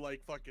on to me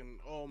like fucking,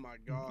 oh my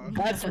god.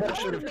 That's what That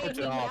should would have have put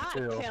made it me off,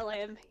 not too. kill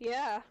him.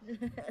 Yeah.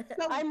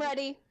 So, I'm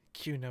ready.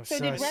 Q no so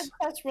did Red sus.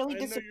 Plus really I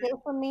know disappear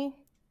from me?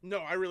 No,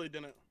 I really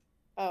didn't.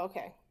 Oh,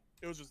 okay.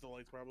 It was just the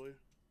lights, probably.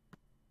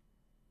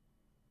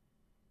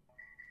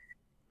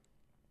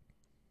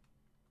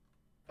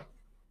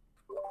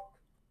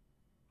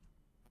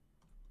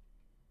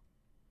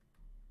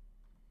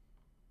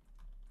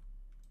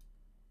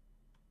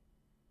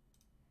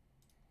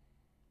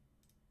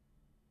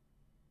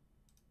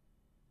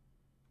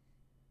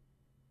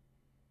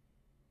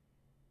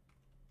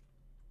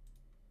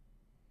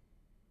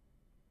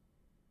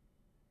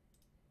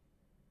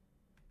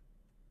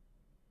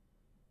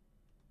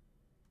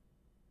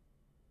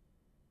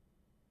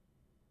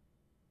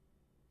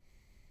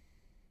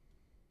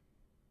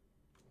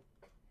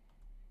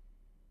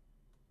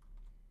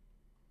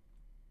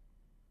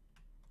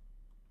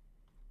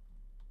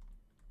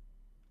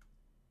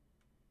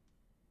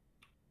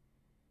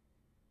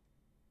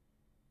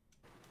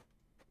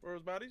 Where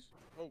was bodies?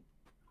 Oh.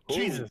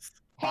 Jesus.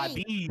 Hey.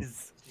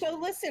 Bodies. So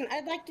listen,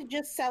 I'd like to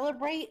just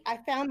celebrate. I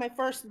found my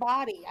first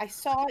body. I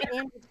saw it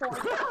in before.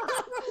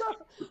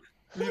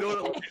 You know what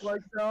it looks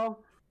like now?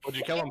 What'd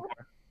you kill him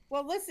for?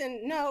 Well,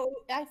 listen, no,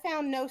 I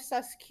found no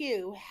sus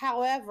Q.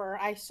 However,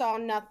 I saw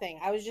nothing.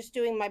 I was just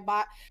doing my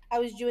I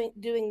was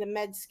doing the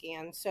med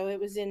scan, so it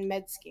was in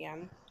med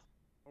scan.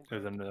 It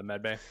was into the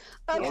med bay.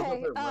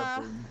 Okay.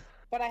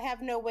 But I have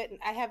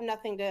I have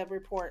nothing to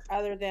report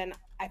other than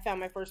I found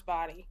my first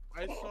body.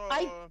 I saw.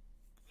 I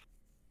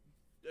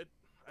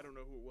don't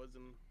know who it was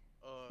in.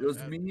 It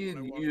was me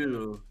and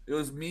you. It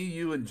was me,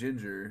 you, and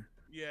Ginger.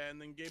 Yeah,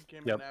 and then Gabe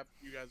came Yep. in after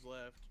you guys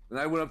left. And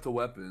I went up to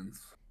weapons.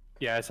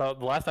 Yeah, I saw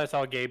the last I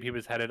saw Gabe, he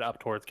was headed up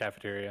towards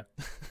cafeteria.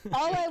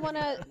 All I want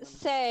to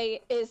say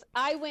is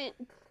I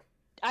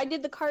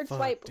did the card Fuck,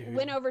 swipe, dude.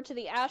 went over to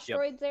the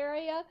asteroids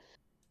area,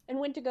 and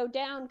went to go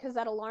down because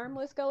that alarm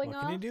was going What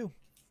off. can you do?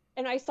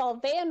 And I saw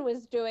Van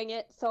was doing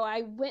it, so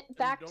I went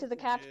back to the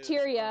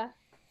cafeteria,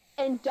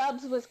 and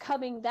Dubs was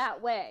coming that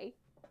way.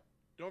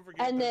 Don't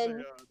forget, And there's,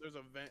 then- there's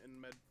a vent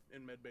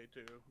in med bay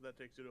too that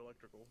takes you to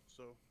electrical.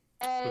 So.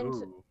 And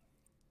Ooh.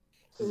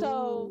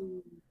 so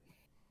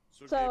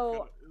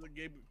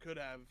Gabe could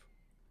have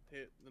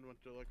hit, then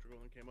went to electrical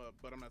and came up,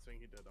 but I'm not saying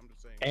he did. I'm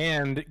just saying.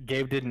 And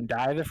Gabe didn't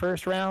die the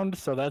first round,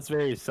 so that's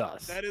very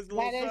sus. That is a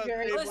little sus.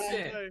 Gabe, what I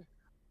say.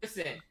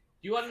 Listen.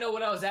 You want to know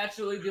what I was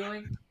actually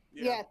doing?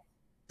 Yeah.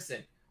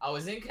 Listen, I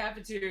was in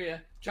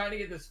cafeteria trying to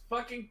get this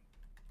fucking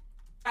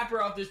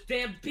wrapper off this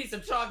damn piece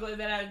of chocolate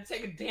that I had to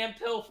take a damn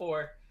pill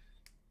for.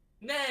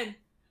 And then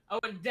I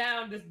went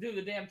down to do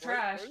the damn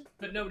trash,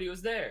 but nobody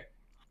was there.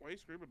 Why are you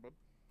screaming, bub?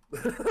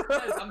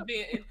 Because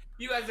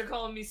you guys are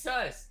calling me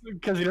sus.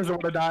 Because he doesn't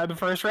want to die in the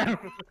first round.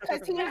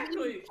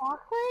 Exactly.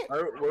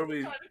 Where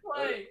we?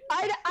 I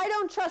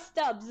don't trust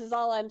Dubs is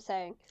all I'm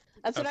saying.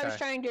 That's what I was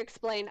Okay. trying to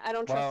explain. I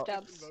don't Well,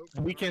 trust Dubs.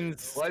 We can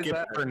skip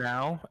it for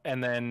now,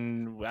 and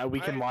then we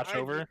can watch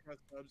over.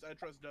 I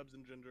trust Dubs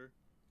and Ginger.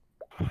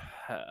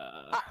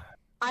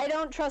 I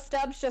don't trust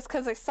Dubs just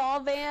because I saw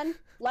Van,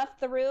 left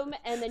the room,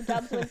 and then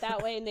Dubs went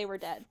that way and they were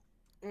dead.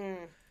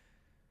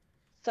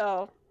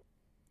 So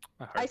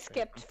I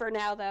skipped for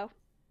now, though.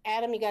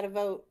 Adam, you got to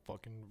vote.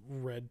 Fucking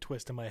red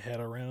twisting my head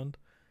around.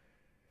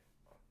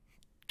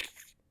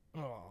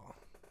 Oh.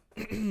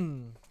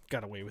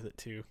 Got away with it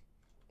too.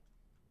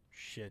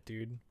 Shit,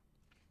 dude.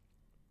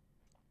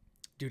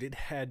 Dude, it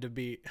had to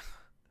be.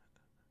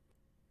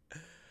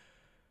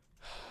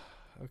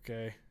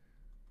 Okay.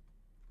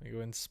 Let me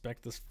go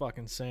inspect this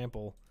fucking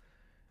sample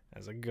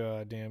as a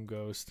goddamn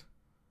ghost.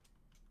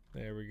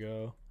 There we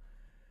go.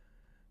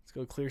 Let's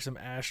go clear some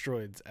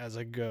asteroids as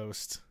a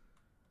ghost.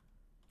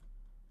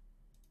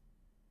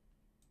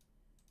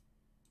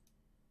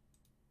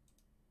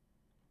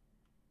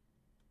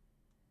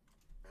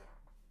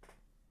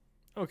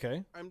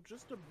 Okay. I'm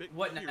just a bit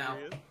What now?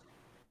 curious.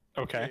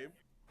 Okay.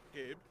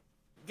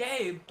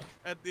 Gabe.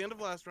 At the end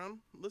of last round,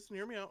 listen,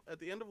 hear me out. At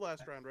the end of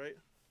last round, right?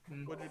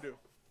 What'd you do?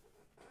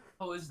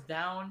 I was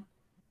down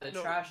the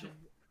No, trash.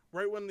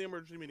 Right when the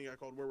emergency meeting got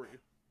called, where were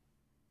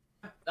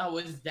you? I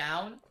was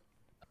down.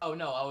 Oh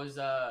no, I was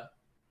I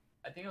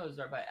think I was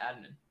right by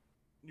admin.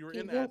 You were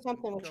He's in doing admin,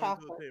 something with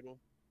coming to chocolate.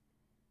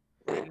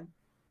 the table.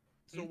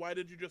 So why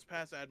did you just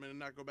pass admin and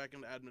not go back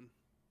into admin?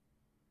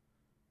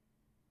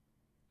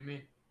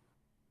 Me.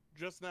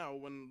 Just now,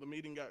 when the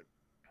meeting got,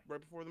 right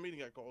before the meeting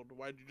got called,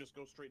 why did you just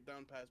go straight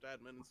down past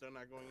admin instead of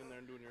not going in there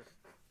and doing your?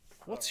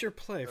 What's your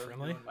play, I was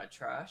friendly? doing my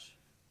trash.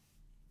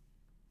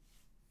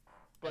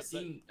 But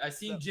I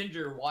seen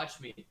Ginger watch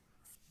me.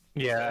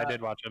 Yeah, I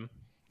did watch him.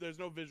 There's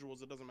no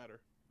visuals. It doesn't matter.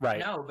 Right.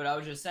 No, but I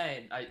was just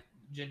saying,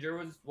 Ginger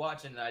was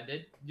watching, and I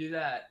did do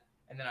that,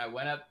 and then I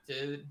went up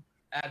to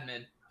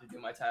admin to do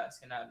my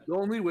task in admin. The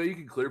only way you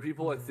can clear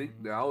people, I think,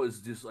 now is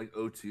just like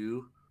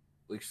O2,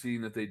 like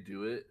seeing that they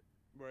do it.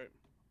 Right.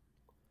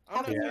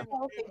 How can you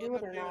tell if they do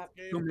it or not?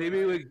 So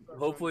maybe like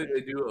hopefully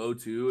they do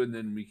O2 and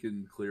then we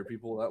can clear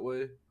people that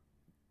way.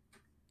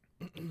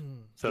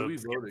 So we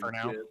skip voted, for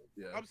now.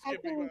 yeah. I'm How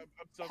skipping.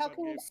 can, how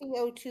can you see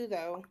O2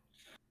 though?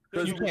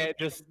 There's You no can't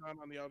just.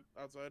 on the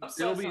outside.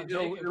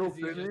 It'll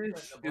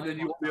finish and then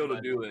you won't be able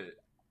to do it.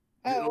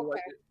 Oh, It'll,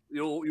 okay.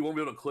 you won't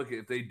be able to click it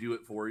if they do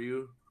it for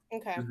you.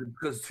 Okay.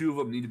 Because 2 of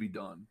them need to be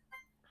done.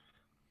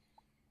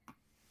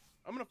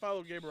 I'm gonna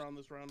follow Gabe around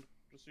this round,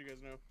 just so you guys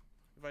know.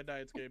 If I die,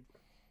 it's Gabe.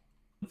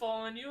 I'm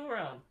following you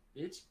around,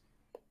 bitch.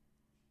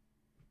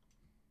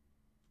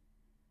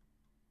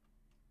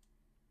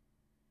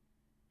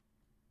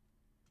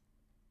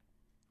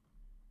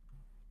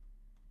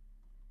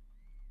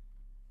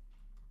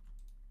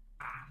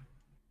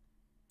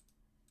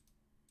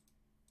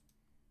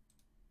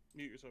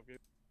 Mute yourself, Gabe.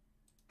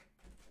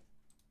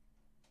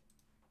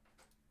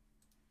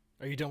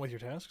 Are you done with your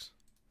tasks?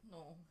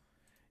 No.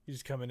 You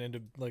just coming in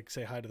to like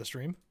say hi to the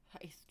stream?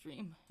 Hi,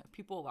 stream. Are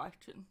people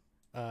watching?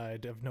 I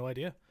have no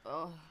idea.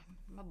 Oh,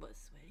 my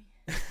butt's sweaty.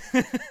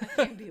 I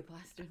can't be a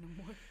blaster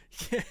no more.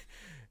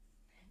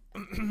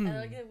 I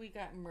like that we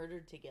got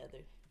murdered together.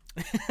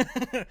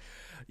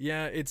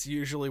 Yeah, it's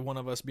usually one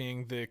of us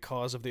being the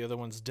cause of the other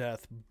one's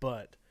death,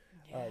 but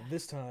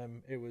this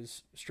time it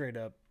was straight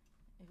up.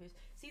 It was,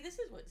 see, this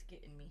is what's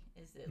getting me.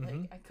 Is that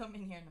like I come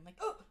in here and I'm like,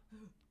 oh.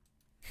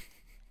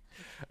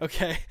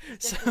 Okay,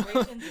 so,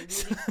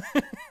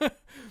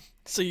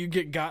 so you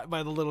get got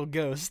by the little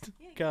ghost.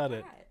 Yeah, got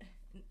it.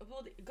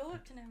 Well, go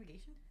up to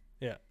navigation.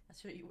 Yeah. I'll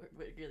show you what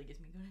really gets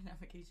me. Go to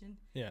navigation.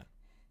 Yeah.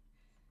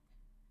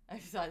 I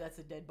thought that's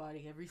a dead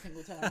body every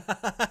single time.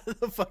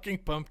 The fucking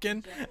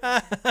pumpkin.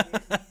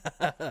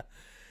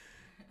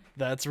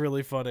 That's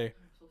really funny. I'm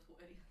so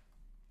sweaty.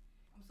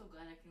 I'm so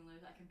glad I can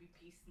live. I can be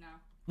peace now.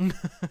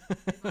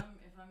 if I'm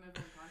ever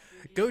imposter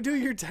again, Go do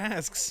your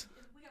tasks.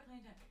 We got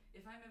plenty of time.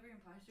 If I'm ever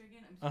imposter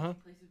again, I'm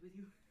switching places with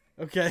you.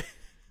 Okay.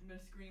 I'm gonna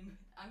scream.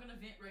 I'm gonna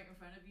vent right in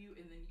front of you,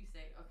 and then you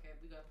say, "Okay,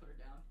 we gotta put her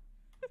down."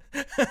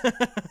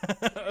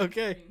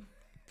 Okay.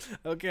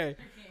 Okay.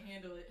 I can't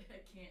handle it. I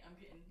can't. I'm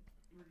getting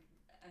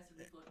acid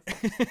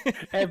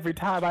reflux. Every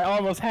time I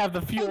almost have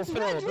the fuel It's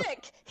filled.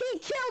 Redrick! He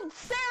killed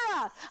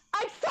Sarah!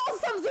 I saw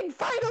something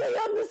finally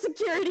on the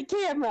security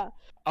camera!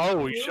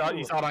 Oh, you saw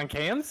it on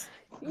cams?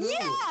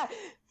 Yeah!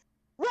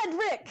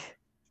 Redrick!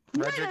 Redrick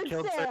Murdered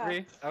killed Sarah!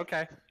 Siri?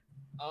 Okay.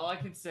 All I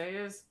can say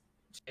is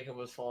Jacob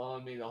was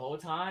following me the whole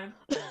time.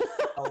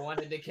 I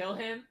wanted to kill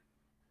him.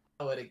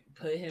 I would have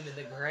put him in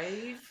the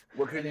grave.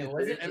 What can you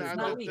say? And It's I'm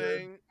not just me.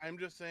 saying,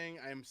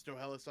 I'm still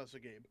hella sus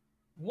of Gabe.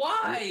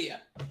 Why?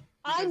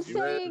 I'm Because you-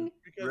 saying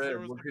Because Red, there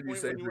was what a can you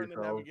point say when you for were in the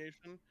yourself?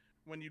 navigation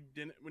when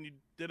you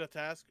did a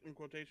task in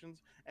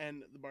quotations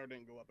and the bar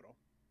didn't go up at all.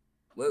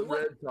 Let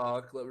Red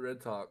talk. Let Red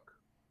talk.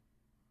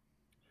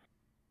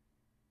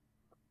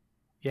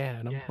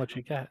 Yeah, no, what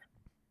you got?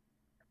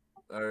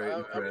 All right,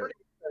 I'm Red. pretty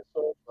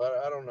myself, but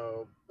I don't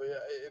know. But yeah,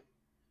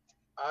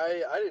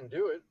 I didn't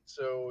do it,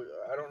 so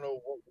I don't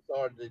know what you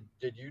thought.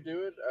 Did you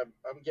do it?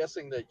 I'm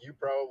guessing that you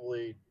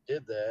probably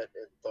did that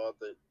and thought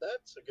that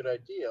that's a good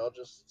idea. I'll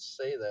just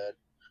say that,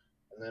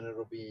 and then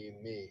it'll be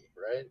me,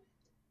 right?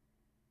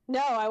 no,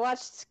 I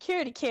watched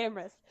security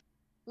cameras.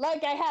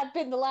 Like I have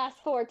been the last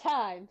 4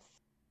 times.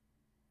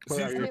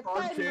 See, And you're it on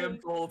finally- cam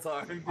the whole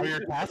time. Are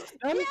your tasks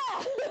done?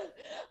 Yeah!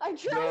 I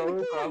tried No,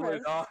 the probably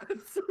cameras. not.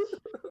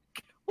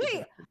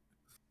 Wait!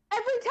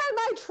 Every time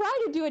I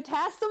try to do a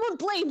task, someone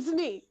blames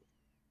me.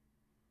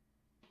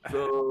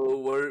 So,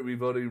 what are we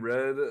voting?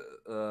 Red?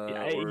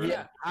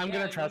 Yeah, I'm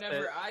gonna trust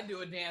whenever it. I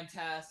do a damn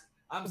task,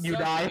 I'm You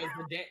stuck die?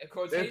 because the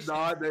quotation. If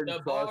not, then the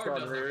thoughts bar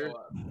on doesn't her. go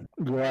up.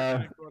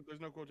 Yeah.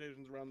 There's no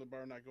quotations around the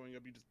bar not going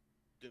up. You just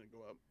didn't go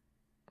up.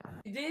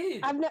 It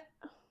did.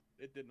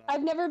 It did not.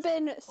 I've never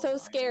been so my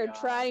scared God.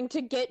 trying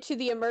to get to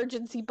the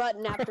emergency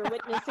button after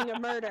witnessing a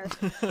murder.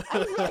 I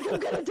was like, I'm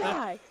gonna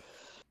die.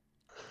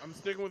 I'm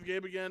sticking with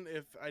Gabe again.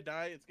 If I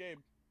die, it's Gabe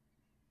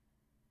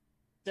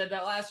Said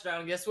that last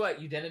round. Guess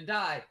what? You didn't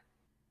die.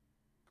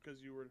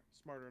 because you were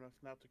smart enough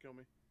not to kill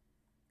me.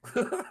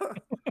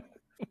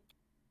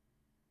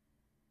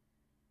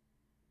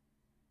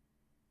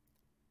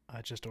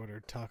 I just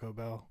ordered Taco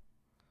Bell.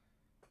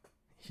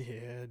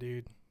 Yeah,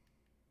 dude.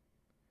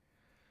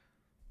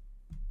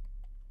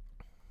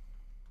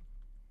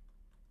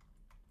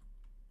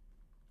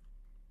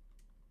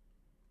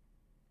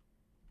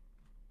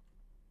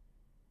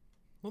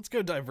 Let's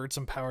go divert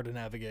some power to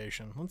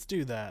navigation. Let's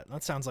do that.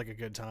 That sounds like a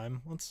good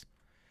time. Let's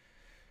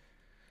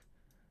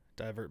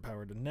divert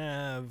power to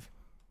nav.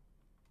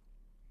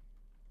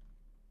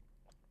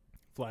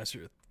 Fly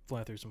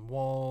through some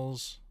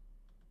walls.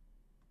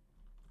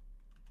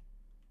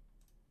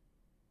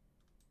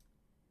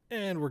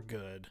 And we're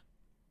good.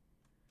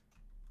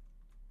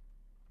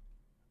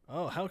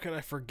 Oh, how could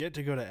I forget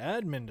to go to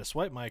admin to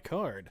swipe my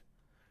card?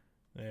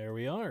 There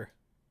we are.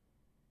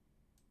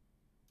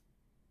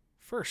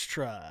 First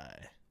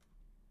try.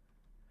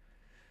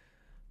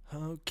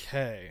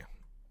 Okay.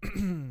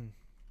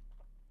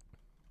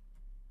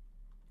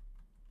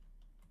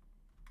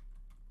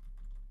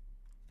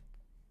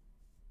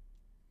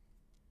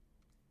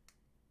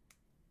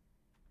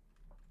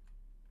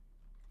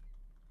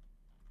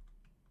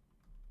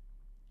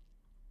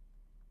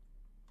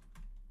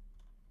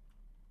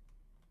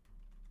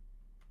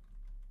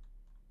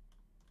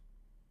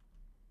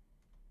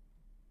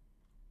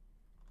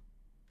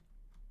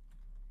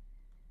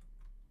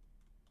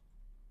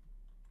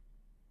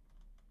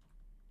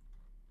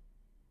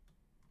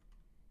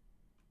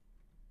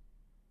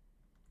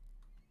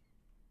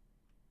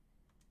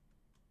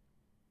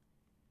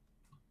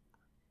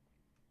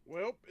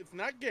 Well, it's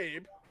not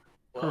Gabe.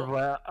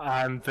 Well,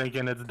 I'm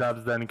thinking it's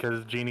Dubs then,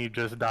 because Genie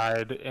just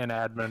died in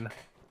admin.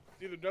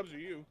 It's either Dubs or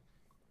you.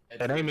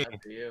 It ain't me.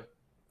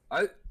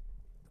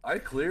 I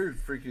cleared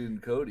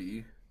freaking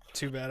Cody.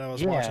 Too bad I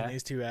was Yeah, watching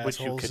these two which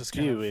you assholes could just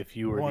do kind of if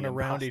you were run the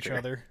around each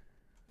imposter. other.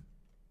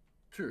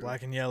 True.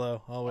 Black and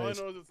yellow, All I always.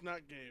 know is it's not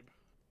Gabe.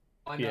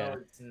 I know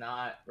it's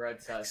not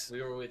Red Sus.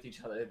 We were with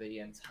each other the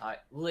entire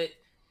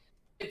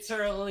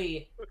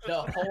literally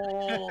the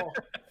whole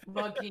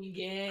fucking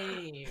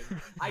game.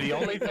 The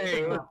only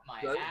thing,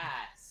 my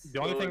ass. the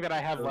only thing that I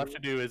have left to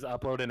do is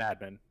upload an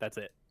admin. That's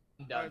it.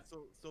 Alright,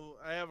 so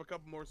I have a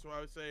couple more. So I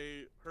would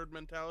say herd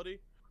mentality,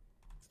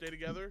 stay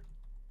together.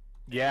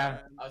 Yeah.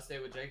 And- I'll stay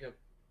with Jacob.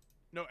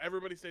 No,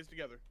 everybody stays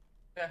together.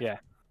 Yeah.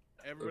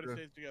 Everybody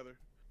Okay. stays together.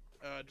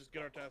 Just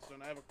get our tasks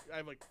done. I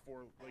have like 3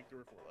 or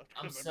 4 left.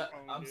 I'm 'cause su-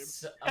 following I'm Gabe.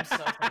 su- I'm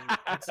sus on,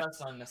 I'm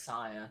sus on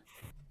Messiah.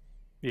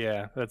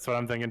 Yeah, that's what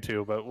I'm thinking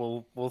too. But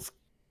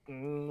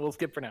we'll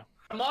skip for now.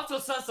 I'm also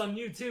sus on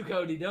you too,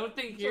 Cody. Don't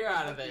think you're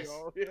out of this.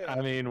 Yeah.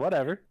 I mean,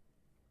 whatever.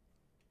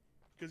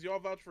 Because y'all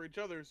vouch for each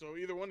other, so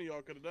either one of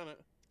y'all could have done it.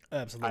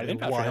 Absolutely I didn't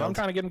touch him. I'm wild.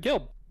 trying to get him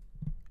killed.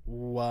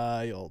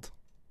 Wild.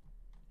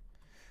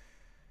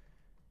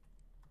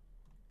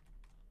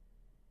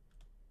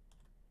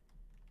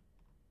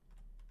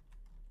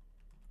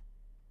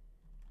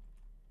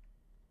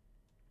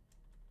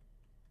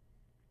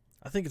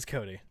 I think it's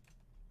Cody.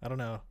 I don't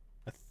know.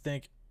 I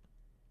think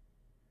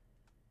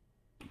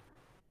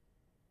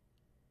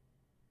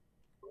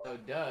So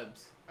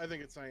Dubs. I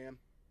think it's Cyan.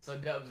 So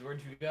Dubs,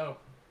 where'd you go?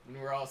 When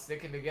we're all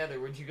sticking together,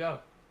 where'd you go?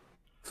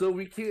 So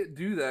we can't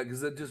do that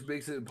because that just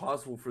makes it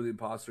impossible for the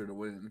imposter to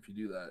win if you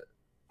do that.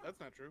 That's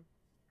not true.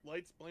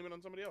 Lights, blame it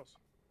on somebody else.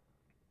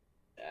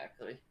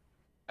 Exactly.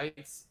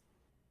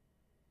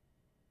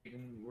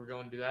 We're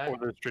going to do that. Or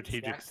the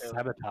strategic Stack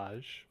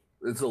sabotage.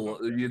 It's you have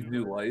to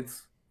do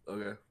lights.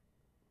 Okay.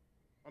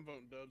 I'm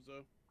voting Dubs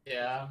though.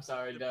 Yeah, I'm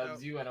sorry,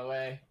 Dubs. You went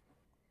away.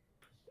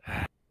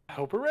 I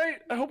hope we're right.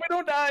 I hope we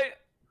don't die.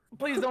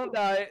 Please don't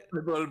die. I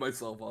voted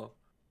myself off.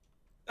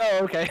 Oh,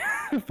 okay.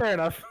 Fair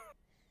enough.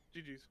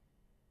 GG's.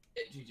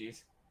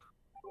 GG's.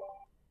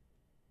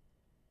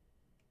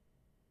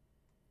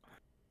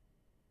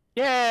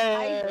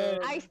 Yay!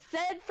 I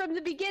said from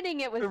the beginning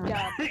it was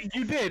Dubs.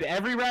 You did.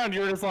 Every round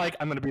you were just like,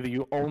 I'm going to be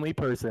the only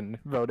person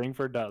voting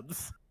for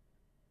Dubs.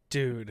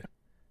 dude.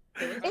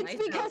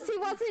 It's because he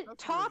wasn't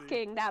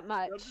talking that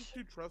much. Dubs is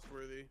too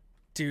trustworthy.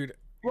 Dude.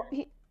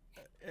 He-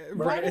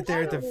 Right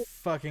there at the It's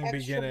fucking extra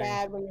beginning.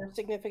 bad when your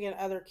significant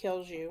other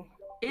kills you.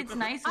 It's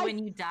nice when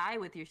you die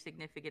with your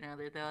significant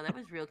other, though. That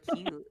was real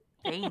cute.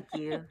 Thank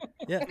you.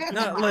 Yeah,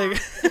 no, like.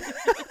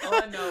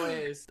 All I know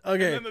is.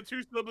 Okay. And then the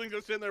two siblings are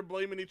sitting there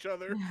blaming each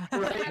other.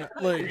 Right?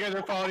 Like- You guys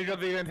are following each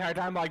other the entire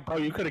time, like, bro,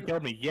 you could have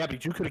killed me. Yeah,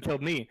 but you could have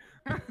killed me.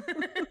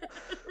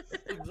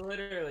 It's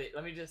literally,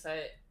 let me just say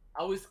it.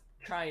 I was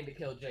trying to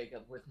kill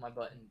Jacob with my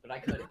button, but I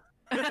couldn't.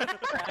 Trying to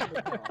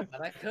kill him,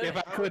 but I couldn't. If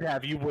I could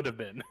have, you would have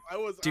been. I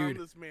was Dude.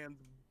 on this man's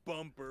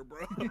bumper,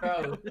 bro.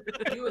 Bro,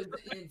 he was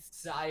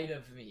inside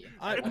of me.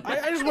 I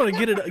just want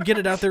to get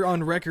it out there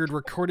on record,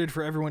 recorded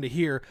for everyone to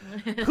hear.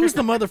 Who's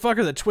the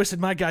motherfucker that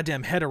twisted my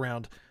goddamn head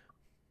around?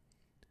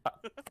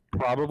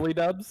 Probably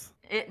Dubs.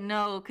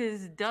 No,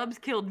 because Dubs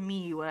killed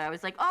me when I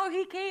was like, oh,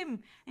 he came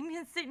and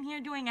he's sitting here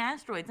doing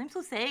asteroids. I'm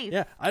so safe.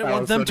 Yeah, I Oh,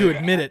 want so them to did-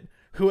 admit it.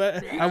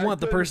 I want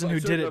the person who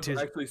did it to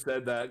to. actually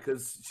said that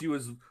because she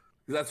was.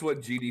 Cause that's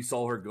what Genie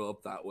saw her go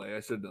up that way. I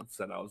shouldn't have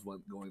said I was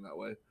going that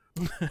way.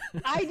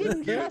 I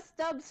didn't trust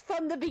Dubs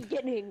from the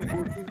beginning.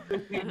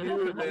 He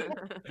knew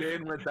that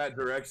Dan went that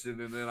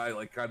direction, and then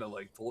I kind of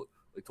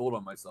told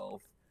on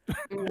myself.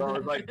 So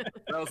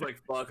I was like,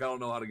 fuck, I don't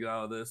know how to get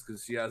out of this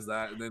because she has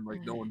that, and then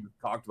no one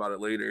talked about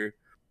it later.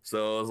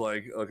 So I was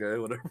like, okay,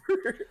 whatever.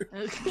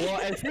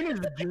 Well, as soon as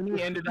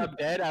Genie ended up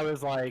dead, I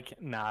was like,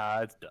 nah,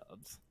 it's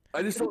Dubs.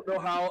 I just don't know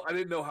how. I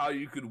didn't know how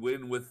you could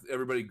win with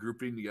everybody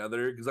grouping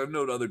together because I've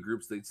known other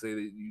groups they'd say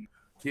that you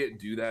can't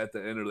do that at the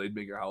end, or they'd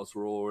make a house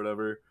rule or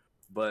whatever.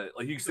 But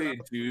you can say in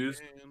twos,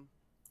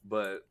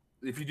 but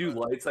if you do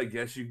lights, I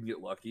guess you can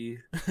get lucky.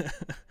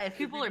 If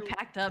people are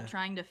packed up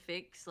trying to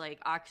fix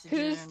oxygen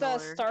Who's the or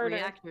starter?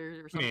 reactors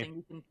or something,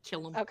 you can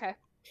kill them. Okay.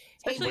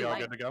 Especially We all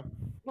light. good to go?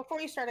 Before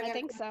you start, I got a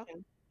think so.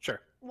 question. Sure.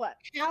 What?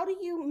 How do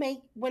you make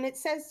when it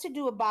says to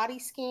do a body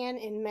scan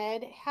in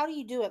med? How do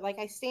you do it? Like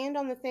I stand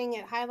on the thing,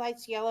 it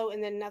highlights yellow,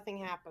 and then nothing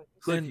happens.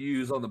 Click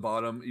use on the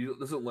bottom. It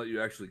doesn't let you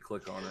actually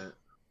click on it.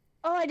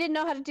 Oh, I didn't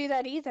know how to do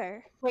that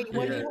either. Wait,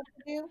 what do Yeah.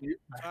 you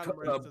have to do? Bottom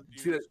right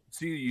says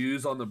See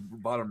use on the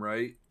bottom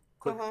right.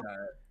 Click Uh-huh.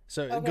 that.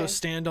 So Okay. go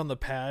stand on the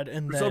pad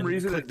and For then some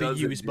reason, click it the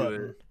doesn't use do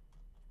button.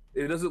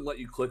 it. It doesn't let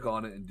you click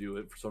on it and do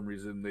it. For some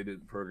reason, they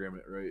didn't program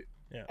it right.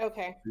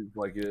 Okay.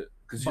 Like it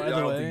because By I the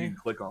don't way- think you can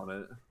click on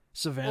it.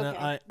 Savannah, Okay.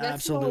 I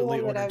That's the only absolutely one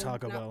that ordered I've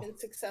Taco not Bell. been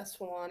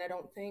successful on, I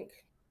don't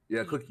think.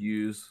 Yeah, click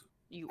use.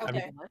 You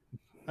Okay.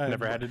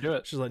 Never had to do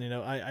it. Just letting you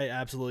know, I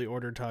absolutely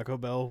ordered Taco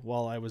Bell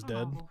while I was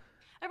dead. Oh.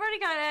 I've already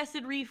got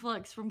acid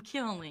reflux from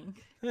killing.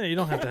 Hey, you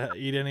don't have to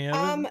eat any of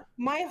it.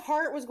 My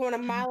heart was going a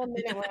mile a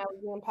minute when I was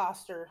the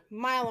imposter.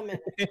 Mile a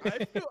minute.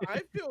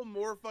 I feel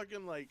more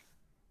fucking like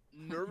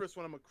nervous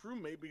when I'm a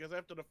crewmate because I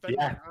have to defend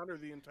Yeah. my honor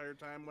the entire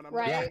time when I'm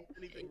Right. not doing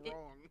anything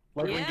wrong.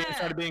 Like when Gabe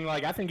started being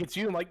like, I think it's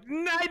you. I'm like,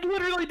 nah, I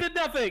literally did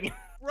nothing.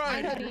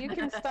 Right. Cody, you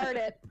can start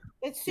it.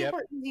 It's Yep.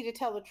 super easy to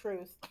tell the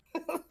truth.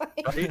 You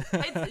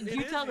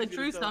tell the easy to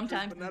truth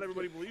sometimes. but not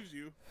everybody believes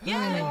you.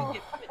 Yeah, you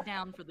get put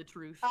down for the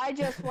truth. I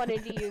just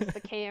wanted to use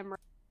the camera.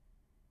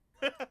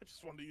 I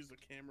just wanted to use the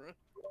camera.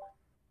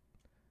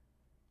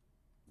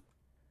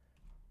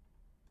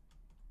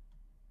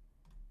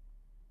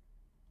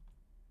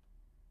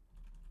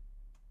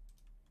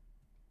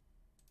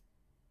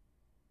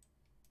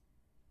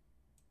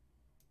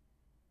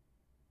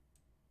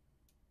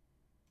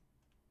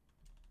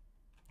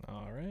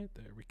 All right,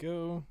 there we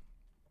go.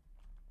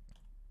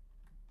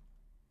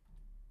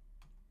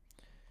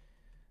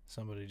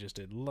 Somebody just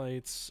did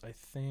lights, I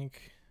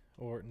think.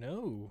 Or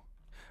no,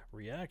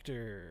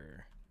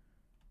 reactor.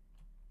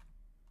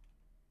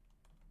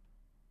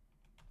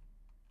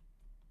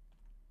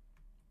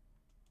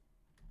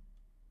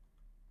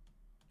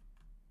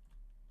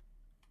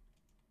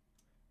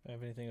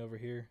 Have anything over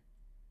here?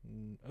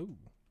 Oh.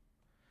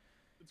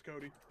 It's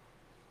Cody.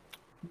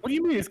 What do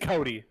you mean it's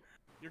Cody?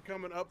 You're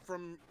coming up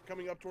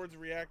towards the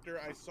reactor.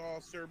 I saw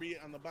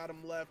Serby on the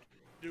bottom left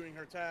doing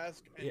her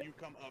task, and Yeah. you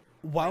come up.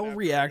 While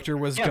reactor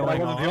was Yeah, but I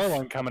going wasn't the only off,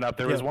 one coming up.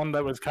 There was Yeah. one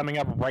that was coming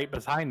up right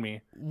behind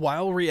me.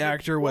 while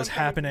reactor was one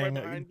coming from right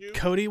happening, behind you?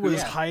 Cody was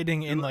Yeah.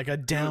 hiding in like a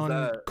down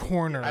that?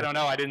 corner. I don't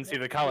know. I didn't see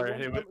the color.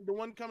 The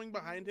one coming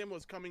behind him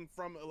was coming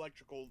from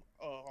electrical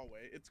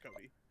hallway. It's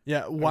Cody.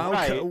 Yeah, while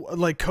Right.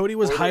 like Cody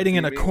was Or the hiding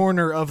in a TV.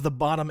 corner of the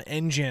bottom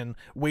engine,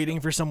 waiting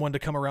for someone to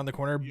come around the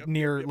corner Yep,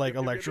 near yep, like yep,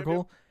 yep, yep,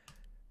 electrical.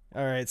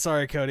 All right,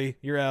 sorry, Cody,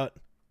 you're out.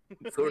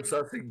 So it's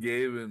nothing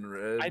Gabe and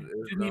Red. I if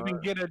didn't even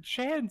not. get a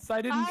chance.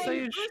 I didn't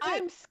say shit.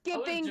 I'm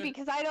skipping just-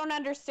 because I don't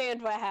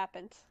understand what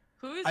happened.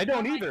 Who is I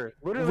don't behind- either.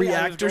 Literally, I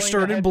was Reactor going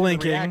started ahead to the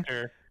blinking.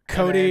 reactor,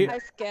 Cody, I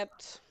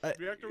skipped.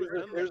 Reactor was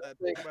done Here's with that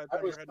the thing, by the I time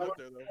you're was heading up coming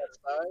there, from though.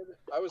 that side.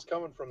 I was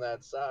coming from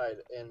that side,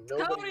 and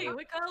nobody. Cody,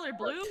 what color?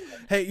 Blue?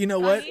 hey, you know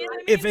Are what? the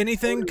enemy? If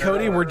anything,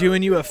 Cody, we're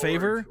doing you a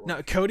favor.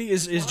 No, Cody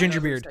is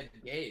Gingerbeard.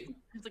 Gabe.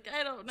 It's like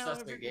I don't know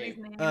Suspect everybody's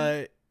Gabe.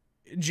 name.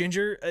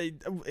 Ginger,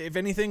 if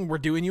anything, we're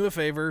doing you a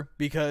favor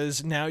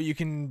because now you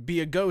can be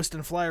a ghost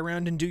and fly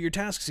around and do your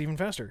tasks even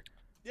faster.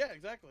 Yeah,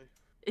 exactly.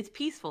 It's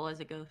peaceful as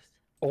a ghost.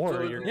 or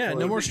So you're Yeah, no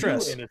going more to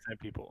stress. Innocent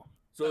people.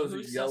 So is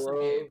Who's it sus and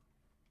yellow, Gabe?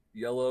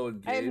 yellow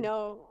and I have Gabe?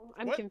 no.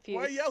 I'm What?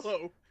 confused. Why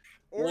yellow?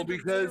 Or Well, just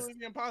because- literally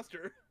the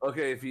imposter.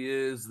 Okay, if he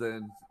is,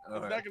 then I'm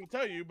alright. not going to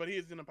tell you, but he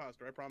is an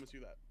imposter. I promise you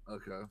that.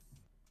 Okay,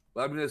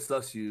 but I'm gonna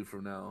sus you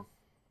from now.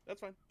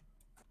 That's fine.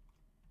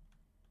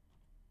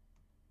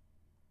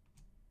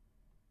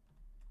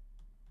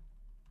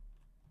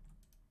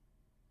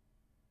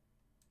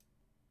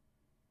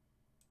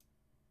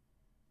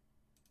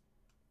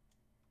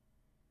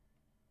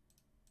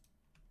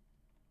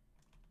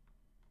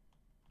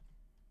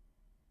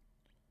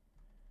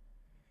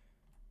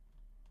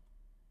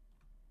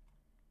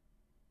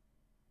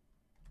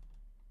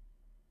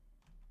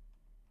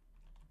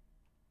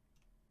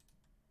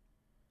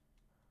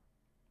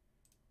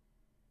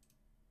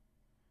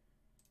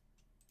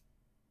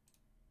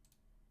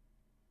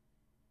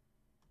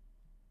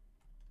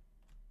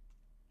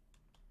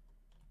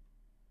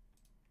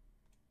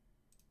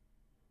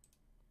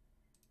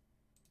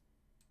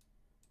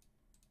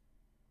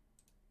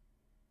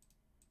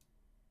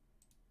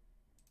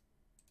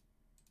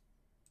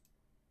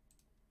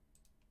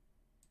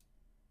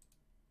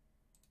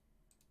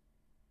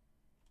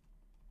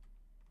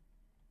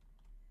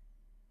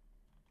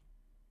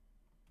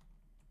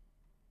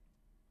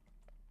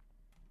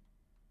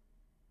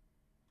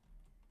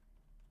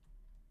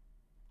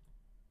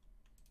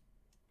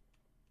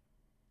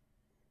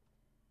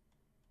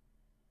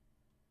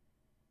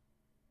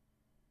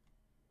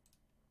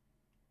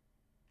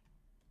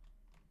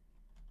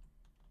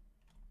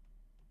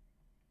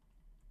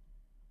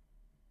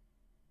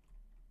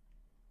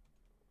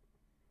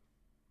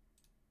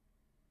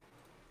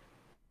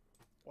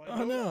 Well,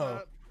 Oh,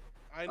 no.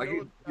 I I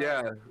know. get,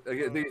 yeah,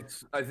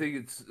 I think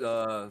it's.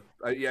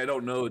 Yeah, I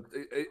don't know.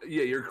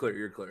 Yeah, you're clear.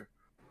 You're clear.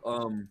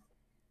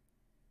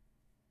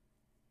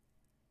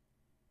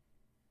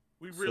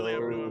 We really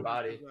have no So- idea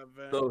Body. who that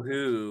vent. So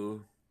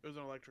who? It was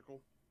an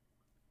electrical.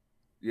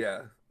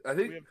 Yeah, I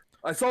We think have,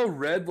 I saw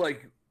Red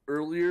like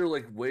earlier,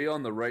 like way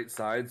on the right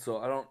side. So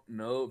I don't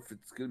know if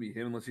it's gonna be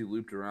him unless he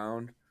looped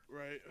around.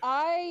 right.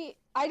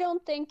 I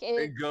don't think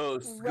it's And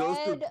Ghost,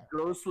 red.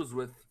 Ghost was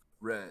with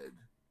Red.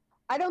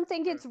 I don't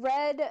think it's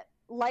red,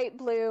 light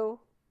blue,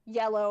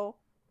 yellow.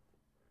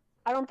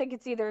 I don't think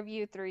it's either of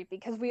you three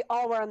because we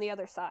all were on the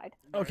other side.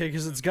 Okay,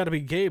 because it's got to be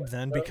Gabe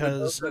then,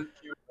 because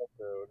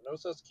No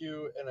sus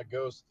Q and a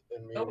ghost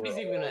and me. Nobody's were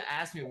even all- gonna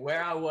ask me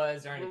where I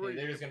was or Where anything. were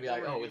They're you? just gonna be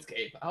like, Where were "Oh, you? it's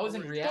Gabe." I was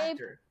in Where were you?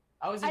 reactor.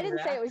 I was in I didn't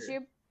say it was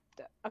reactor.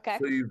 you. Okay.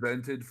 So you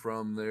vented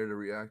from there to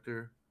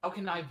reactor. How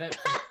can I vent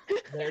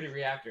from there to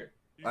reactor?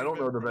 I don't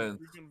know the You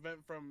vents. can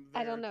vent from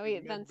I there don't know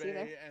to vents either.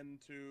 mid-bay and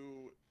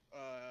to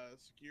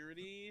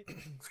security.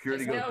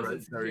 Security I said I goes was right in to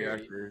the security.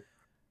 reactor.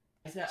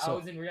 I said I So-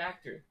 was in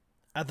reactor.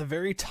 At the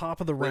very top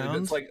of the Wait,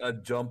 round, it's like a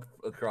jump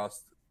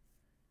across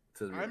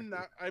to the I'm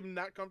reactor.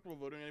 not comfortable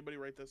voting anybody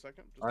right this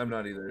second. Just I'm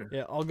not either.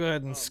 yeah, I'll go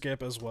ahead and Um,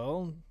 skip as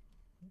well.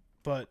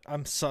 But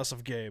I'm sus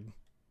of Gabe.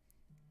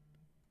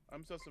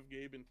 I'm sus of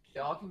Gabe and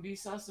Y'all can be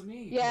sus of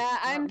me. Yeah, Not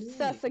I'm me.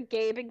 sus of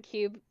Gabe and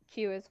Q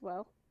as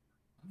well.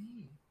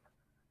 Me.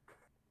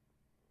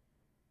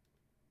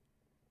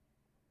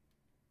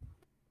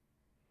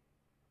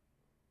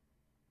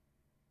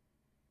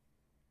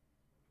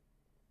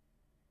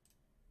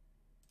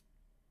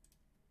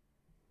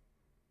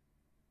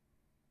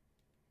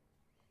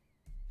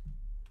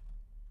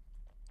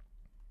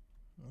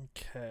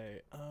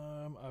 Okay,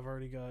 I've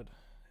already got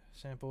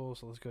samples,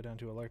 so let's go down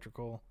to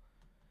electrical.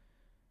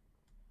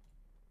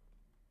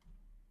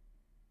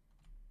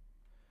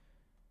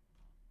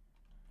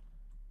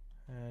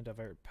 And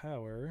divert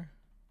power.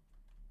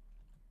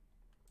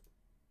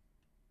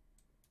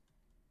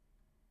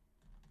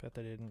 Bet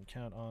they didn't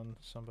count on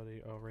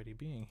somebody already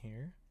being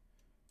here.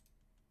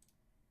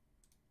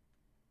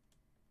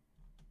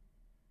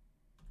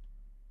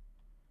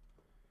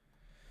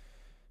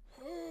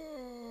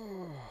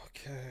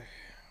 Okay.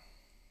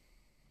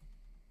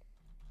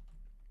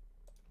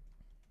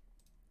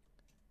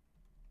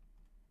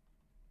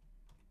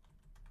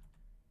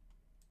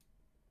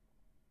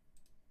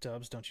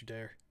 Dubs, don't you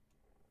dare.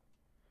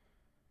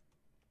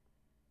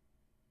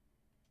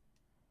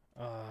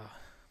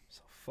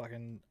 So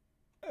fucking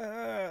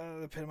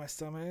the pit of my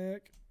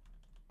stomach.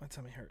 My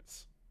tummy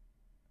hurts.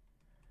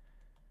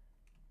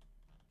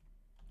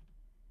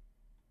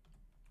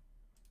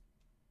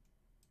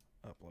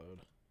 Upload.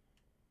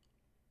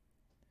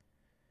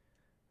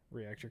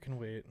 Reactor can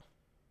wait.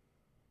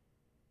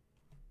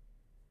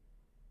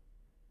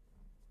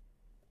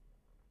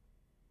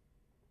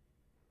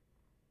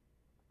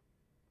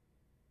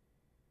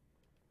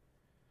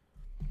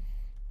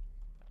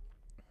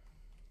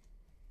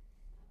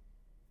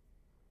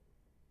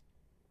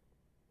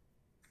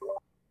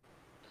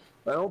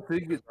 I don't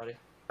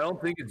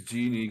think it's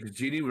Genie, because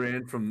Genie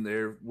ran from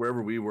there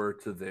wherever we were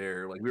to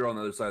there. Like we were on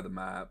the other side of the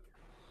map.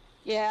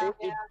 Yeah.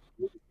 Could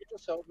you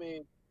just help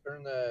me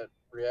turn that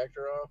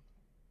reactor off?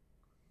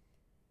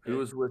 Who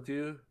was with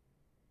you?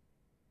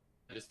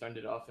 I just turned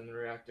it off in the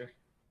reactor.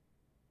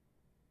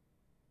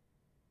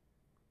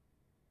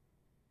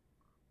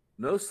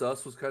 No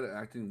Sus was kind of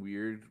acting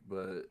weird,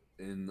 but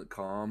in the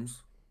comms.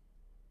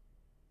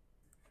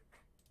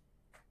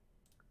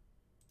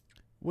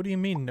 What do you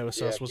mean no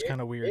sus was Gabe- kind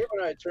of weird? Gabe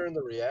and I turned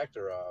the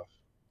reactor off.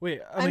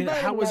 Wait, I I'm mean,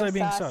 how voting was no I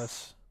being sus.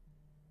 sus?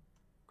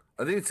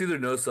 I think it's either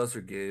No Sus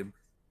or Gabe.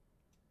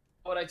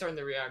 How would I turn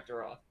the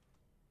reactor off?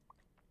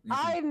 You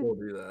can I'm- still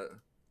do that.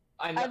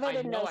 I know, I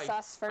voted know no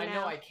sus for I now.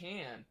 know I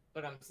can,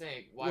 but I'm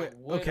saying, why Wait,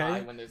 would okay. I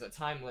when there's a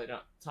time limit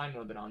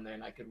on there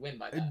and I could win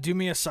by that? Do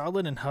me a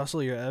solid and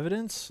hustle your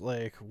evidence.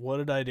 Like, what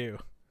did I do?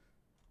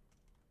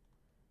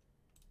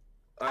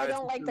 I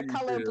don't like the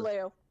color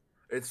blue.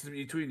 It's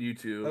between you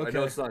two. I Okay.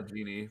 know it's not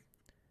Genie.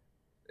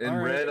 And All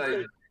right.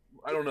 Red,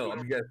 I don't know.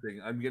 I'm guessing.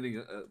 I'm getting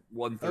a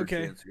 1/3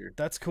 Okay, chance here.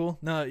 that's cool.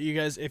 No, you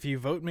guys, if you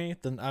vote me,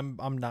 then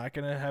I'm not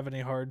gonna have any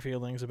hard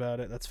feelings about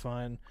it. That's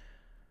fine.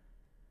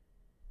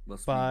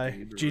 Must be Bye,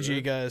 Gabe or GG,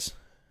 Red. guys.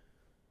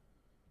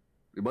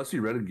 It must be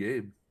Red and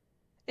Gabe.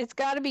 It's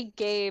got to be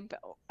Gabe.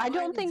 I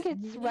don't think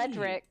it's it's me?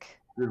 Redrick.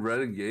 Did Red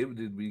and Gabe?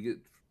 Did we get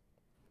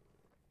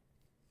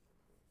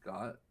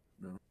got?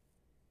 No.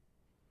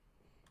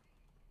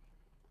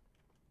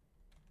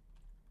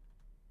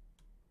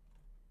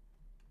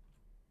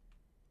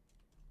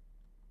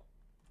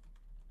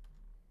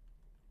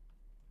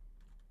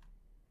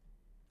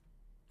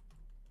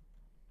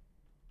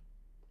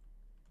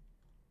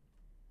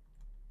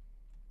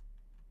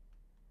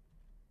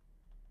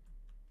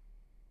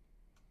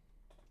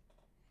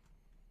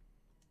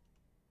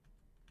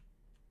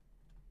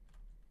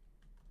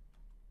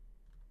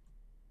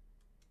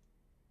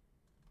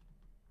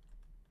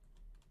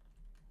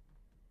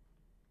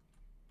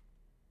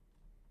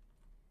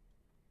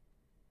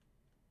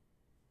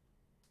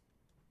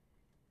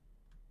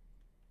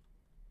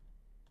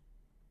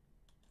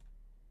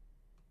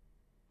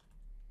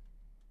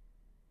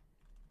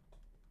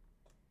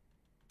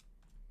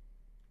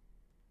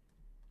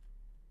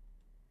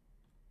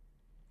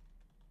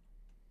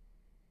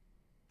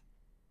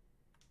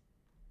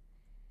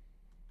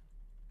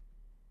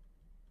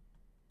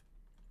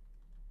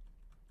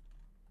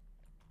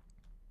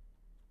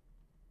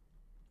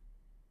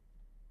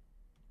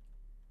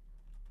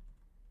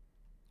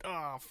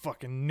 Oh,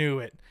 fucking knew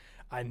it.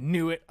 I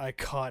knew it. I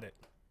caught it.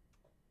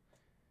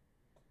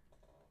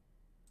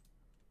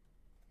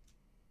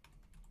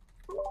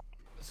 Where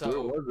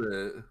So, was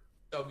it?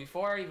 so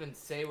before I even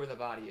say where the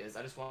body is,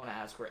 I just want to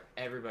ask where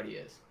everybody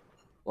is.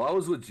 Well, I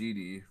was with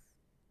Genie.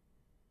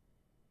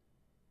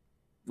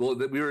 Well,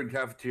 we were in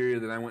cafeteria,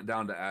 then I went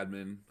down to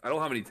admin. I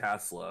don't have any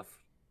tasks left,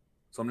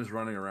 so I'm just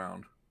running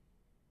around.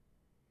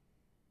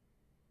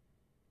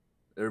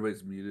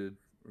 Everybody's muted.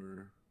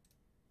 Or...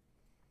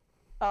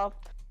 Oh,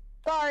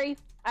 sorry.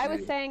 I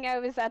was Yeah. saying I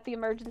was at the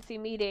emergency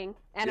meeting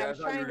and Yeah, I I was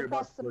thought you trying were to about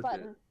press to the push it.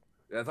 button.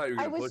 Yeah, I thought you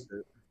were I gonna was- push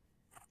it.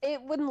 It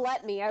wouldn't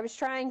let me. I was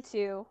trying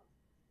to.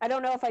 I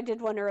don't know if I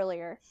did one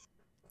earlier.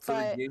 So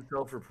but- the game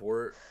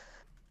self-report.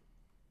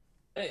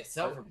 Hey,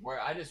 self-report.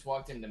 I just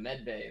walked into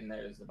medbay and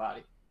there's the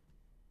body.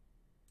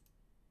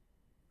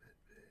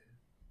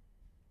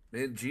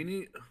 Man,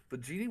 Genie,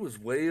 but Genie was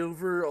way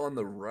over on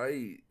the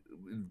right,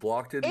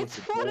 blocked in It's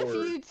with the one of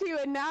door. you two,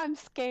 and now I'm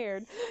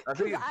scared. I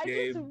think 'Cause it's I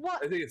Gabe. just wa-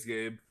 I think it's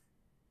Gabe.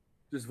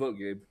 Just vote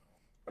Gabe.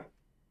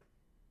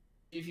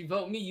 If you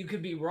vote me, you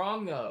could be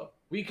wrong though.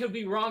 We could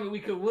be wrong and we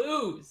could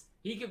lose.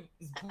 He's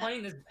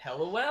playing this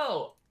hella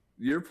well.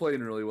 You're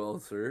playing really well,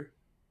 sir.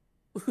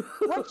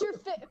 What's your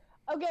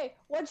Okay,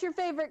 what's your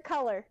favorite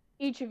color?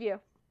 Each of you.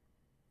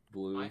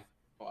 Blue.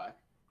 Black.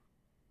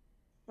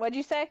 What'd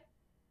you say?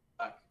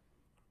 Black.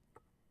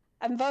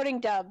 I'm voting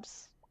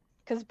Dubs,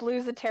 because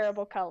blue's a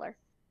terrible color.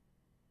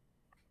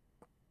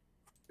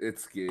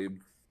 It's Gabe.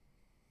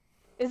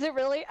 Is it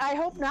really? I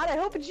hope not. I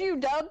hope it's you,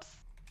 Dubs.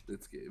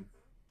 It's Gabe.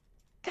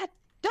 God,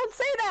 don't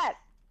say that!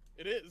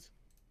 It is.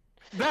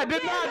 That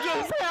did not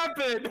just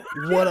happen.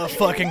 What a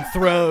fucking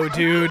throw,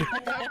 dude.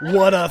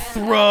 What a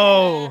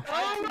throw.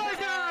 Oh my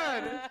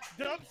god.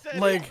 Dub said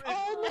Like,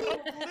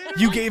 it.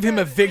 you gave him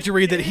a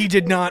victory that he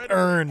did not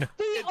earn.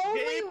 It's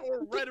Gabe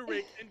or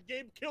rhetoric, and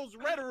Gabe kills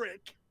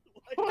rhetoric.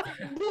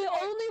 The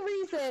only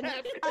reason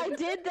I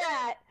did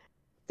that,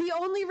 the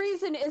only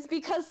reason is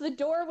because the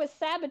door was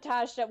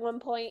sabotaged at one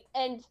point,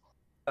 and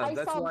I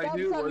That's saw why I Dubs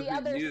knew it on the wasn't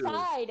other you.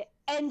 side,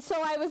 and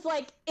so I was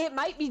like, it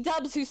might be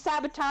Dubs who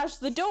sabotaged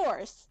the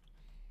doors.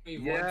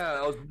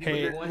 Yeah, I was.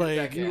 Hey, you were-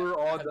 like- you were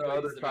on the How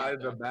other good is the side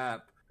of map, the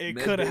map. It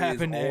Medbay could have is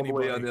happened to all the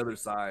way on anybody. the other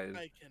side.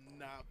 I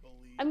cannot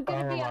believe. I'm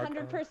gonna Oh be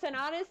my 100%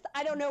 honest.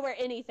 I don't know where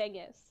anything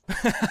is.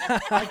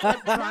 I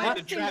kept trying to Not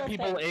a trap single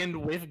people thing.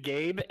 in with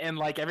Gabe, and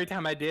like every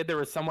time I did, there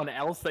was someone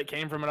else that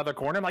came from another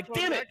corner. I'm like,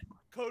 damn it!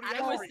 Cody, I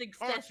that's was right.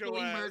 successfully Caught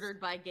your ass. murdered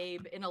by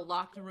Gabe in a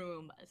locked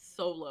room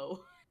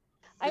solo.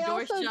 I The door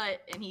also-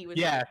 shut and he was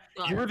Yeah,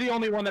 gone. you were the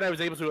only one that I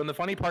was able to. And the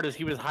funny part is,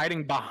 he was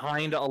hiding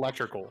behind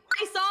electrical.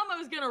 I saw him, I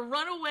was gonna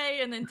run away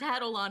and then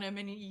tattle on him,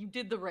 and you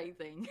did the right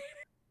thing.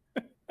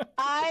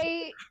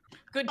 I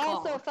Good call.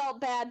 also felt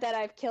bad that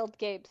I've killed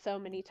Gabe so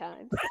many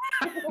times.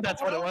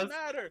 That's what it was.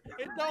 Matter.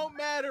 It don't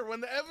matter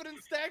when the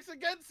evidence stacks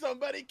against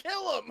somebody.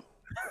 Kill him.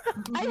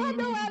 I had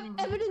no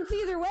evidence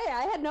either way.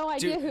 I had no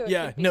idea who. Dude, It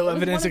yeah, could be. no It was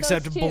evidence one of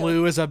except those two.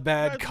 blue is a You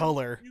bad guys-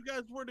 color. You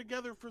guys were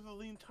together for the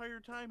entire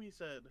time. He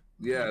said.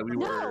 Yeah, we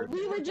No, were.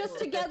 we were just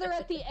together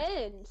at the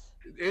end.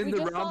 In we the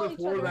just round saw each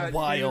before other. that,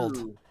 Wild.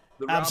 too.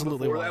 The round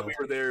Absolutely before that, wild. we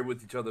were there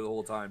with each other the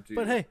whole time too.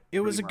 But hey,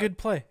 it was a Pretty good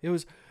play. It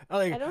was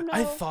like I don't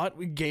I know. thought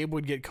Gabe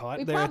would get caught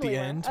We there at the probably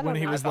were. end I don't when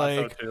he know. I was thought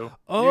so like, too.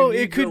 "Oh, You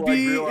need it could to, like,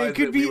 be, realize it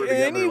could that we be were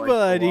together, like, a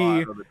anybody."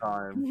 lot of the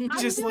time. I'm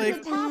Just doing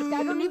like, the task.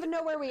 I don't even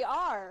know where we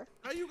are.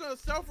 How you gonna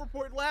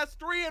self-report last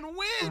three and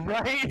win?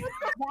 Right?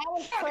 That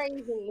was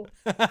crazy.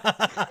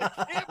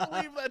 I can't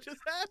believe that just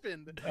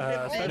happened. In all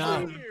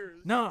especially- these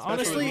years. No,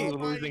 Especially honestly,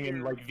 with losing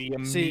in like the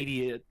See,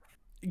 immediate.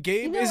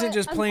 Gabe You know isn't what?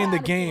 just I'm playing the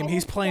proud of you. game;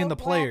 he's I'm playing so the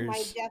glad players.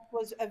 My death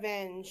was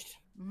avenged.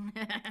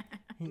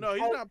 No,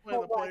 he's I not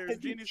playing the felt like players.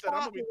 if you Genie said, "I'm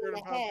gonna shot be me in third the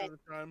imposter head.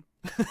 this time."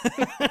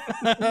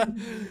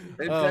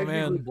 And Oh, technically,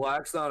 man.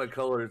 black's not a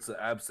color; it's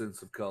the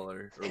absence of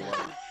color. Or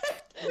what?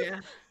 Yeah.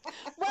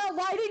 Well,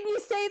 why didn't you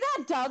say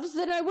that, Dubs?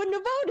 Then I wouldn't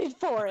have voted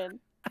for him.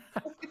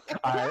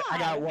 All right, I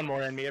got one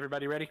more in me.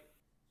 Everybody ready?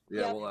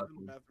 Yeah, Yep. we'll have In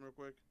the to. bathroom real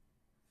quick.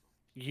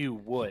 You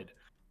would.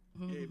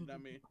 Gabe,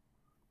 not me.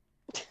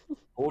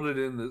 Hold it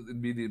in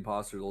and be the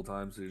imposter the whole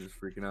time, so you're just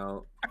freaking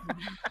out.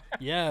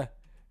 Yeah,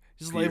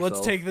 just Be like let's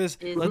yourself. take this,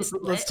 Is let's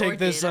it let's lit or take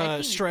this did I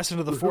pee? stress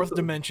into the fourth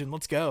dimension.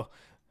 Let's go.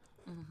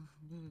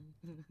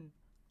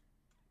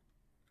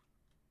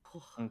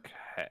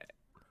 Okay.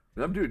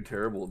 I'm doing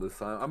terrible this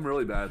time. I'm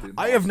really bad at the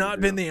I have imposter, not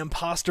dude. been the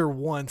imposter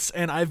once,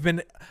 and I've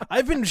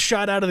been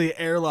shot out of the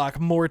airlock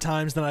more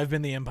times than I've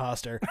been the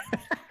imposter.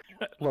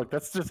 Look,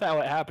 that's just how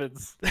it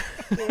happens.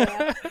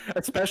 Yeah.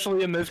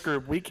 Especially in this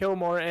group, we kill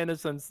more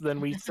innocents than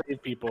we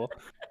save people.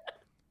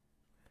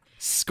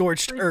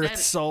 Scorched I earth, said it.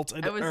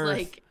 salted I was earth.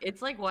 like,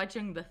 it's like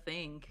watching The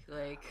Thing.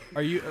 Like,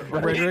 Are you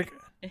Right? Rhetoric?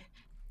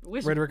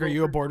 wish Rhetoric, are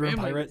you a Wilford boardroom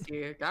Brimley pirate? was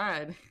here.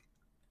 God.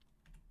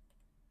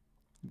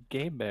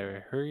 Gabe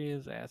better hurry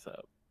his ass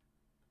up.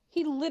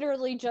 He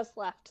literally just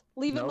left.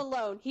 Leave him Nope.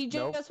 alone. He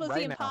Nope. just was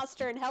Right the now.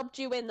 imposter and helped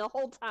you in the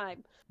whole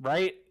time.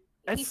 Right?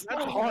 He's It's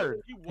not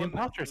hard. He won The that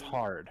imposter's game.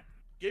 hard.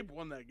 Gabe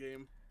won that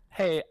game.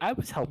 Hey, I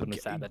was helping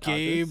with sabotage.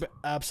 Gabe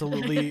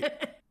absolutely. Dude,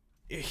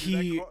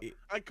 He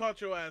I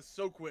caught your ass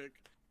so quick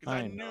because I,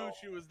 I knew know.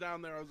 she was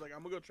down there. I was like,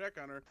 I'm gonna go check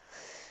on her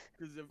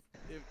because if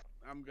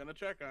I'm gonna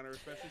check on her,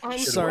 especially. I'm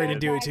since- Sorry to so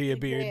do it glad to you, you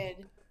Beard.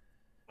 did.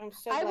 I'm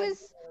so I glad you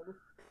was- did.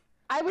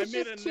 I was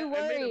made just too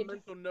I made a worried.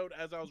 mental note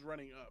as I was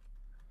running up.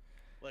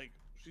 Like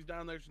she's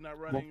down there, she's not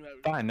running. that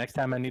Fine, next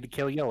time I need to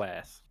kill your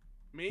ass.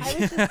 Me? I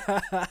was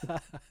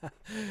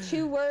just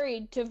too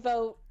worried to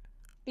vote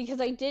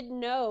because I didn't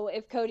know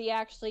if Cody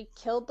actually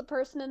killed the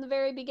person in the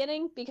very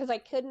beginning because I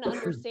couldn't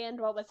understand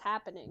what was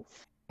happening.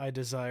 I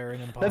desire an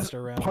That's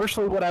imposter round.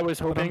 partially what I was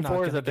But I'm hoping not for, is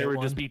gonna that there get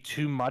would just one. be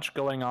too much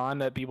going on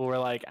that people were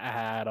like,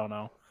 I don't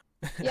know.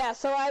 Yeah,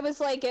 so I was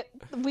like,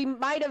 we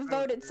might have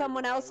voted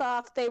someone else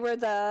off. They were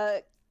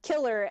the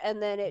killer,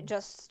 and then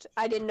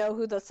I didn't know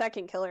who the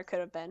second killer could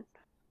have been.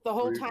 The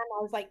whole time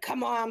I was like,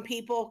 come on,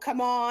 people, come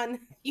on.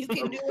 You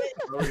can do it.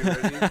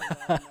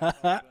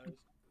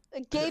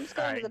 Gabe's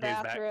going Alright, to the Gabe's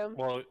back. bathroom.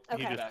 Well, he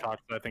Okay. just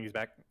talked, so I think he's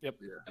back. Yep.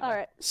 All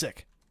right.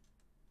 Sick.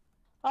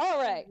 All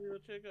right.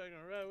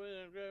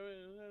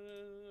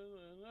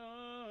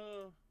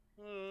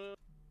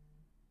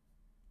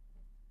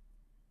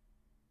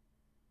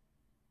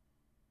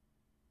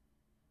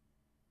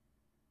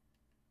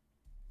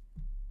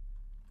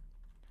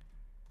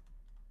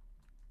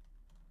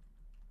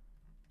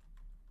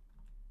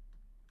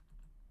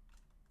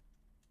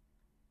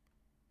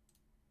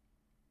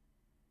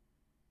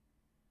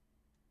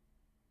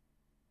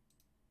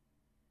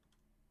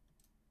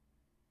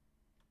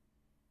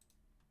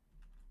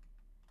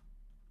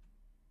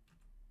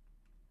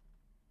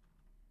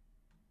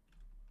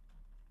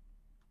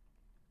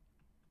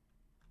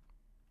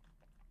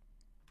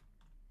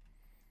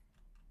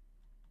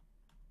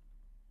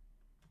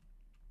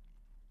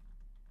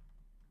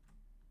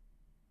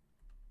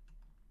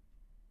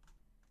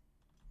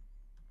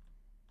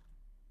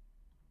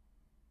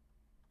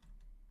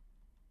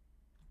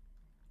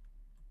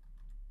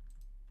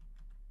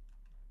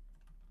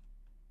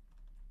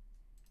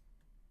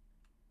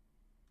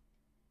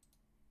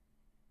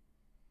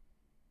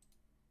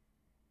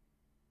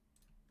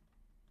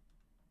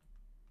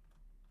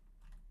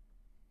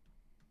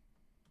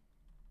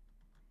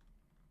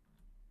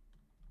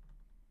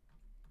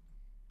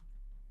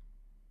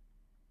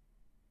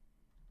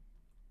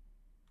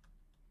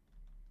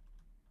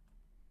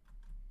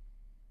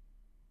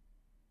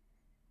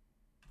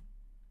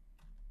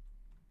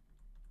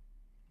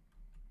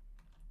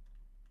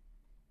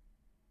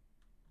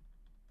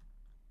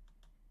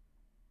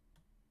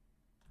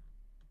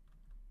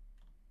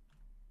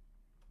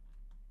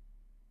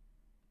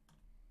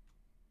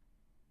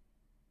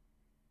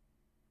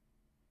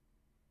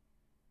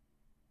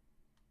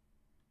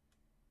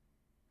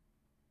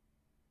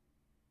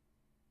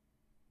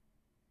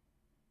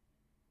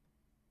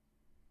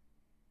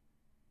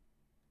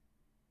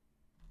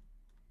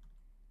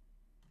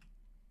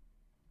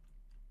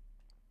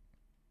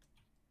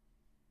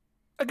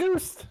 A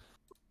ghost.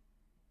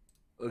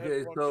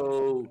 Okay,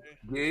 so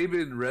Gabe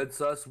and Red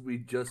Sus, we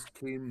just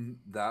came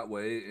that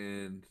way,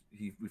 and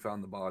we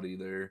found the body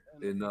there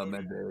in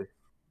Med Bay.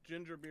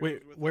 Ginger Beer Wait,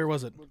 was with where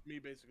was it? With me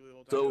basically the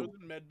whole time. So- It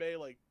was in Med Bay,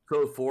 like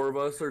So 4 of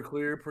us are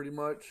clear, pretty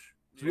much.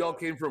 So we all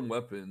came from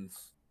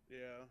weapons. yeah.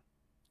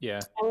 Yeah.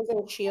 I was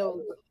in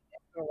Shield.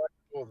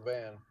 With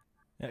Van.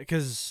 Yeah,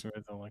 because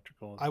It's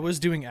electrical. I was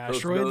doing So it's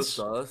asteroids.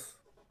 us.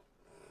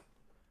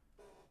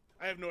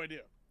 I have no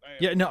idea.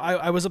 Yeah, no,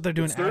 I was up there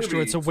doing It's Kirby,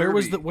 asteroids. So where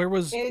was Kirby.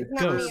 It's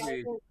not me. I Ghost? was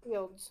in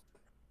Shields.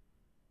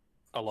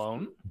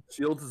 Alone?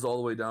 Shields is all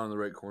the way down in the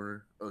right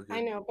corner. Okay.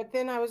 I know, but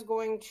then I was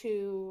going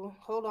to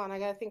hold on. I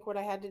gotta think what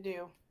I had to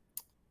do.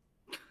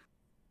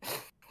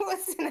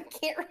 Listen, I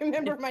can't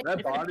remember my.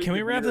 That body Can we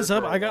could be wrap there this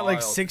up? for a I got like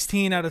while.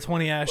 16 out of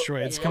 20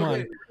 asteroids. Come on.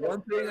 Okay,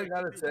 one thing I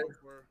gotta say.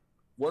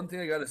 One thing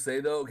I gotta say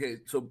though. Okay,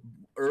 so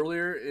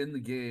earlier in the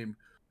game,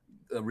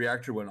 the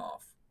reactor went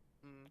off.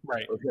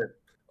 Right. Okay.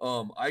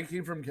 I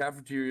came from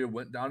cafeteria,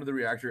 went down to the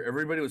reactor.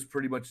 Everybody was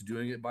pretty much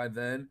doing it by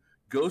then.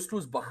 Ghost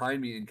was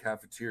behind me in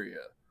cafeteria,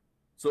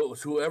 so it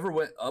was whoever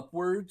went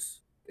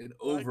upwards and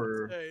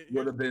over say,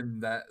 would have been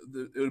that.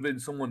 It would have been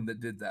someone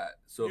that did that.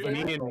 So if Here's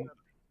anyone-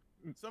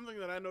 something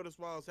that I noticed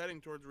while I was heading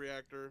towards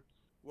reactor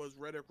was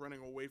Reddick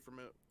running away from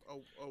it,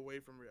 away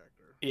from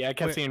reactor. Yeah, I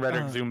kept Wait, seeing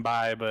Rhetoric zoom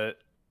by, but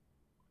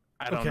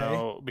I don't Okay.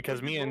 know because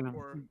Who'd me you vote and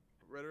for,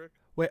 Rhetoric?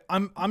 Wait,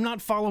 I'm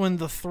not following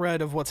the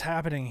thread of what's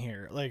happening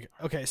here. Like,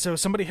 okay, so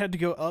somebody had to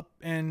go up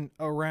and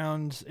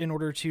around in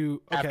order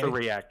to after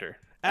reactor.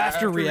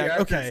 After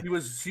reactor. Okay,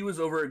 She was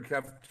over in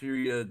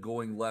cafeteria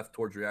going left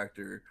towards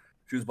reactor.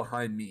 She was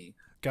behind me.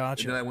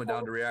 Gotcha. And then I went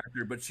down to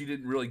reactor, but she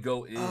didn't really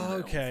go in. I don't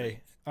Okay,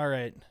 think. all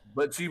right.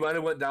 But she might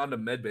have went down to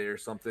medbay or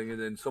something,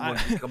 and then someone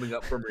coming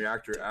up from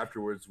reactor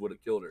afterwards would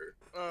have killed her.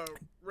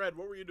 Red,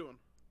 what were you doing?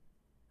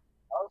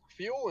 I was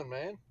fueling,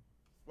 man.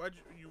 Why'd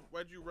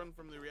you run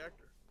from the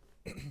reactor?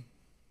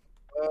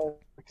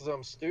 Because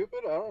I'm stupid.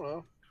 I don't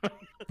know.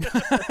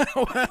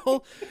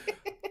 Well,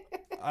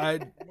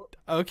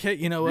 okay.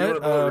 You know You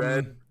what? wanna vote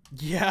red?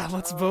 Yeah,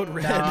 let's vote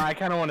red. No, I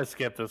kind of want to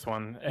skip this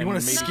one. You want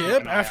to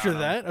skip after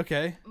that?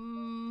 Okay.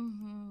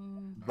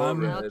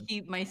 I'll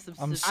keep my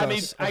I'm I mean,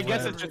 sus I of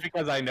guess red. it's just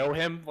because I know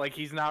him. Like,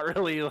 he's not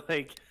really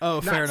like. Oh,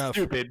 not fair enough.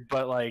 Stupid,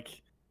 but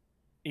like,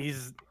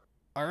 he's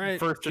all right.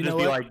 First to You just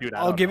know be what? like, dude, I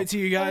I'll don't give know. it to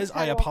you guys.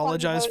 I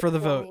apologize for the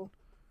vote.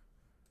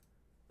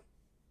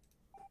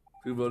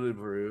 Who voted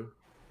for who?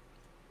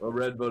 Well,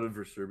 red voted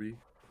for Serby.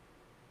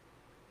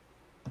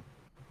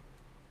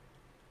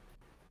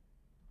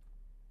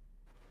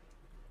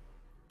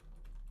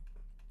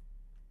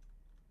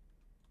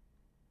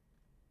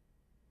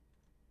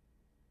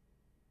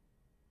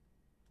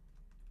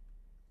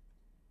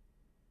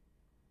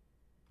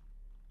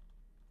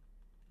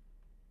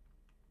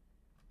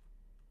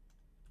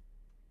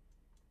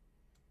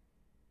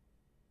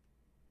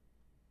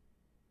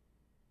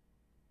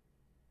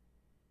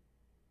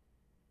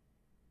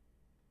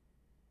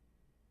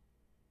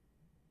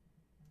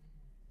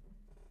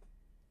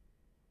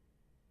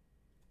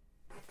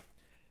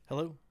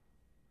 Hello?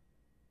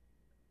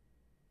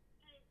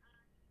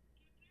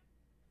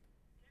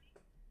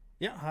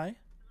 Yeah, hi.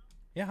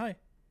 Yeah, hi.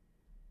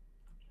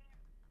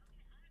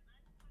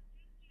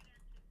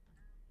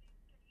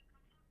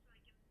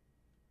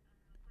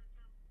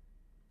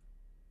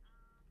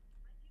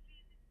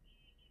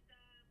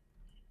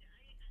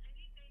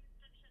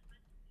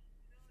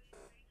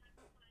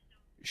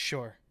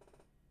 Sure.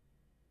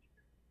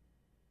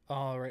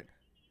 All right.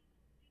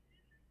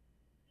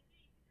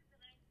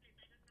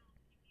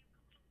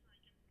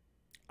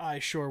 I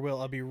sure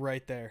will. I'll be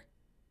right there.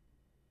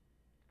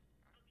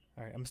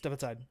 All right, I'm gonna step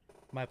outside.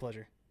 My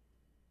pleasure.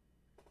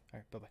 All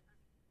right, bye-bye.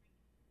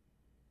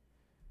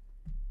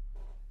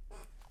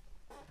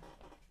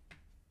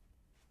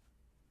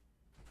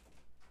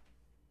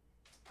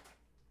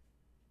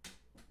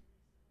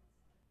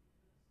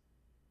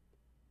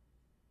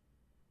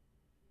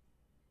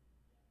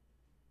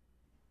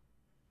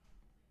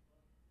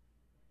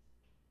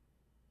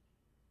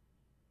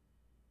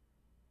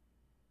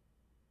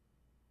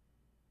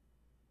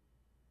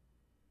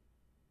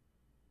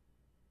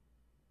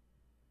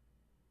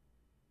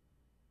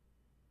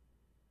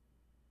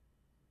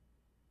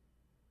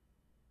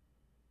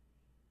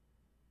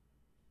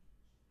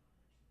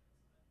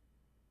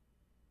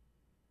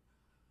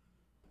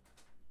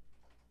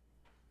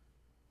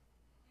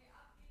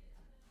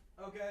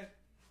 Okay.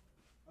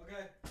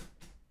 Okay.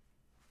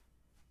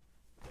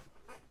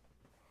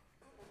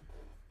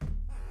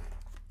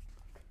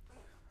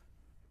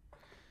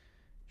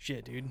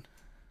 Shit, dude.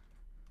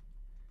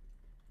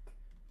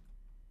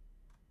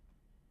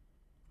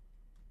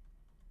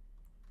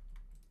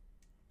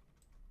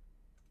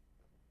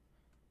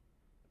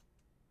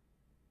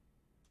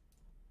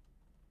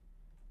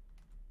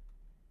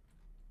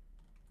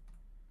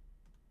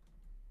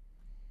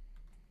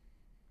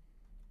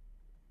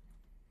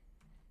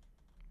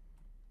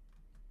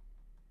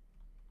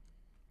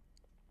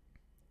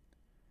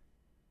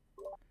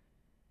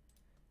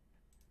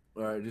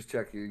 All right, just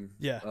checking.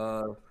 Yeah.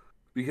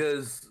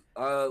 Because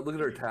look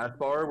at our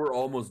taskbar, we're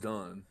almost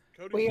done.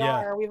 We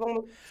are. We've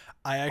almost.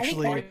 I all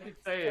actually I can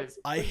say is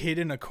I hid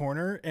in a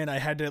corner and I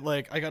had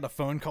to I got a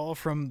phone call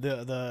from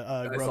the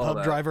saw Grubhub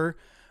that. driver.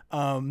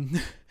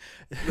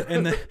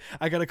 And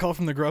I got a call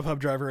from the Grubhub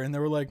driver and they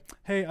were like,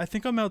 "Hey, I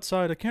think I'm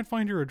outside. I can't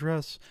find your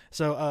address."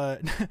 So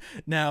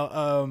now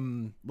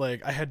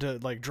I had to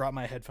drop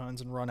my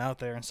headphones and run out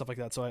there and stuff like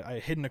that. So I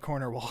hid in a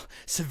corner while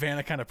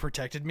Savannah kind of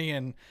protected me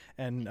and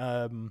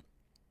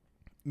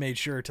made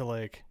sure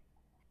to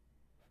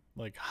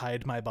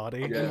hide my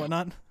body and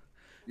whatnot.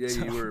 Yeah,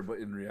 So- you were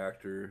in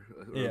reactor,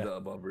 or Yeah. the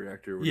above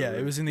reactor. Yeah, whatever,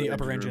 it was in the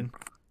upper engine engine.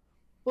 room.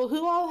 Well,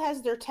 who all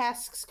has their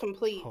tasks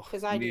complete?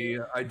 Because I Me,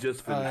 do. I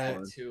just Uh, finished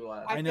one. Two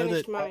left. I I know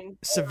finished that mine.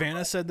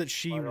 Savannah said that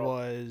she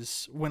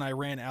was when I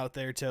ran out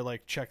there to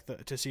check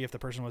to see if the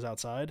person was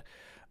outside,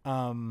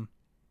 and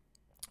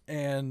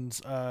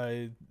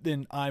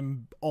then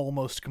I'm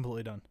almost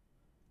completely done.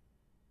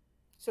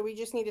 So we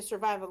just need to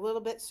survive a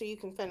little bit so you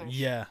can finish.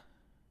 Yeah.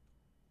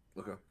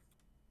 Okay.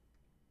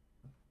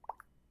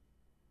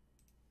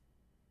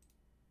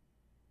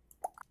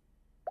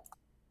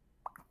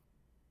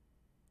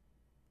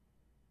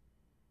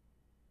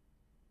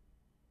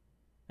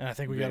 And I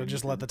think we Yeah, got to you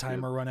just let the can too.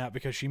 timer run out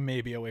because she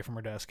may be away from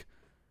her desk.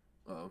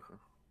 Oh, okay.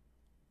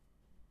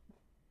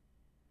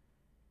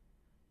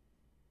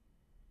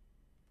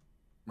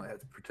 Might have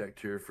to protect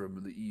her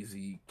from the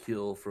easy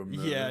kill from the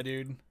Yeah,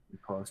 dude.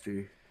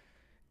 imposter.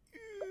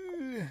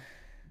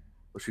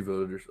 Well, she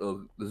voted her.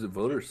 Oh, does it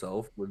vote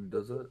herself when it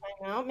does it?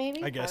 I know,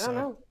 maybe. I guess don't so.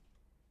 know.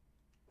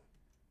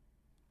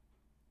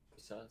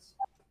 Sus.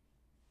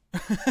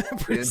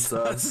 And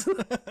sus.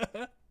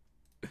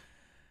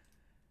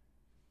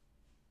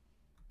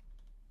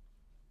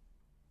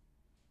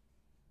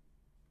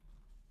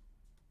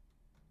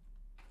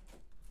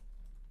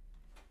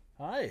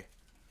 Hi.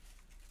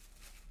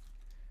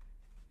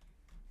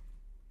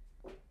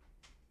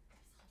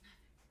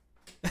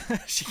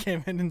 She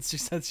came in and she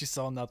said she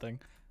saw nothing.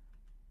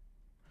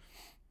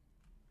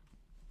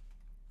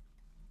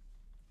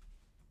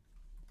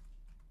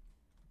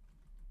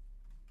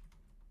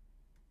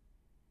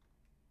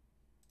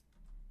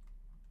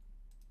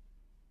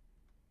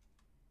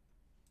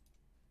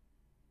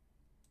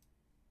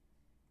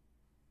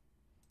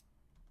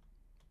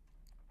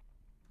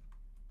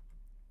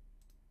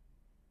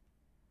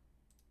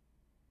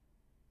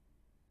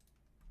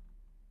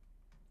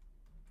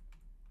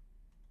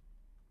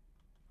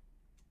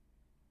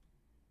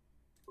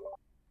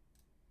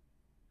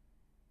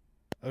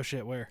 Oh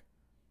shit, where?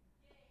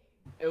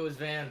 It was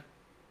Van.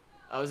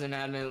 I was an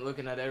admin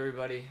looking at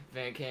everybody.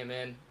 Van came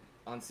in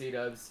on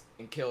C-dubs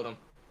and killed him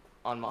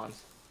on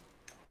Mons.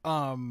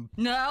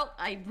 No,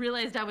 I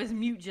realized I was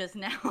mute just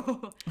now.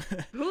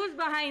 Who's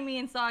behind me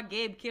and saw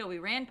Gabe kill? We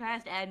ran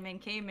past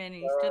admin, came in, and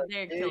he stood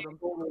there and killed him.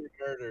 Totally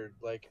murdered.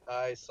 Like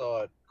I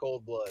saw it,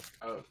 cold blood.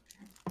 Oh.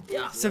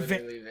 Yeah.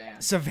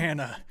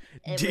 Savannah,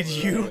 did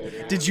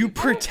you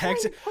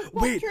protect?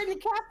 Wait,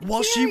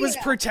 while she was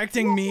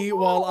protecting me,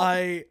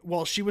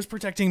 while she was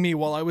protecting me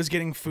while I was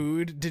getting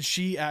food, did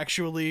she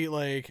actually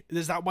like?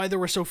 Is that why there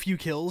were so few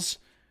kills?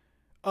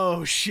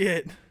 Oh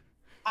shit!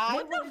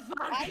 What the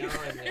fuck?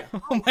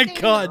 Oh my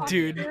god,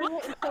 dude!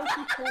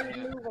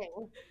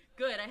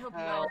 Good. I hope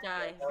you all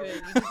die.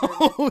 Good.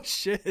 Oh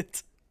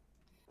shit!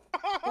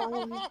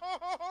 Oh my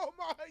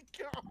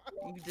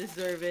god! You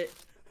deserve it.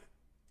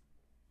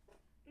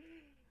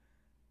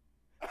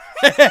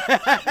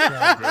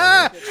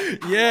 Yeah,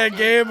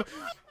 Gabe.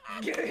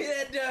 Give me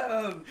that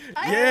dub.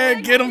 Yeah,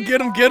 get him,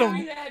 get him, get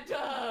him.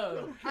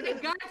 I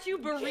got you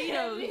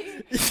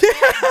burritos.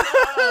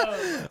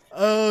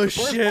 Oh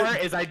The worst shit!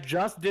 part is I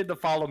just did the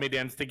follow me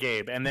dance to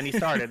Gabe, and then he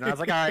started, and I was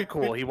like, all right,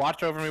 cool. He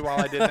watched over me while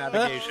I did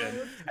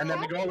navigation, and then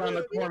to go around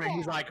the corner,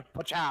 he's like,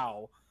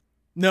 pachow.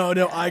 No,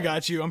 I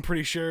got you. I'm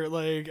pretty sure.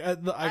 Like I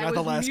got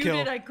the last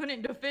muted. kill. I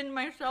couldn't defend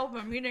myself.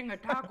 I'm eating a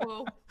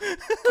taco.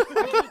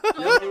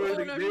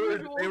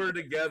 They were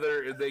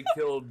together and they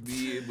killed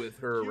me with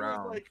her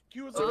around.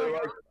 So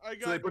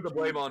they put the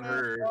blame on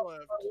her.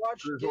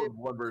 There's only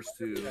 1 versus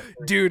 2.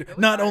 Dude,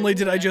 not only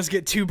did I just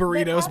get 2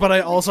 burritos, but I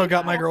also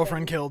got my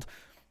girlfriend killed.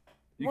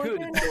 You could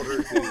have killed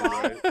her too,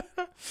 right?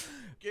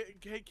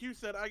 KQ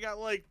said I got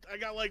like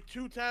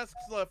 2 tasks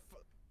left.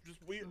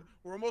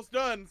 We're almost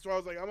done, so I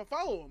was like, I'm gonna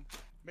follow him.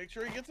 Make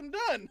sure he gets them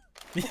done.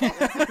 And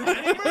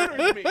he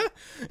murders me.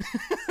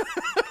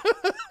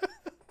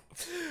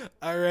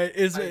 All right,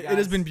 it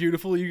has been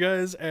beautiful, you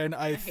guys, and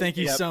I thank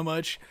you so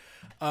much.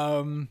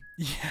 Yeah,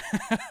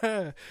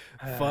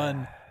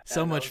 fun,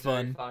 so much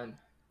fun.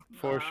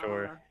 For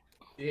sure.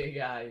 See you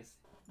guys.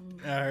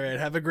 All right,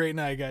 have a great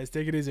night, guys.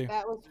 Take it easy.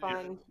 That was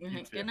fun.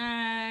 Good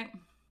night.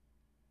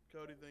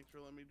 Cody, thanks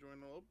for letting me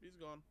join. Oh, he's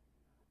gone.